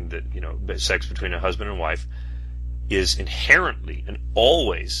 meaning that sex between a husband and wife, is inherently and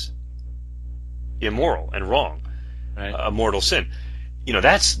always immoral and wrong, right? A mortal sin.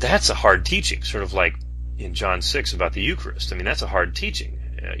 That's a hard teaching, sort of like in John 6 about the Eucharist. That's a hard teaching,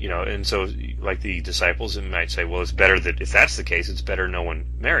 and so like the disciples might say, well, it's better that if that's the case, it's better no one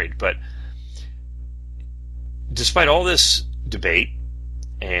married. But despite all this debate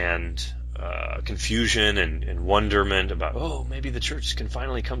and confusion and wonderment about, maybe the Church can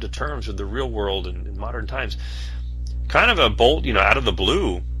finally come to terms with the real world in modern times, kind of a bolt, out of the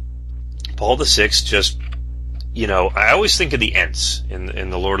blue, Paul VI just, I always think of the Ents in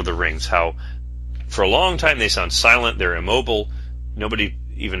the Lord of the Rings, how for a long time they sound silent, they're immobile, nobody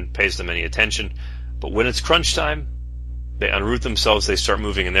even pays them any attention, but when it's crunch time, they unroot themselves, they start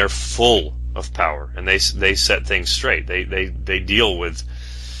moving, and they're full of power, and they set things straight. They deal with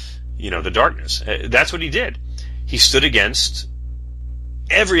the darkness. That's what he did. He stood against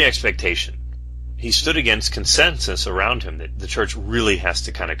every expectation. He stood against consensus around him that the Church really has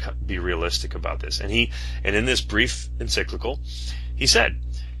to kind of be realistic about this. And in this brief encyclical, he said,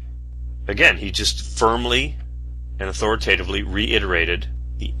 again, he just firmly and authoritatively reiterated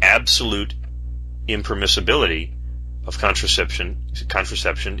the absolute impermissibility of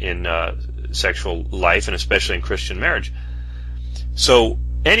contraception in sexual life, and especially in Christian marriage. So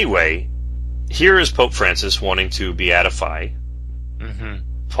anyway, here is Pope Francis wanting to beatify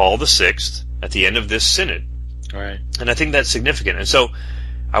Paul VI at the end of this synod. Right. And I think that's significant. And so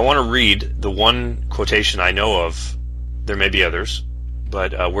I want to read the one quotation I know of. There may be others,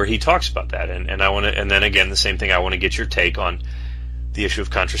 but where he talks about that. And I want to, and then again, the same thing, I want to get your take on the issue of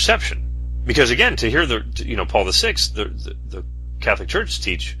contraception. Because again, to hear Paul VI, the Catholic Church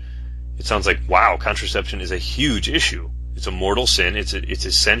teach, it sounds like, wow, contraception is a huge issue. It's a mortal sin. It's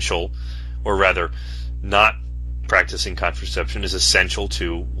essential, or rather, not practicing contraception is essential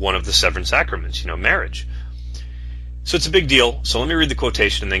to one of the seven sacraments, marriage. So it's a big deal. So let me read the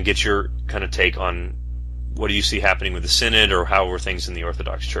quotation and then get your kind of take on what do you see happening with the synod, or how were things in the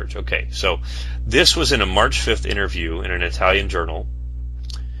Orthodox Church. Okay, so this was in a March 5th interview in an Italian journal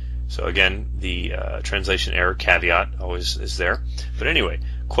So again, the translation error caveat always is there. But anyway,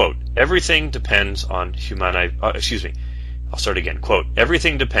 quote, everything depends on I'll start again. Quote,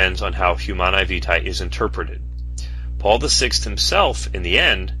 everything depends on how Humanae Vitae is interpreted. Paul VI himself, in the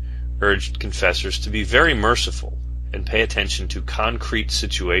end, urged confessors to be very merciful and pay attention to concrete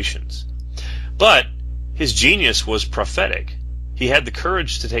situations. But his genius was prophetic. He had the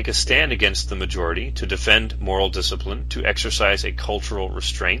courage to take a stand against the majority, to defend moral discipline, to exercise a cultural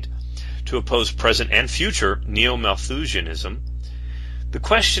restraint, to oppose present and future neo-Malthusianism. The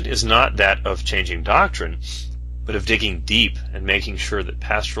question is not that of changing doctrine, but of digging deep and making sure that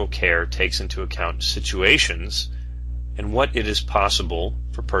pastoral care takes into account situations and what it is possible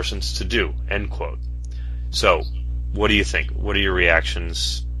for persons to do, end quote. So, what do you think? What are your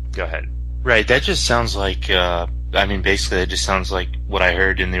reactions? Go ahead. Right, that just sounds like, basically that just sounds like what I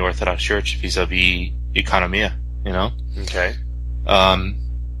heard in the Orthodox Church vis-a-vis economia, you know? Okay. And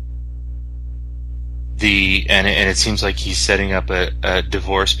it seems like he's setting up a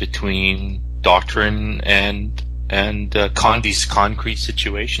divorce between doctrine and these concrete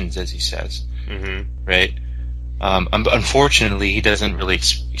situations, as he says. Mm-hmm. Right? Unfortunately, he doesn't really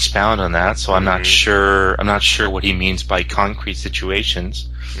expound on that, so I'm not sure what he means by concrete situations.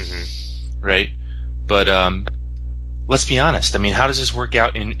 Mm-hmm. Right? But let's be honest. I mean, how does this work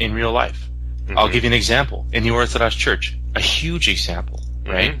out in real life? Mm-hmm. I'll give you an example. In the Orthodox Church, a huge example,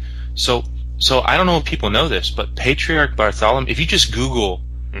 right? Mm-hmm. So I don't know if people know this, but Patriarch Bartholomew, if you just Google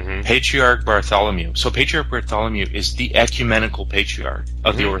Patriarch Bartholomew, so Patriarch Bartholomew is the ecumenical patriarch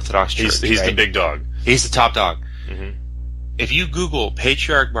of the Orthodox Church. He's right? the big dog. He's the top dog. Mm-hmm. If you Google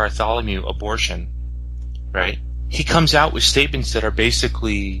Patriarch Bartholomew abortion, right, he comes out with statements that are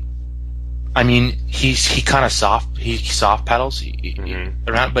basically, I mean, he kind of soft pedals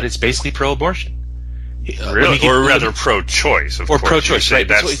around, but it's basically pro-abortion. Really? Or rather pro-choice, of course. Or pro-choice, right.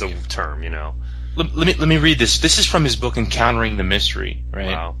 That's the term, you know. Let me read this. This is from his book Encountering the Mystery,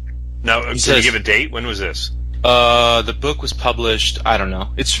 right? Wow. Now, can you give a date? When was this? The book was published, I don't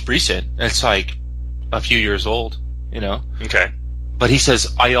know. It's recent. It's like a few years old, you know. Okay. But he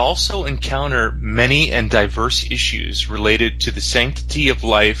says, I also encounter many and diverse issues related to the sanctity of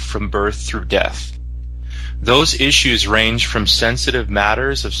life from birth through death. Those issues range from sensitive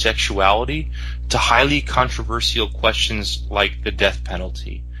matters of sexuality to highly controversial questions like the death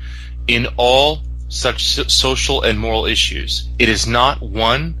penalty. In all such social and moral issues, it is not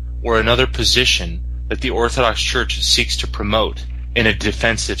one or another position that the Orthodox Church seeks to promote in a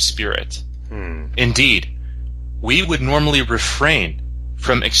defensive spirit. Indeed, we would normally refrain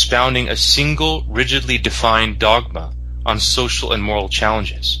from expounding a single rigidly defined dogma on social and moral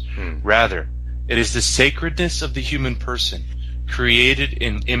challenges. Rather, it is the sacredness of the human person, created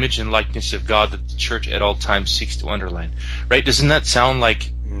in image and likeness of God, that the Church at all times seeks to underline. Right? Doesn't that sound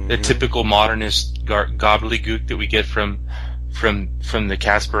like the typical modernist gobbledygook that we get from the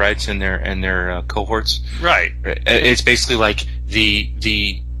Casperites and their cohorts? Right. It's basically like the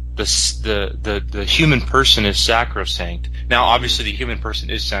human person is sacrosanct. Now, obviously, the human person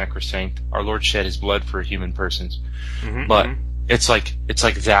is sacrosanct. Our Lord shed His blood for human persons, but it's like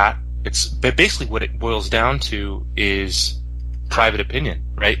that. But basically what it boils down to is private opinion,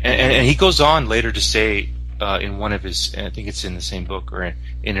 right? And he goes on later to say in one of his, I think it's in the same book or an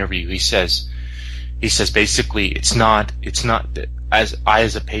interview, he says basically it's not that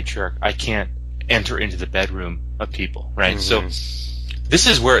as a patriarch I can't enter into the bedroom of people, right? So this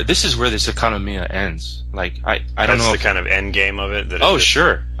is where this economia ends. Like I don't know the kind of end game of it.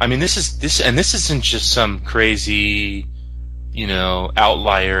 Sure. I mean, this isn't just some crazy, you know,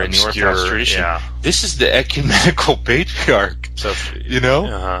 outlier obscure, in the Orthodox tradition. Yeah. This is the ecumenical patriarch. So, you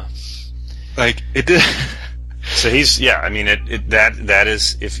know, like it did. So he's I mean that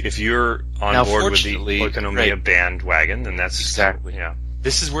is if you're on now, board with the economia bandwagon, then that's exactly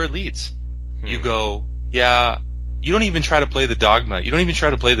This is where it leads. You go, you don't even try to play the dogma. You don't even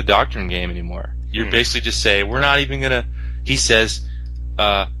try to play the doctrine game anymore. You're basically just say, we're not even gonna. He says,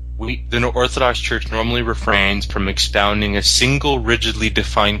 the Orthodox Church normally refrains from expounding a single rigidly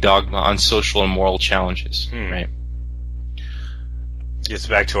defined dogma on social and moral challenges. Right. Gets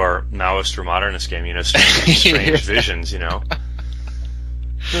back to our Maoist or modernist game, you know, strange visions, you know.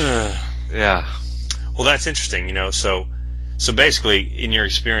 Yeah. Well, that's interesting, you know. So basically, in your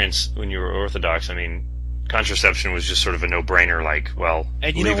experience when you were Orthodox, I mean, contraception was just sort of a no-brainer. Like, well,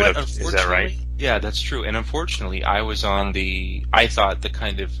 and you know what? Is that right? Yeah, that's true. And unfortunately, I thought the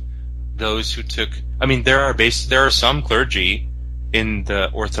kind of those who took. I mean, there are some clergy in the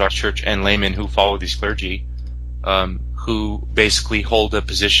Orthodox Church and laymen who follow these clergy, who basically hold a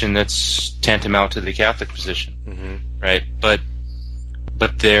position that's tantamount to the Catholic position, right? But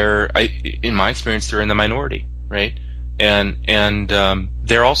but in my experience, they're in the minority, right? And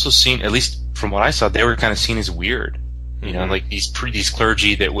they're also seen, at least from what I saw, they were kind of seen as weird, you know, like these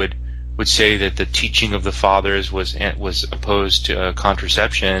clergy that would say that the teaching of the fathers was opposed to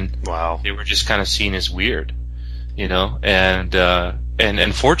contraception. Wow, they were just kind of seen as weird, you know,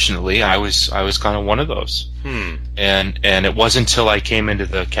 and fortunately, I was kind of one of those. And it wasn't until I came into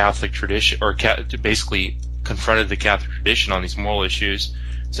the Catholic tradition, or basically confronted the Catholic tradition on these moral issues,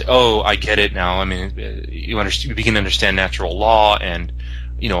 say, oh, I get it now. I mean, you begin to understand natural law, and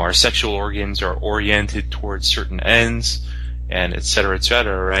you know, our sexual organs are oriented towards certain ends, and et cetera,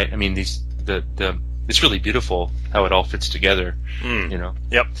 right? I mean, it's really beautiful how it all fits together, you know?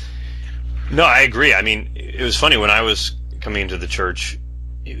 Yep. No, I agree. I mean, it was funny when I was coming into the church,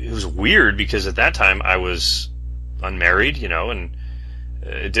 it was weird because at that time I was unmarried, you know, and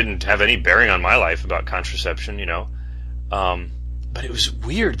it didn't have any bearing on my life about contraception, you know. But it was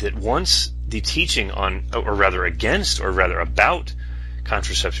weird that once the teaching on, or rather against, or rather about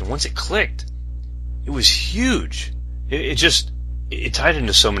contraception, once it clicked, it was huge. It tied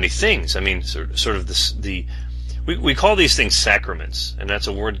into so many things. I mean, sort of we call these things sacraments, and that's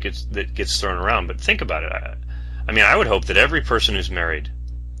a word that gets thrown around. But think about it. I mean, I would hope that every person who's married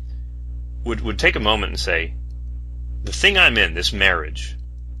would take a moment and say, the thing I'm in, this marriage,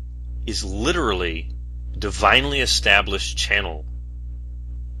 is literally divinely established channel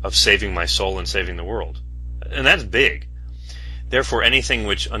of saving my soul and saving the world. And that's big. Therefore, anything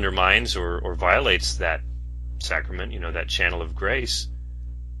which undermines or violates that sacrament, you know, that channel of grace,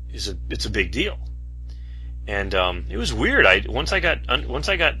 it's a big deal. And it was weird. Once I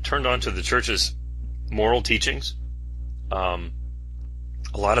got turned on to the church's moral teachings, a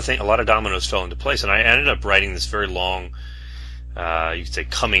lot of dominoes fell into place, and I ended up writing this very long, you could say,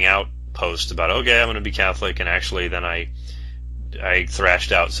 coming out post about, okay, I'm going to be Catholic, and actually then I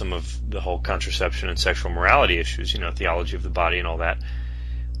thrashed out some of the whole contraception and sexual morality issues, you know, theology of the body and all that.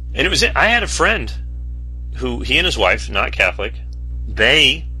 And I had a friend who, he and his wife, not Catholic,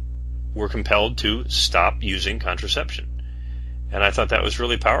 they were compelled to stop using contraception. And I thought that was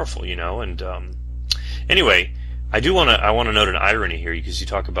really powerful, you know. And anyway, I want to note an irony here, because you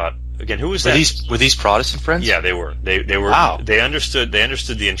talk about, again, who was that? Were these Protestant friends? Yeah, they were. They were. Wow. They understood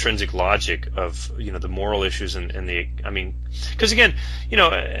the intrinsic logic of, you know, the moral issues and the. I mean, because again, you know,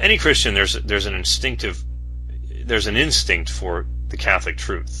 any Christian, there's an instinct for the Catholic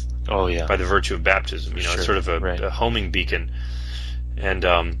truth. Oh yeah. By the virtue of baptism, you know, Sure. it's sort of Right. a homing beacon. And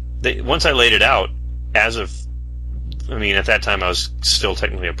once I laid it out, at that time I was still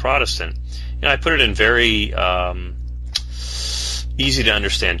technically a Protestant. You know, I put it in very easy to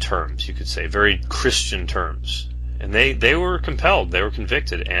understand terms, you could say, very Christian terms. And they were compelled, they were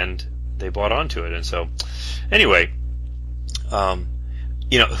convicted, and they bought onto it. And so, anyway,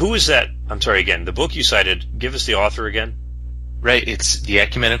 you know, who is that? I'm sorry, again, the book you cited, give us the author again. Right, it's the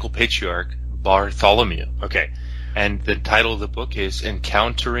Ecumenical Patriarch, Bartholomew. Okay. And the title of the book is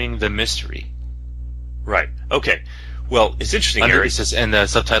Encountering the Mystery. Right. Okay. Well, it's interesting, Eric. It says, and the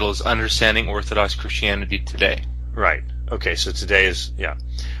subtitle is Understanding Orthodox Christianity Today. Right. Okay, so today is, yeah.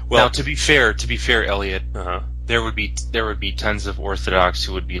 Well, now, to be fair, Elliot, uh-huh. there would be tons of Orthodox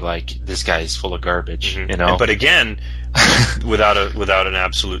who would be like, this guy is full of garbage, you know. But again, without an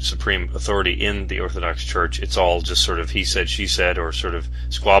absolute supreme authority in the Orthodox Church, it's all just sort of he said, she said, or sort of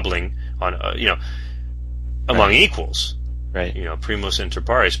squabbling on, you know, among Right. equals, Right. You know, primus inter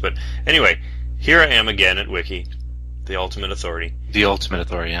pares. But anyway, here I am again at Wiki, the ultimate authority. The ultimate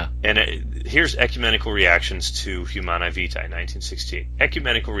authority, yeah. And here's Ecumenical Reactions to Humanae Vitae, 1968.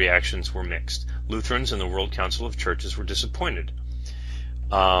 Ecumenical reactions were mixed. Lutherans and the World Council of Churches were disappointed.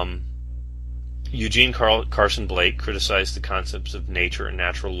 Eugene Carson Blake criticized the concepts of nature and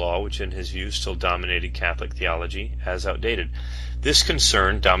natural law, which in his view still dominated Catholic theology, as outdated. This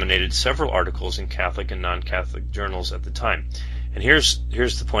concern dominated several articles in Catholic and non-Catholic journals at the time. And here's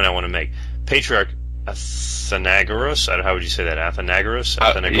the point I want to make. Patriarch Athenagoras, how would you say that? Athenagoras?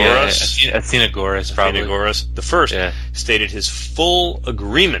 Athenagoras, probably. Athenagoras the first stated his full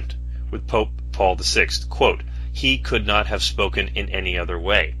agreement with Pope Paul VI. Quote, he could not have spoken in any other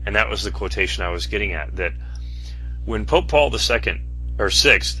way. And that was the quotation I was getting at, that when Pope Paul II, or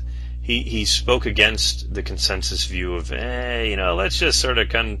Sixth, he spoke against the consensus view of, you know, let's just sort of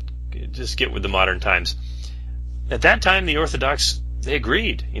just get with the modern times. At that time, the Orthodox, they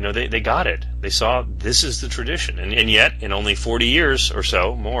agreed. You know, they got it. They saw this is the tradition. And yet, in only 40 years or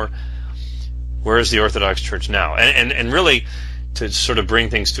so, more, where is the Orthodox Church now? And really, to sort of bring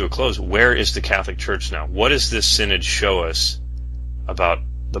things to a close, where is the Catholic Church now? What does this synod show us about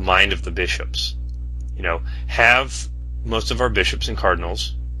the mind of the bishops? You know, have most of our bishops and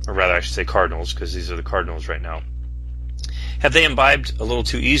cardinals, or rather I should say cardinals, because these are the cardinals right now, have they imbibed a little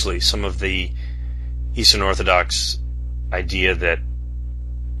too easily some of the Eastern Orthodox idea that,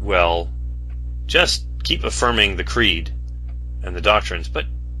 well, just keep affirming the creed and the doctrines, but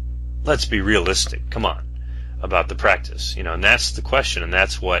let's be realistic, come on, about the practice, and that's the question, and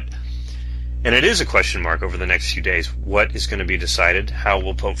that's what, and it is a question mark over the next few days. What is going to be decided? How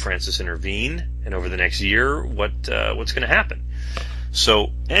will Pope Francis intervene? And over the next year, what's going to happen?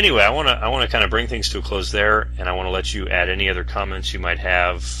 So anyway, I want to kind of bring things to a close there, and I want to let you add any other comments you might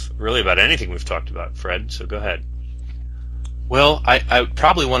have, really about anything we've talked about, Fred. So go ahead. Well, I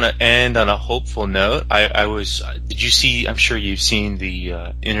probably want to end on a hopeful note. Did you see? I'm sure you've seen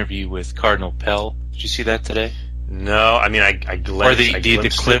the interview with Cardinal Pell. Did you see that today? No, I mean I glimpsed. Or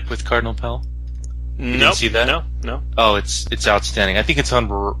the clip with Cardinal Pell. You didn't see that? No. Oh, it's outstanding. I think it's on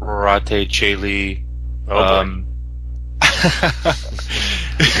Rorate Caeli. Oh,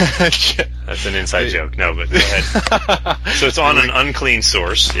 that's an inside joke. No, but go ahead. So it's on an unclean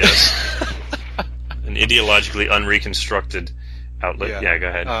source, yes. An ideologically unreconstructed outlet. Yeah, go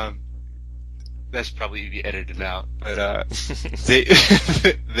ahead. That's probably be edited out, but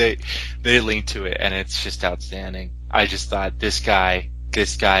they link to it, and it's just outstanding. I just thought this guy,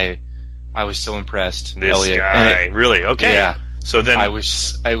 I was so impressed. This guy, really? Okay. Yeah. So then, I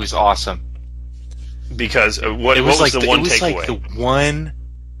was awesome. Because what was the one takeaway? It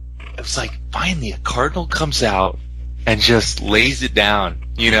was like finally a cardinal comes out and just lays it down,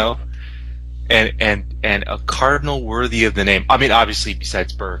 and a cardinal worthy of the name. I mean, obviously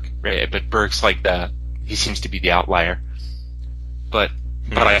besides Burke, right? But Burke's like he seems to be the outlier. But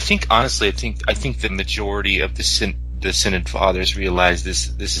I think honestly, I think the majority of the Synod Fathers realize this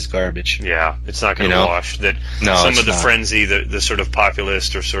is garbage. Yeah, it's not going to wash. That some of the frenzy, the sort of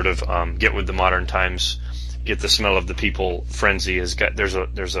populist or sort of get with the modern times, get the smell of the people frenzy has got. There's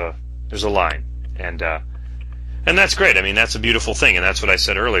a line, and that's great. I mean, that's a beautiful thing, and that's what I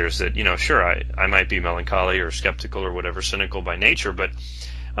said earlier. Is that sure, I might be melancholy or skeptical or whatever, cynical by nature, but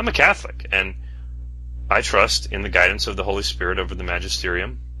I'm a Catholic, and I trust in the guidance of the Holy Spirit over the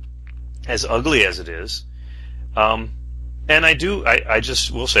magisterium, as ugly as it is. And I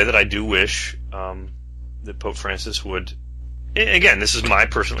just will say that I do wish that Pope Francis would, again, this is my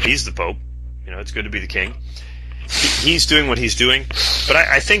personal, he's the Pope, it's good to be the king. He's doing what he's doing, but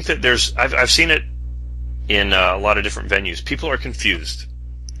I think that I've seen it in a lot of different venues. People are confused,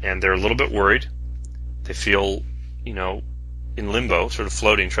 and they're a little bit worried. They feel, in limbo, sort of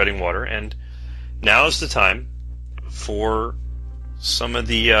floating, treading water, and now is the time for some of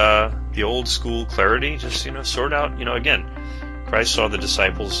the old school clarity, just sort out. Again, Christ saw the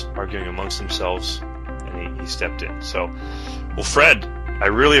disciples arguing amongst themselves, and he stepped in. So, well, Fred, I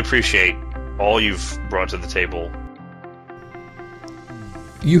really appreciate all you've brought to the table.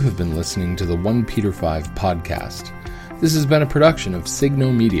 You have been listening to the 1 Peter 5 podcast. This has been a production of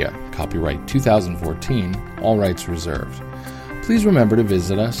Signo Media, copyright 2014, all rights reserved. Please remember to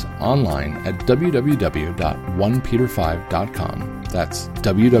visit us online at www.1peter5.com. That's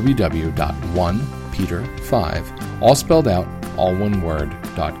www.1peter5, all spelled out, all one word,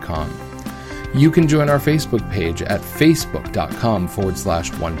 .com. You can join our Facebook page at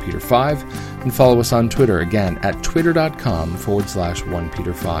facebook.com/1peter5 and follow us on Twitter, again, at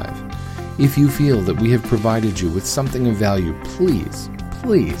twitter.com/1peter5. If you feel that we have provided you with something of value, please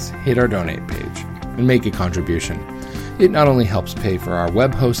hit our donate page and make a contribution. It not only helps pay for our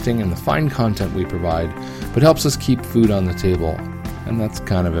web hosting and the fine content we provide, but helps us keep food on the table, and that's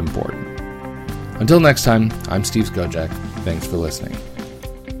kind of important. Until next time, I'm Steve Skojak. Thanks for listening.